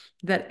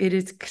that it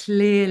is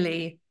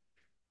clearly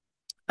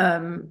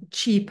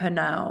cheaper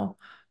now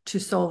to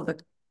solve the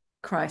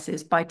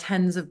crisis by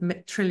tens of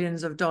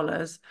trillions of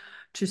dollars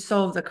to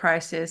solve the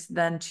crisis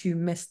than to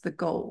miss the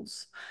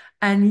goals.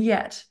 And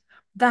yet,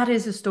 that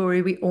is a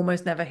story we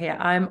almost never hear.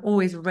 I'm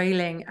always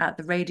railing at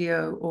the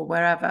radio or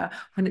wherever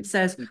when it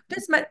says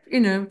this,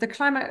 the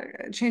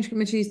Climate Change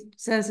Committee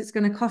says it's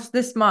going to cost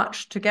this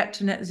much to get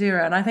to net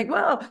zero, and I think,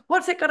 well,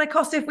 what's it going to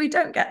cost if we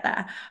don't get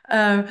there?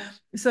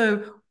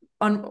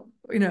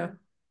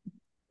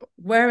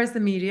 Where is the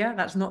media?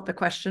 That's not the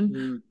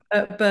question.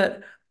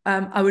 But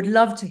I would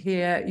love to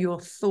hear your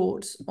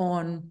thoughts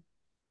on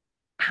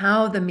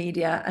how the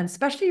media, and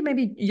especially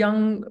maybe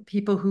young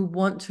people who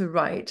want to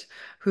write,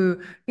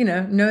 who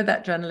know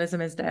that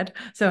journalism is dead.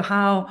 So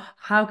how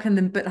can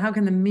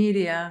the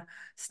media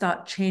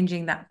start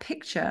changing that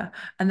picture?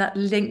 And that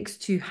links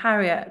to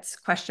Harriet's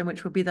question,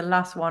 which will be the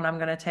last one I'm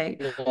going to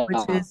take,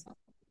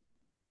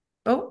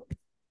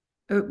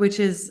 which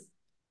is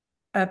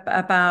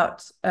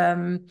about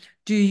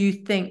do you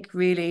think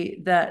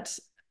really that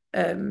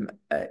a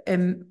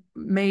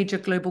major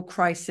global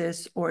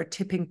crisis or a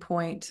tipping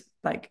point,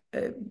 like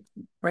a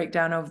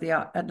breakdown of the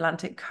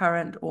Atlantic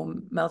current or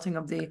melting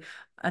of the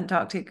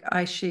Antarctic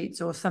ice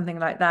sheets or something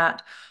like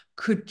that,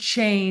 could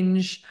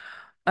change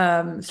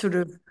sort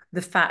of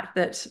the fact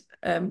that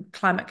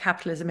climate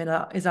capitalism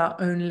is our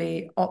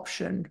only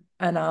option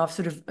and our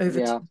sort of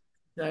over.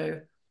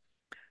 So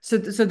So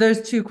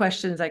those two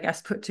questions, I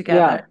guess, put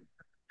together.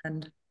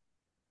 And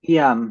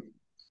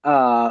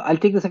I'll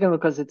take the second one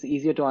because it's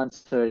easier to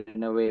answer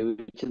in a way,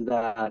 which is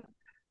that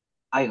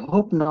I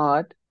hope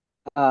not.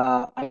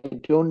 I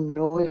don't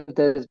know if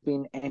there's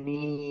been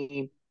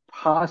any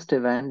past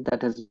event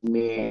that has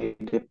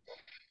made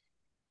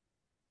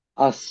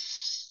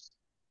us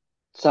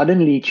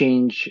suddenly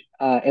change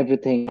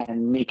everything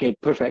and make it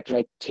perfect,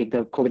 right? Take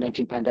the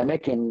COVID-19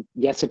 pandemic, and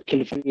yes, it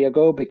killed 3 years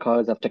ago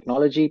because of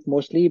technology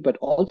mostly, but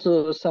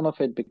also some of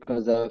it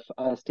because of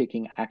us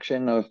taking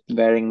action of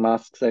wearing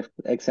masks,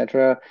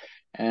 etc.,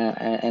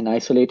 and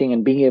isolating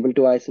and being able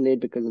to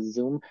isolate because of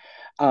Zoom.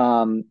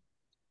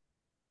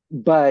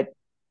 But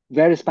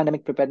where is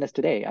pandemic preparedness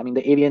today? I mean,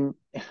 the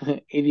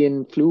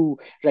avian flu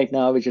right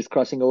now, which is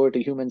crossing over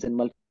to humans in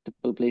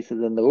multiple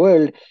places in the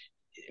world,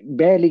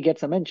 barely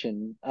gets a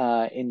mention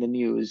in the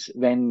news.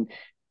 When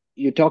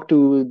you talk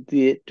to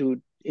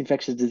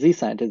infectious disease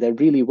scientists, they're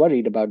really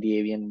worried about the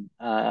avian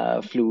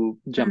flu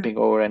jumping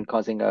over and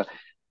causing an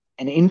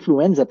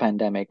influenza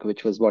pandemic,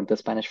 which was what the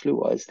Spanish flu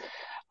was.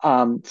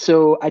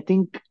 So I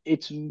think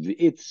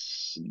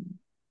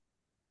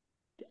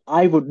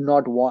I would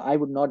not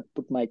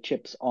put my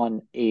chips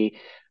on a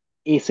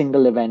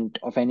single event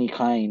of any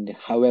kind,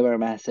 however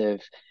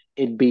massive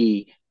it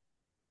be,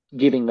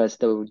 giving us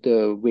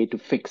the way to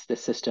fix the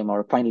system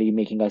or finally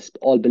making us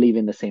all believe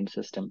in the same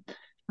system.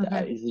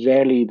 It's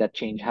rarely that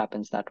change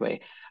happens that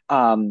way.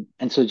 And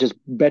so just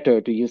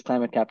better to use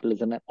climate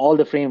capitalism and all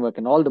the framework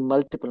and all the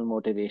multiple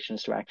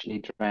motivations to actually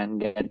try and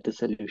get the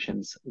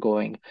solutions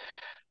going.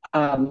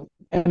 And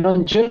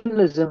on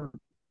journalism,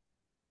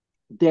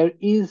 there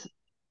is,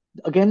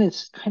 again,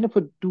 it's kind of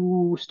a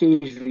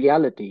two-stage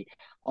reality.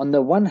 On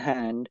the one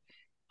hand,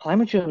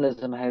 climate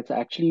journalism has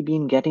actually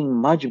been getting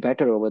much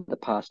better over the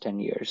past 10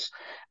 years.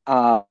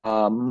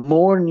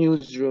 More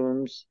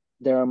newsrooms,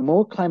 there are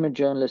more climate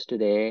journalists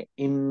today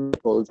in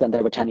polls than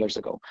there were 10 years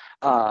ago.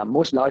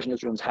 Most large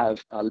newsrooms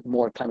have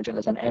more climate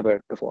journalists than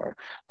ever before.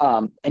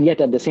 And yet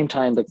at the same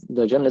time,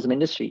 the journalism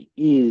industry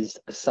is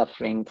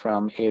suffering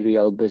from a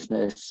real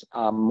business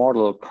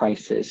model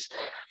crisis.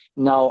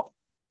 Now,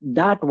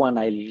 that one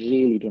I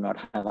really do not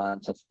have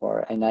answers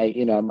for, and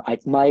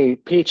my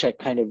paycheck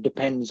kind of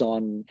depends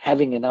on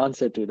having an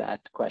answer to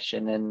that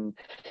question, and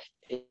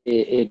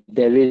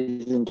there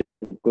isn't a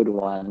good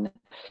one.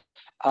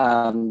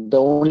 The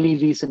only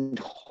recent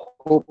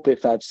hope,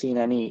 if I've seen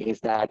any, is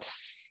that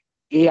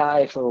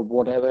AI, for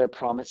whatever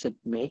promise it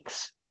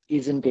makes,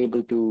 isn't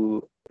able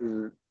to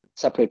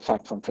separate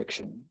fact from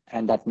fiction,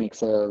 and that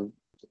makes a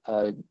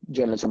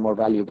journalism more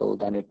valuable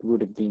than it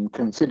would have been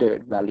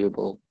considered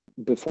valuable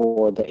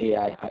before the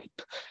AI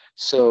hype.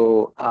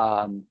 So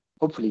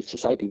hopefully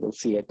society will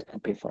see it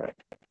and pay for it.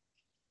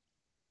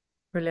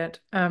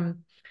 Brilliant.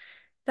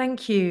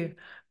 Thank you.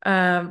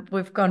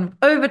 We've gone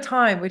over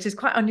time, which is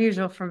quite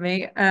unusual for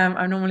me.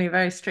 I'm normally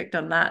very strict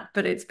on that,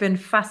 but it's been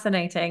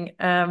fascinating,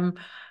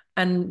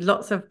 and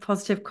lots of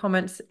positive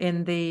comments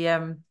in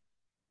the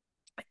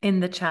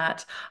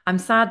chat. I'm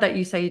sad that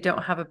you say you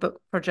don't have a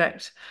book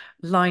project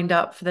lined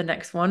up for the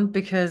next one,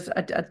 because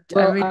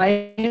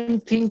I am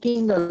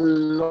thinking a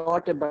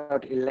lot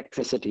about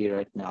electricity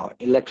right now.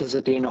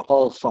 Electricity in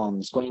all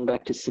forms, going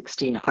back to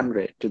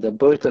 1600, to the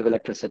birth of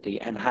electricity,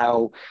 and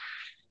how,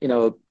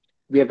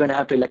 we are going to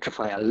have to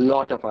electrify a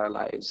lot of our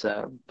lives,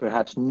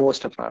 perhaps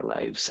most of our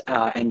lives,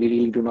 and we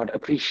really do not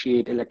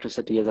appreciate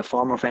electricity as a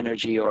form of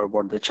energy or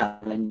what the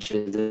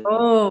challenges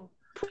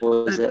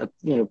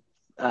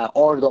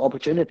or the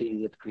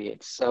opportunities it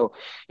creates. So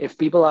if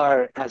people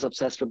are as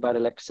obsessed about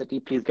electricity,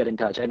 please get in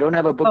touch. I don't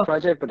have a book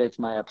project, but it's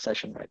my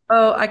obsession right now.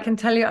 Oh, I can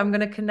tell you, I'm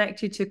going to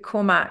connect you to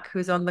Cormac,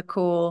 who's on the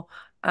call,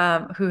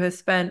 who has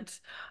spent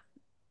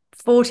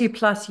 40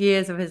 plus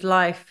years of his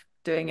life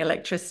doing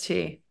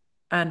electricity,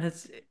 and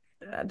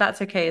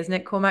that's okay, isn't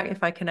it, Cormac,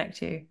 if I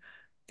connect you?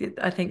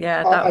 I think,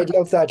 I'd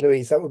love that,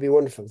 Louise. That would be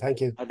wonderful.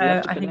 Thank you.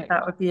 I think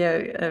that would be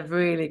a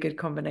really good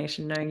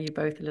combination, knowing you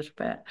both a little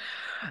bit.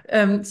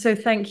 So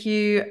thank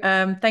you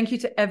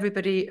to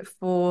everybody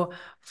for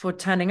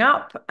turning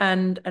up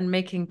and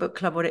making book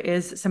club what it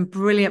is. Some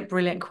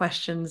brilliant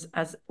questions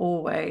as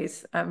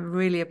always.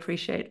 Really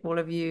appreciate all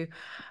of you,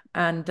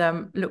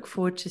 and look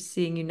forward to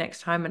seeing you next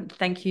time. And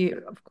thank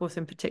you, of course,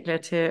 in particular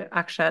to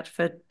Akshat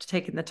for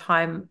taking the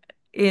time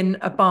in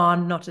a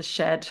barn, not a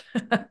shed.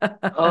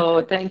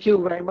 Oh, thank you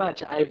very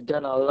much. I've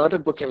done a lot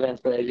of book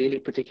events, but I really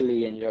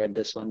particularly enjoyed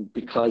this one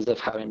because of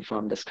how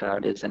informed this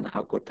crowd is and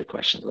how good the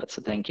questions were.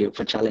 So thank you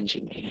for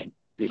challenging me. I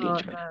really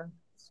enjoyed it.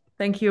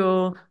 Thank you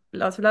all.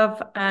 Lots of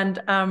love, and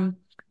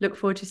look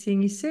forward to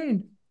seeing you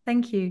soon.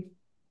 Thank you.